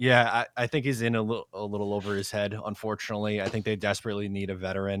yeah, I think he's in a little over his head, unfortunately. I think they desperately need a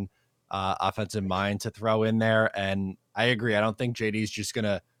veteran offensive mind to throw in there. And I agree. I don't think JD's just going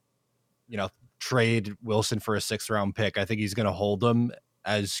to, trade Wilson for a 6th round pick. I think he's going to hold him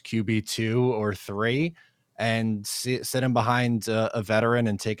as QB 2 or 3 and sit him behind a veteran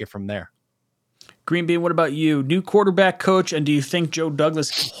and take it from there. Green Bean, what about you? New quarterback coach, and do you think Joe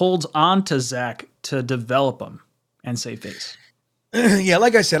Douglas holds on to Zach to develop him and save face? Yeah,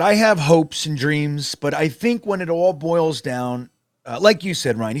 like I said, I have hopes and dreams, but I think when it all boils down, like you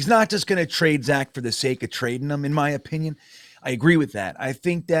said, Ryan, he's not just going to trade Zach for the sake of trading him, in my opinion. I agree with that. I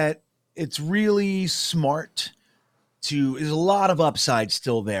think that it's really smart there's a lot of upside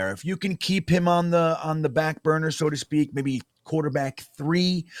still there. If you can keep him on the back burner, so to speak, maybe quarterback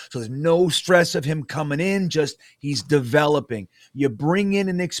 3, so there's no stress of him coming in, just he's developing. You bring in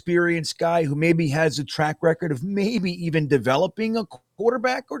an experienced guy who maybe has a track record of maybe even developing a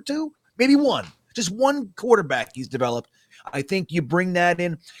quarterback or two, maybe one, just one quarterback he's developed. I think you bring that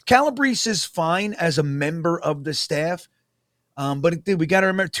in. Calabrese is fine as a member of the staff. But we got to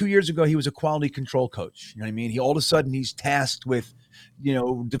remember 2 years ago, he was a quality control coach. You know what I mean? All of a sudden he's tasked with,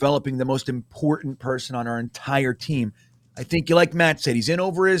 developing the most important person on our entire team. I think, like Matt said, he's in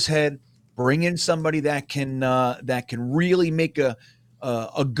over his head. Bring in somebody that can really make a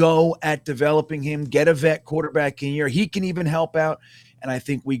go at developing him. Get a vet quarterback in here. He can even help out. And I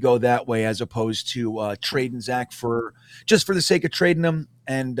think we go that way as opposed to trading Zach just for the sake of trading him.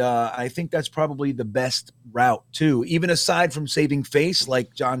 And I think that's probably the best route too. Even aside from saving face,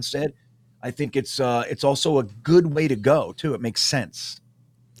 like John said, I think it's also a good way to go too. It makes sense.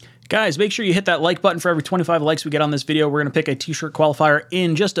 Guys, make sure you hit that like button for every 25 likes we get on this video. We're going to pick a t-shirt qualifier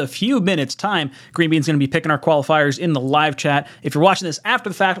in just a few minutes' time. Green Bean's going to be picking our qualifiers in the live chat. If you're watching this after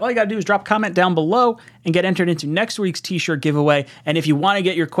the fact, all you got to do is drop a comment down below and get entered into next week's t-shirt giveaway. And if you want to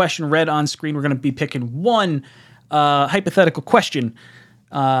get your question read on screen, we're going to be picking one hypothetical question.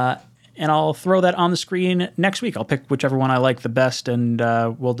 And I'll throw that on the screen next week. I'll pick whichever one I like the best, and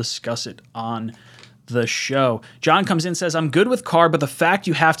we'll discuss it on the show. John comes in and says, I'm good with Carr, but the fact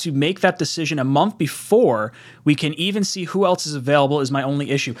you have to make that decision a month before we can even see who else is available is my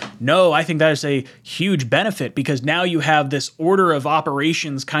only issue. No, I think that is a huge benefit because now you have this order of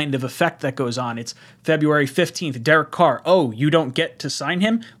operations kind of effect that goes on. It's February 15th, Derek Carr. Oh, you don't get to sign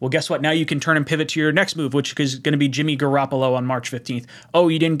him? Well, guess what? Now you can turn and pivot to your next move, which is going to be Jimmy Garoppolo on March 15th. Oh,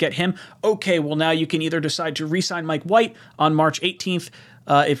 you didn't get him? Okay, well, now you can either decide to re-sign Mike White on March 18th,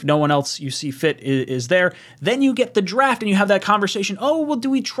 if no one else you see fit is there. Then you get the draft and you have that conversation. Oh, well, do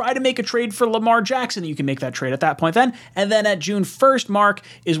we try to make a trade for Lamar Jackson? You can make that trade at that point then. And then at June 1st, Mark,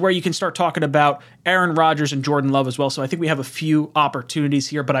 is where you can start talking about Aaron Rodgers and Jordan Love as well. So I think we have a few opportunities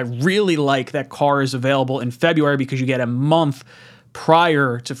here, but I really like that Carr is available in February because you get a month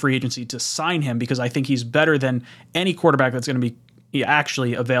prior to free agency to sign him because I think he's better than any quarterback that's going to be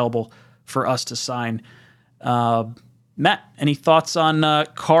actually available for us to sign. Matt, any thoughts on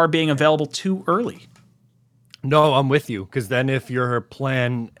Carr being available too early? No, I'm with you, because then if your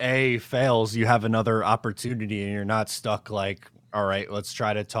plan A fails, you have another opportunity and you're not stuck like, all right, let's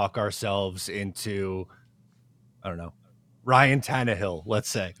try to talk ourselves into, I don't know, Ryan Tannehill, let's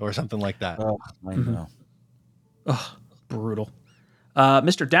say, or something like that. Oh, I know. Oh, brutal.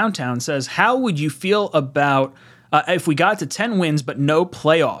 Mr. Downtown says, how would you feel about if we got to 10 wins but no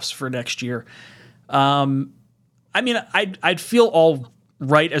playoffs for next year? I mean, I'd feel all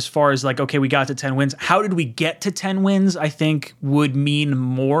right as far as like, okay, we got to 10 wins. How did we get to 10 wins? I think would mean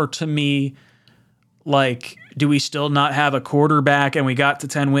more to me. Like, do we still not have a quarterback and we got to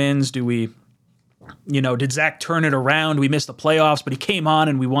 10 wins? Do we, did Zach turn it around? We missed the playoffs, but he came on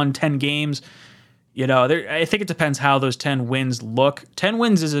and we won 10 games. I think it depends how those 10 wins look. 10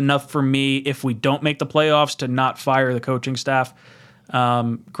 wins is enough for me if we don't make the playoffs to not fire the coaching staff.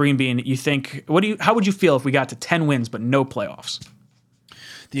 Green Bean, you think, how would you feel if we got to 10 wins but no playoffs?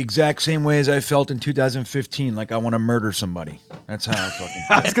 The exact same way as I felt in 2015, like I want to murder somebody. That's how I fucking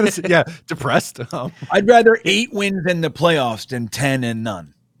I was going to say, yeah, depressed. I'd rather 8 wins in the playoffs than 10 and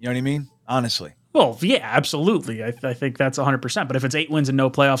none. You know what I mean? Honestly. Well, yeah, absolutely. I think that's 100%. But if it's 8 wins and no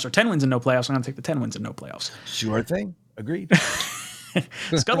playoffs or 10 wins and no playoffs, I'm going to take the 10 wins and no playoffs. Sure thing. Agreed.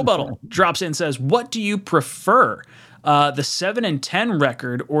 Scuttlebuttle drops in and says, what do you prefer? The 7-10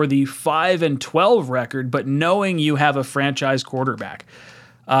 record or the 5-12 record, but knowing you have a franchise quarterback?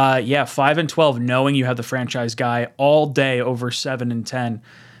 5-12, knowing you have the franchise guy all day over 7-10.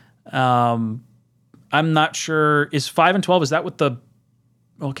 I'm not sure. Is 5-12, is that what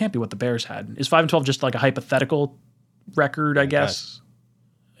it can't be what the Bears had. Is 5-12 just like a hypothetical record, I guess?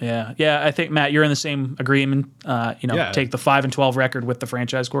 Yeah. Yeah, I think, Matt, you're in the same agreement. Take the 5-12 record with the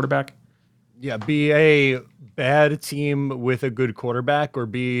franchise quarterback. Yeah, be a bad team with a good quarterback or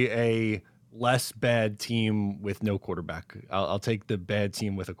be a less bad team with no quarterback. I'll take the bad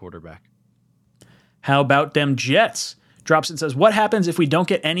team with a quarterback. How about them Jets? Drops and says, what happens if we don't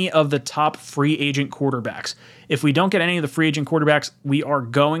get any of the top free agent quarterbacks? If we don't get any of the free agent quarterbacks, we are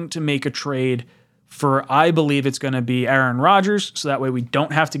going to make a trade for, I believe it's going to be Aaron Rodgers, so that way we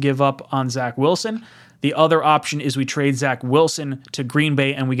don't have to give up on Zach Wilson. The other option is we trade Zach Wilson to Green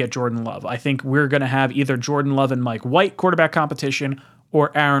Bay and we get Jordan Love. I think we're going to have either Jordan Love and Mike White quarterback competition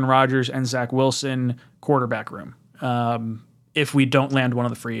or Aaron Rodgers and Zach Wilson quarterback room. if we don't land one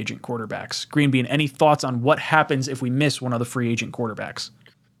of the free agent quarterbacks. Green Bean, any thoughts on what happens if we miss one of the free agent quarterbacks?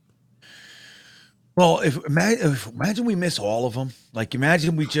 Well, imagine we miss all of them. Like,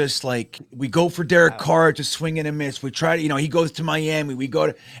 imagine we just we go for Derek Carr to swing and a miss. We try to, he goes to Miami. We go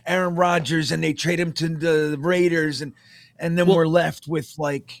to Aaron Rodgers and they trade him to the Raiders, and then we're left with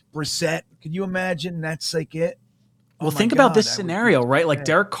Brissett. Can you imagine? That's it. Well, think about this scenario, right? Like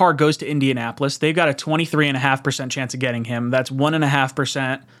Derek Carr goes to Indianapolis. They've got a 23.5% chance of getting him. That's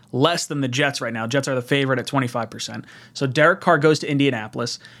 1.5% less than the Jets right now. Jets are the favorite at 25%. So Derek Carr goes to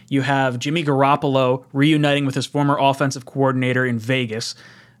Indianapolis. You have Jimmy Garoppolo reuniting with his former offensive coordinator in Vegas.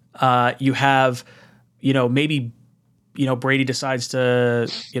 You have, maybe, Brady decides to,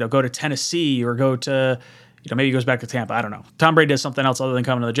 go to Tennessee or go to, maybe he goes back to Tampa. I don't know. Tom Brady does something else other than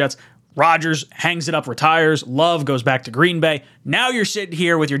coming to the Jets. Rodgers hangs it up, retires. Love goes back to Green Bay. Now you're sitting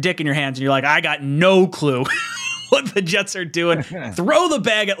here with your dick in your hands and you're like, I got no clue what the Jets are doing. Throw the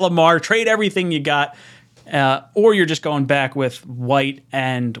bag at Lamar, trade everything you got. Or you're just going back with White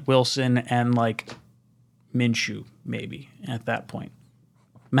and Wilson and Minshew, maybe at that point.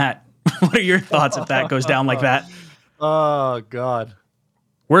 Matt, what are your thoughts if that goes down like that? Oh, God.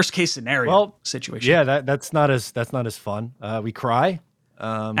 Worst case scenario situation. Yeah, that's not as fun. We cry.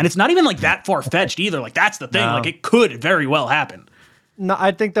 And it's not even that far-fetched either. That's the thing. No. It could very well happen. No,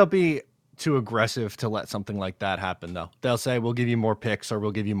 I think they'll be too aggressive to let something like that happen, though. They'll say, we'll give you more picks or we'll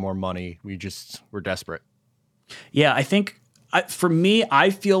give you more money. We're desperate. Yeah, I think, for me,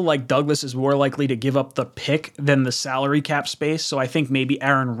 I feel like Douglas is more likely to give up the pick than the salary cap space. So I think maybe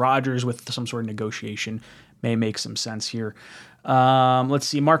Aaron Rodgers with some sort of negotiation may make some sense here. Let's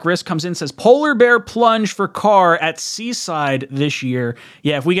see. Mark Risk comes in and says polar bear plunge for Carr at Seaside this year.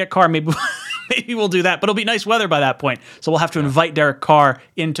 Yeah, if we get Carr, maybe we'll do that. But it'll be nice weather by that point, so we'll have to invite Derek Carr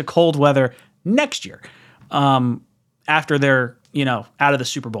into cold weather next year. After they're out of the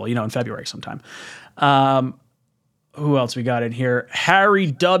Super Bowl, in February sometime. Who else we got in here?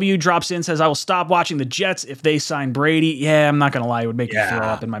 Harry W drops in, says I will stop watching the Jets if they sign Brady. Yeah, I'm not gonna lie, it would make me throw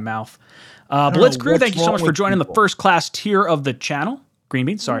up in my mouth. Blitz Crew, thank you so much for joining the first class tier of the channel. Green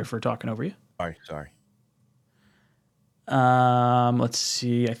Bean, sorry for talking over you. Sorry. Let's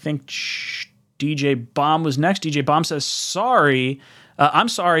see. I think DJ Bomb was next. DJ Bomb says, sorry. I'm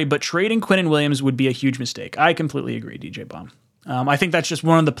sorry, but trading Quinnen Williams would be a huge mistake. I completely agree, DJ Bomb. I think that's just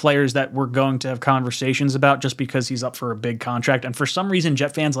one of the players that we're going to have conversations about just because he's up for a big contract. And for some reason,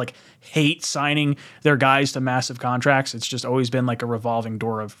 Jet fans hate signing their guys to massive contracts. It's just always been a revolving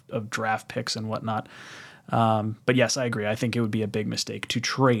door of draft picks and whatnot. But yes, I agree. I think it would be a big mistake to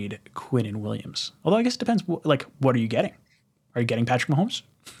trade Quinnen Williams. Although I guess it depends. What are you getting? Are you getting Patrick Mahomes?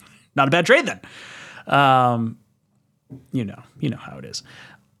 Not a bad trade then. You know how it is.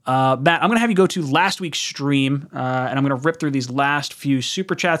 Matt, I'm going to have you go to last week's stream, and I'm going to rip through these last few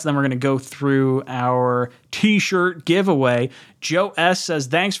super chats, and then we're going to go through our t-shirt giveaway. Joe S. says,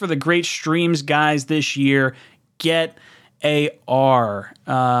 thanks for the great streams, guys, this year. Get AR.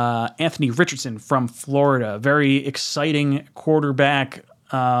 Anthony Richardson from Florida. Very exciting quarterback.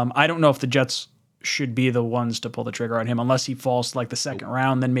 I don't know if the Jets should be the ones to pull the trigger on him, unless he falls to the second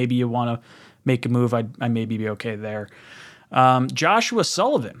round, then maybe you want to make a move. I maybe be okay there. Joshua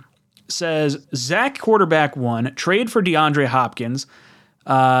Sullivan says, Zach quarterback 1, trade for DeAndre Hopkins,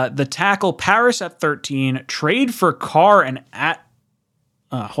 the tackle Paris at 13, trade for Carr and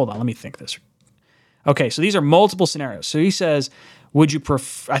hold on, let me think this. Okay, so these are multiple scenarios. So he says, would you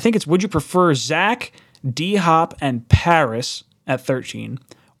prefer Zach, D-Hop, and Paris at 13,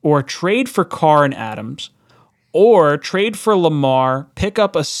 or trade for Carr and Adams, or trade for Lamar, pick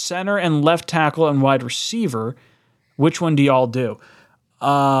up a center and left tackle and wide receiver? Which one do y'all do?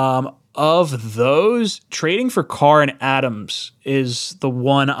 Of those, trading for Carr and Adams is the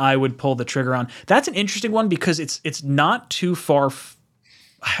one I would pull the trigger on. That's an interesting one because it's not too far.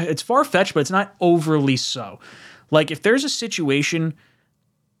 It's far-fetched, but it's not overly so. If there's a situation,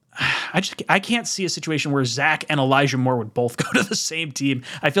 I can't see a situation where Zach and Elijah Moore would both go to the same team.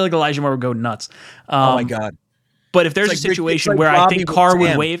 I feel like Elijah Moore would go nuts. Oh my God! But if there's a situation where I think Carr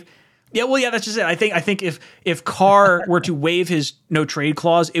would waive. Yeah, well, yeah, that's just it. I think if Carr were to waive his no trade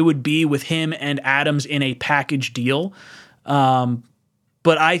clause, it would be with him and Adams in a package deal.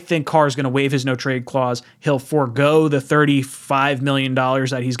 But I think Carr is going to waive his no trade clause. He'll forego the $35 million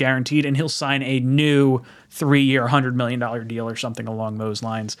that he's guaranteed, and he'll sign a new 3-year, $100 million deal or something along those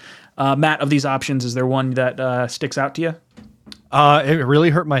lines. Matt, of these options, is there one that sticks out to you? It really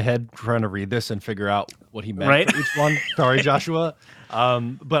hurt my head trying to read this and figure out what he meant for each one. Sorry, Joshua.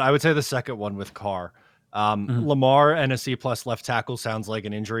 But I would say the second one with Carr. Lamar and a C+ left tackle sounds like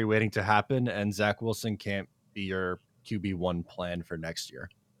an injury waiting to happen, and Zach Wilson can't be your QB1 plan for next year.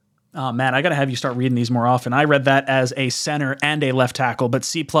 Oh man, I got to have you start reading these more often. I read that as a center and a left tackle, but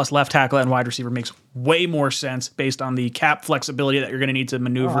C plus left tackle and wide receiver makes way more sense based on the cap flexibility that you're going to need to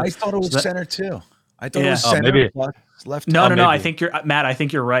maneuver. I thought it was center too. I thought Yeah. it was center maybe. plus left. No, tackle. no. I maybe. think you're Matt. I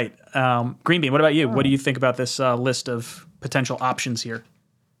think you're right. Greenbean, what about you? What do you think about this list of potential options here?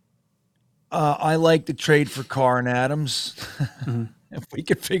 I like the trade for Carr and Adams. If we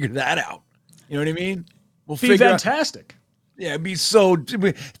could figure that out, you know what I mean? We'll Be figure out. fantastic. Yeah, it'd be so.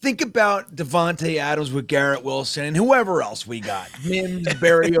 Think about Devontae Adams with Garrett Wilson and whoever else we got. Mims,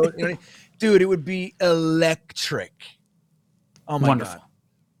 Barrio. You know, dude, it would be electric. Oh my Wonderful. God.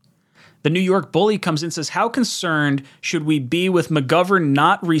 The New York Bully comes in and says, how concerned should we be with McGovern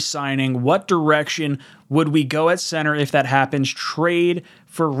not re-signing? What direction would we go at center if that happens? Trade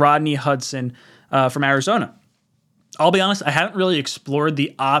for Rodney Hudson from Arizona. I'll be honest, I haven't really explored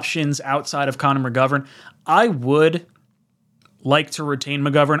the options outside of Connor McGovern. I would like to retain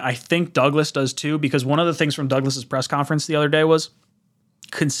McGovern. I think Douglas does too, because one of the things from Douglas's press conference the other day was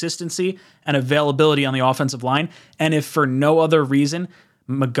consistency and availability on the offensive line. And if for no other reason,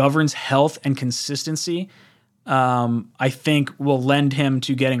 McGovern's health and consistency, I think will lend him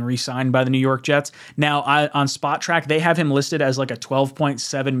to getting re-signed by the New York Jets. Now, on Spot Track, they have him listed as like a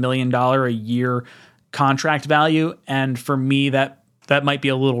 $12.7 million a year contract value. And for me, that might be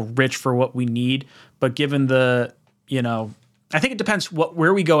a little rich for what we need. But given the, I think it depends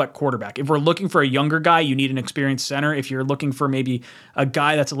where we go at quarterback. If we're looking for a younger guy, you need an experienced center. If you're looking for maybe a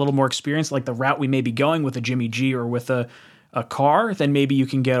guy that's a little more experienced, like the route we may be going with a Jimmy G or with a Carr, then maybe you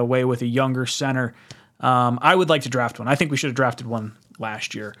can get away with a younger center. I would like to draft one. I think we should have drafted one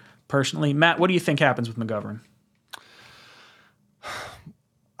last year, personally. Matt, what do you think happens with McGovern?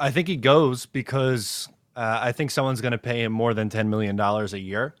 I think he goes because I think someone's going to pay him more than $10 million a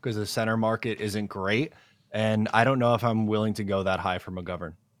year because the center market isn't great. And I don't know if I'm willing to go that high for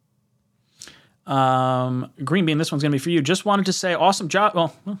McGovern. Greenbean, this one's going to be for you. Just wanted to say awesome job.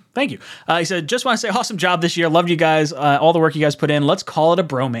 Well, thank you. He said, just want to say awesome job this year. Loved you guys, all the work you guys put in. Let's call it a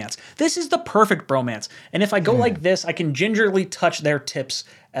bromance. This is the perfect bromance. And if I go like this, I can gingerly touch their tips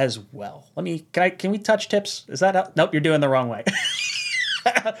as well. Can we touch tips? Is that, nope, you're doing the wrong way.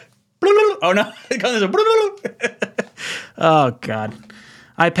 Oh no. Oh God.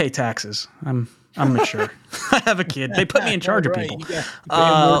 I pay taxes. I'm mature. I have a kid. They put me in charge of people.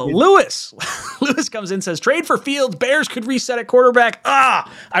 Lewis comes in and says, trade for Fields. Bears could reset at quarterback. That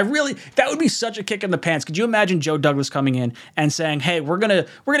would be such a kick in the pants. Could you imagine Joe Douglas coming in and saying, hey, we're going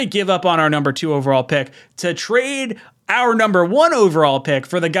to give up on our number 2 overall pick to trade our number 1 overall pick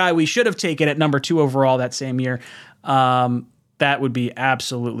for the guy we should have taken at number 2 overall that same year. That would be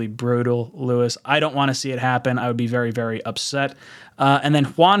absolutely brutal, Lewis. I don't want to see it happen. I would be very, very upset. And then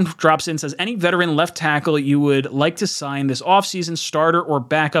Juan drops in and says, any veteran left tackle you would like to sign this offseason, starter or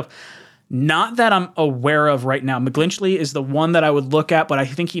backup? Not that I'm aware of right now. McGlinchey is the one that I would look at, but I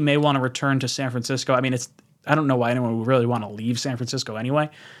think he may want to return to San Francisco. I mean, I don't know why anyone would really want to leave San Francisco anyway.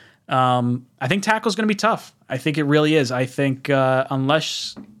 I think tackle's going to be tough. I think it really is. I think I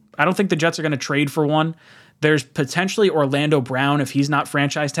don't think the Jets are going to trade for one. There's potentially Orlando Brown. If he's not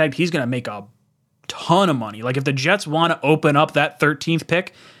franchise tagged, he's going to make a ton of money. Like if the Jets want to open up that 13th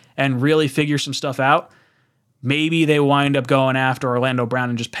pick and really figure some stuff out, maybe they wind up going after Orlando Brown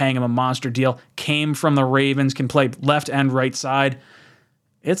and just paying him a monster deal. Came from the Ravens, can play left and right side.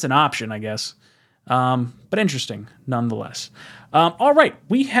 It's an option, I guess. But interesting nonetheless. All right,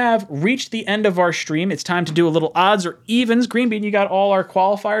 we have reached the end of our stream. It's time to do a little odds or evens. Greenbean, you got all our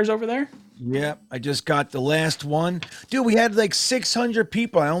qualifiers over there? Yeah, I just got the last one. Dude, we had like 600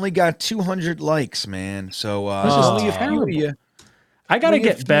 people. I only got 200 likes, man. So This is only a few terrible. of you. I got to Only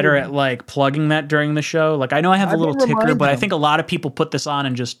a get few better of at like plugging that during the show. Like I know I have the I little will ticker, remind but I them. think a lot of people put this on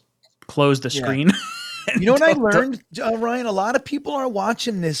and just close the screen. You know what I learned, Ryan? A lot of people are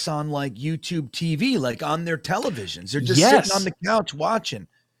watching this on like YouTube TV, like on their televisions. They're just sitting on the couch watching,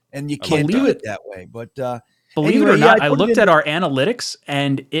 and you can't do it that way. But Believe anyway, it or not, I I put it looked in- at our analytics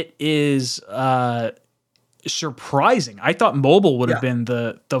and it is surprising. I thought mobile would have been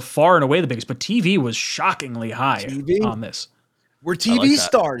the far and away the biggest, but TV was shockingly high TV? on this. We're TV that.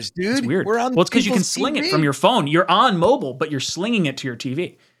 stars, dude. It's weird. We're on. Well, it's because you can people's sling it TV. from your phone. You're on mobile, but you're slinging it to your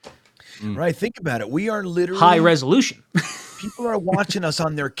TV. Right. Think about it. We are literally High resolution. People are watching us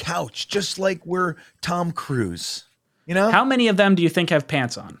on their couch, just like we're Tom Cruise. You know? How many of them do you think have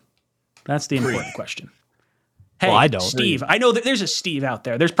pants on? That's the important question. Hey, Well, I don't. Steve. I know that there's a Steve out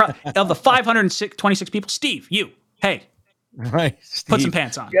there. There's probably of the 526 people. Steve, you. Hey, Right. put some Steve.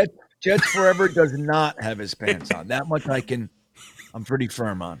 pants on. Jets Forever does not have his pants on. That much I'm pretty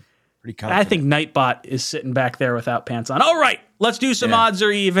firm on. Pretty confident. I think Nightbot is sitting back there without pants on. All right, let's do some odds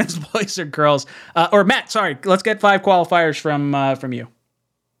or evens, boys or girls. Or Matt, sorry, let's get 5 qualifiers from you.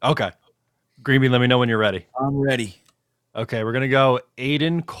 Okay. Greenby, let me know when you're ready. I'm ready. Okay, we're going to go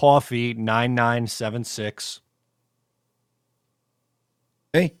Aiden Coffee 9976.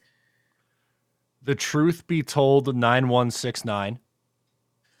 Hey, The Truth Be Told 9169.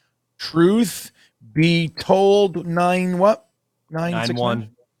 truth be told, 961.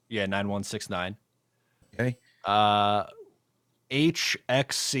 Yeah, 9169. Okay.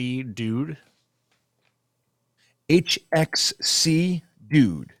 HXC Dude. HXC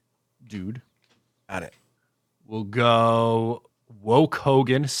dude. Got it. We'll go Woke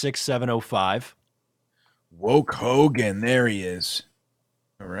Hogan 6705. Woke Hogan. There he is.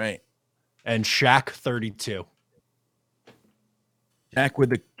 All right. And Shaq 32. Jack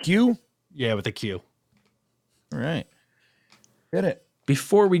with the Q. Yeah, with a Q. All right. Get it.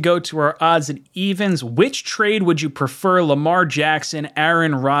 Before we go to our odds and evens, which trade would you prefer, Lamar Jackson,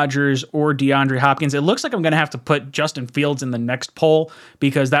 Aaron Rodgers, or DeAndre Hopkins? It looks like I'm going to have to put Justin Fields in the next poll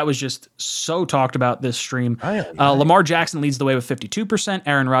because that was just so talked about this stream. Lamar Jackson leads the way with 52%,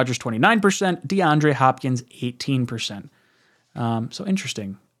 Aaron Rodgers 29%, DeAndre Hopkins 18%. So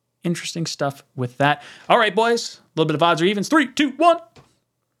interesting stuff with that. All right, boys, a little bit of odds or evens. 3, 2, 1.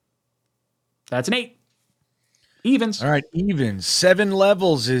 That's an 8. Evens. All right, evens. 7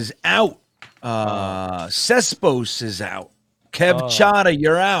 levels is out. Cespos is out. Kev Chada,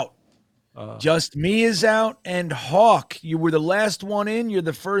 you're out. Just Me is out. And Hawk, you were the last one in. You're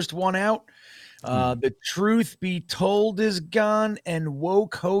the first one out. The Truth Be Told is gone. And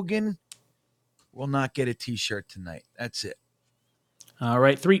Woke Hogan will not get a T-shirt tonight. That's it. All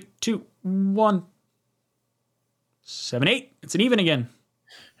right, 3, 2, 1. 7, 8. It's an even again.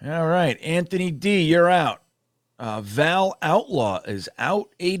 All right, Anthony D, you're out. Val Outlaw is out.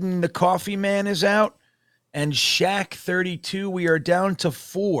 Aiden the Coffee Man is out. And Shaq 32, we are down to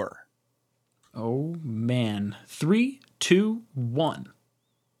 4. Oh, man. 3, 2, 1.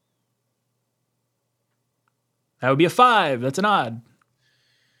 That would be a 5. That's an odd.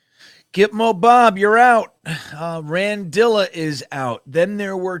 Gitmo Bob, you're out. Randilla is out. Then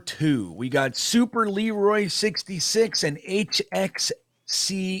there were 2. We got Super Leroy 66 and HXC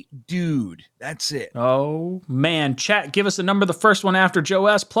Dude. That's it. Oh, man. Chat, give us the number, the first one after Joe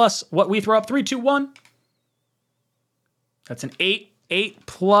S. Plus what we throw up. 3, 2, 1. That's an 8. 8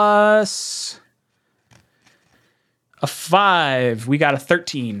 plus a 5. We got a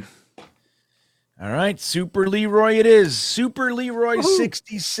 13. All right, Super Leroy it is. Super Leroy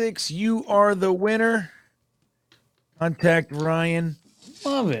 66, you are the winner. Contact Ryan.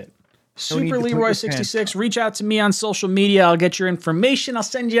 Love it. Don't need Super to put Leroy your 66. Reach out to me on social media. I'll get your information. I'll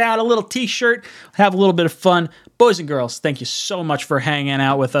send you out a little t-shirt. Have a little bit of fun. Boys and girls, thank you so much for hanging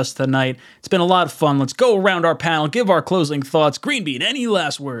out with us tonight. It's been a lot of fun. Let's go around our panel, give our closing thoughts. Greenbean, any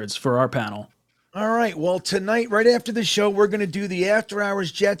last words for our panel? All right, well, tonight, right after the show, we're going to do the After Hours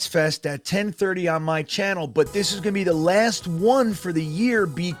Jets Fest at 10:30 on my channel. But this is going to be the last one for the year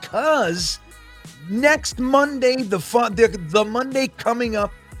because next Monday, the Monday coming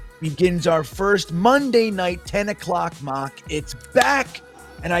up, begins our first Monday night 10 o'clock mock. It's back,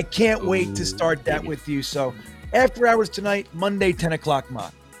 and I can't wait to start that with you. So After Hours tonight, Monday 10 o'clock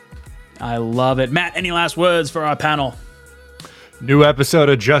mock. I love it. Matt, any last words for our panel? New episode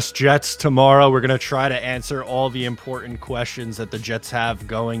of Just Jets tomorrow. We're going to try to answer all the important questions that the Jets have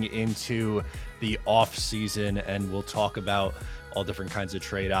going into the off season, and we'll talk about all different kinds of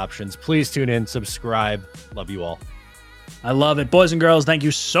trade options. Please tune in, subscribe. Love you all. I love it. Boys and girls, thank you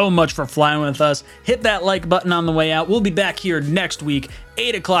so much for flying with us. Hit that like button on the way out. We'll be back here next week,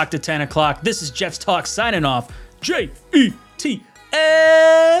 8 o'clock to 10 o'clock. This is Jets Talk signing off. JETS.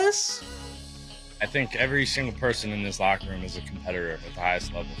 I think every single person in this locker room is a competitor at the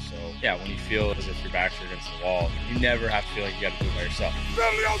highest level. So, yeah, when you feel as if your backs are against the wall, you never have to feel like you got to do it by yourself.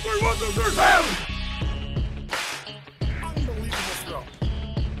 Unbelievable throw.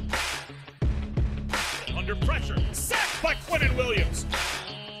 Under pressure. Sacked by Quinnen Williams.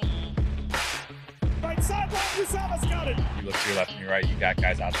 Right sideline, Usama's got it. You look to your left and your right, you got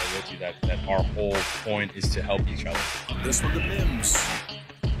guys out there with you that our whole point is to help each other. This one to Mims.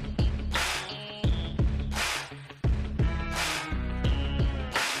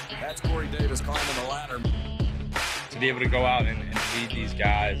 That's Corey Davis climbing the ladder. To be able to go out and lead these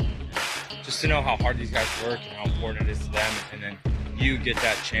guys, just to know how hard these guys work and how important it is to them, and then you get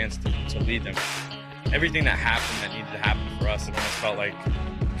that chance to lead them. Everything that happened that needed to happen for us, it almost felt like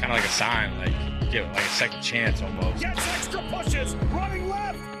kind of like a sign, like get like a second chance almost. Gets extra pushes, running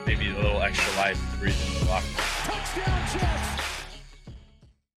left. Maybe a little extra life to breathe in the locker room. Touchdown Jets.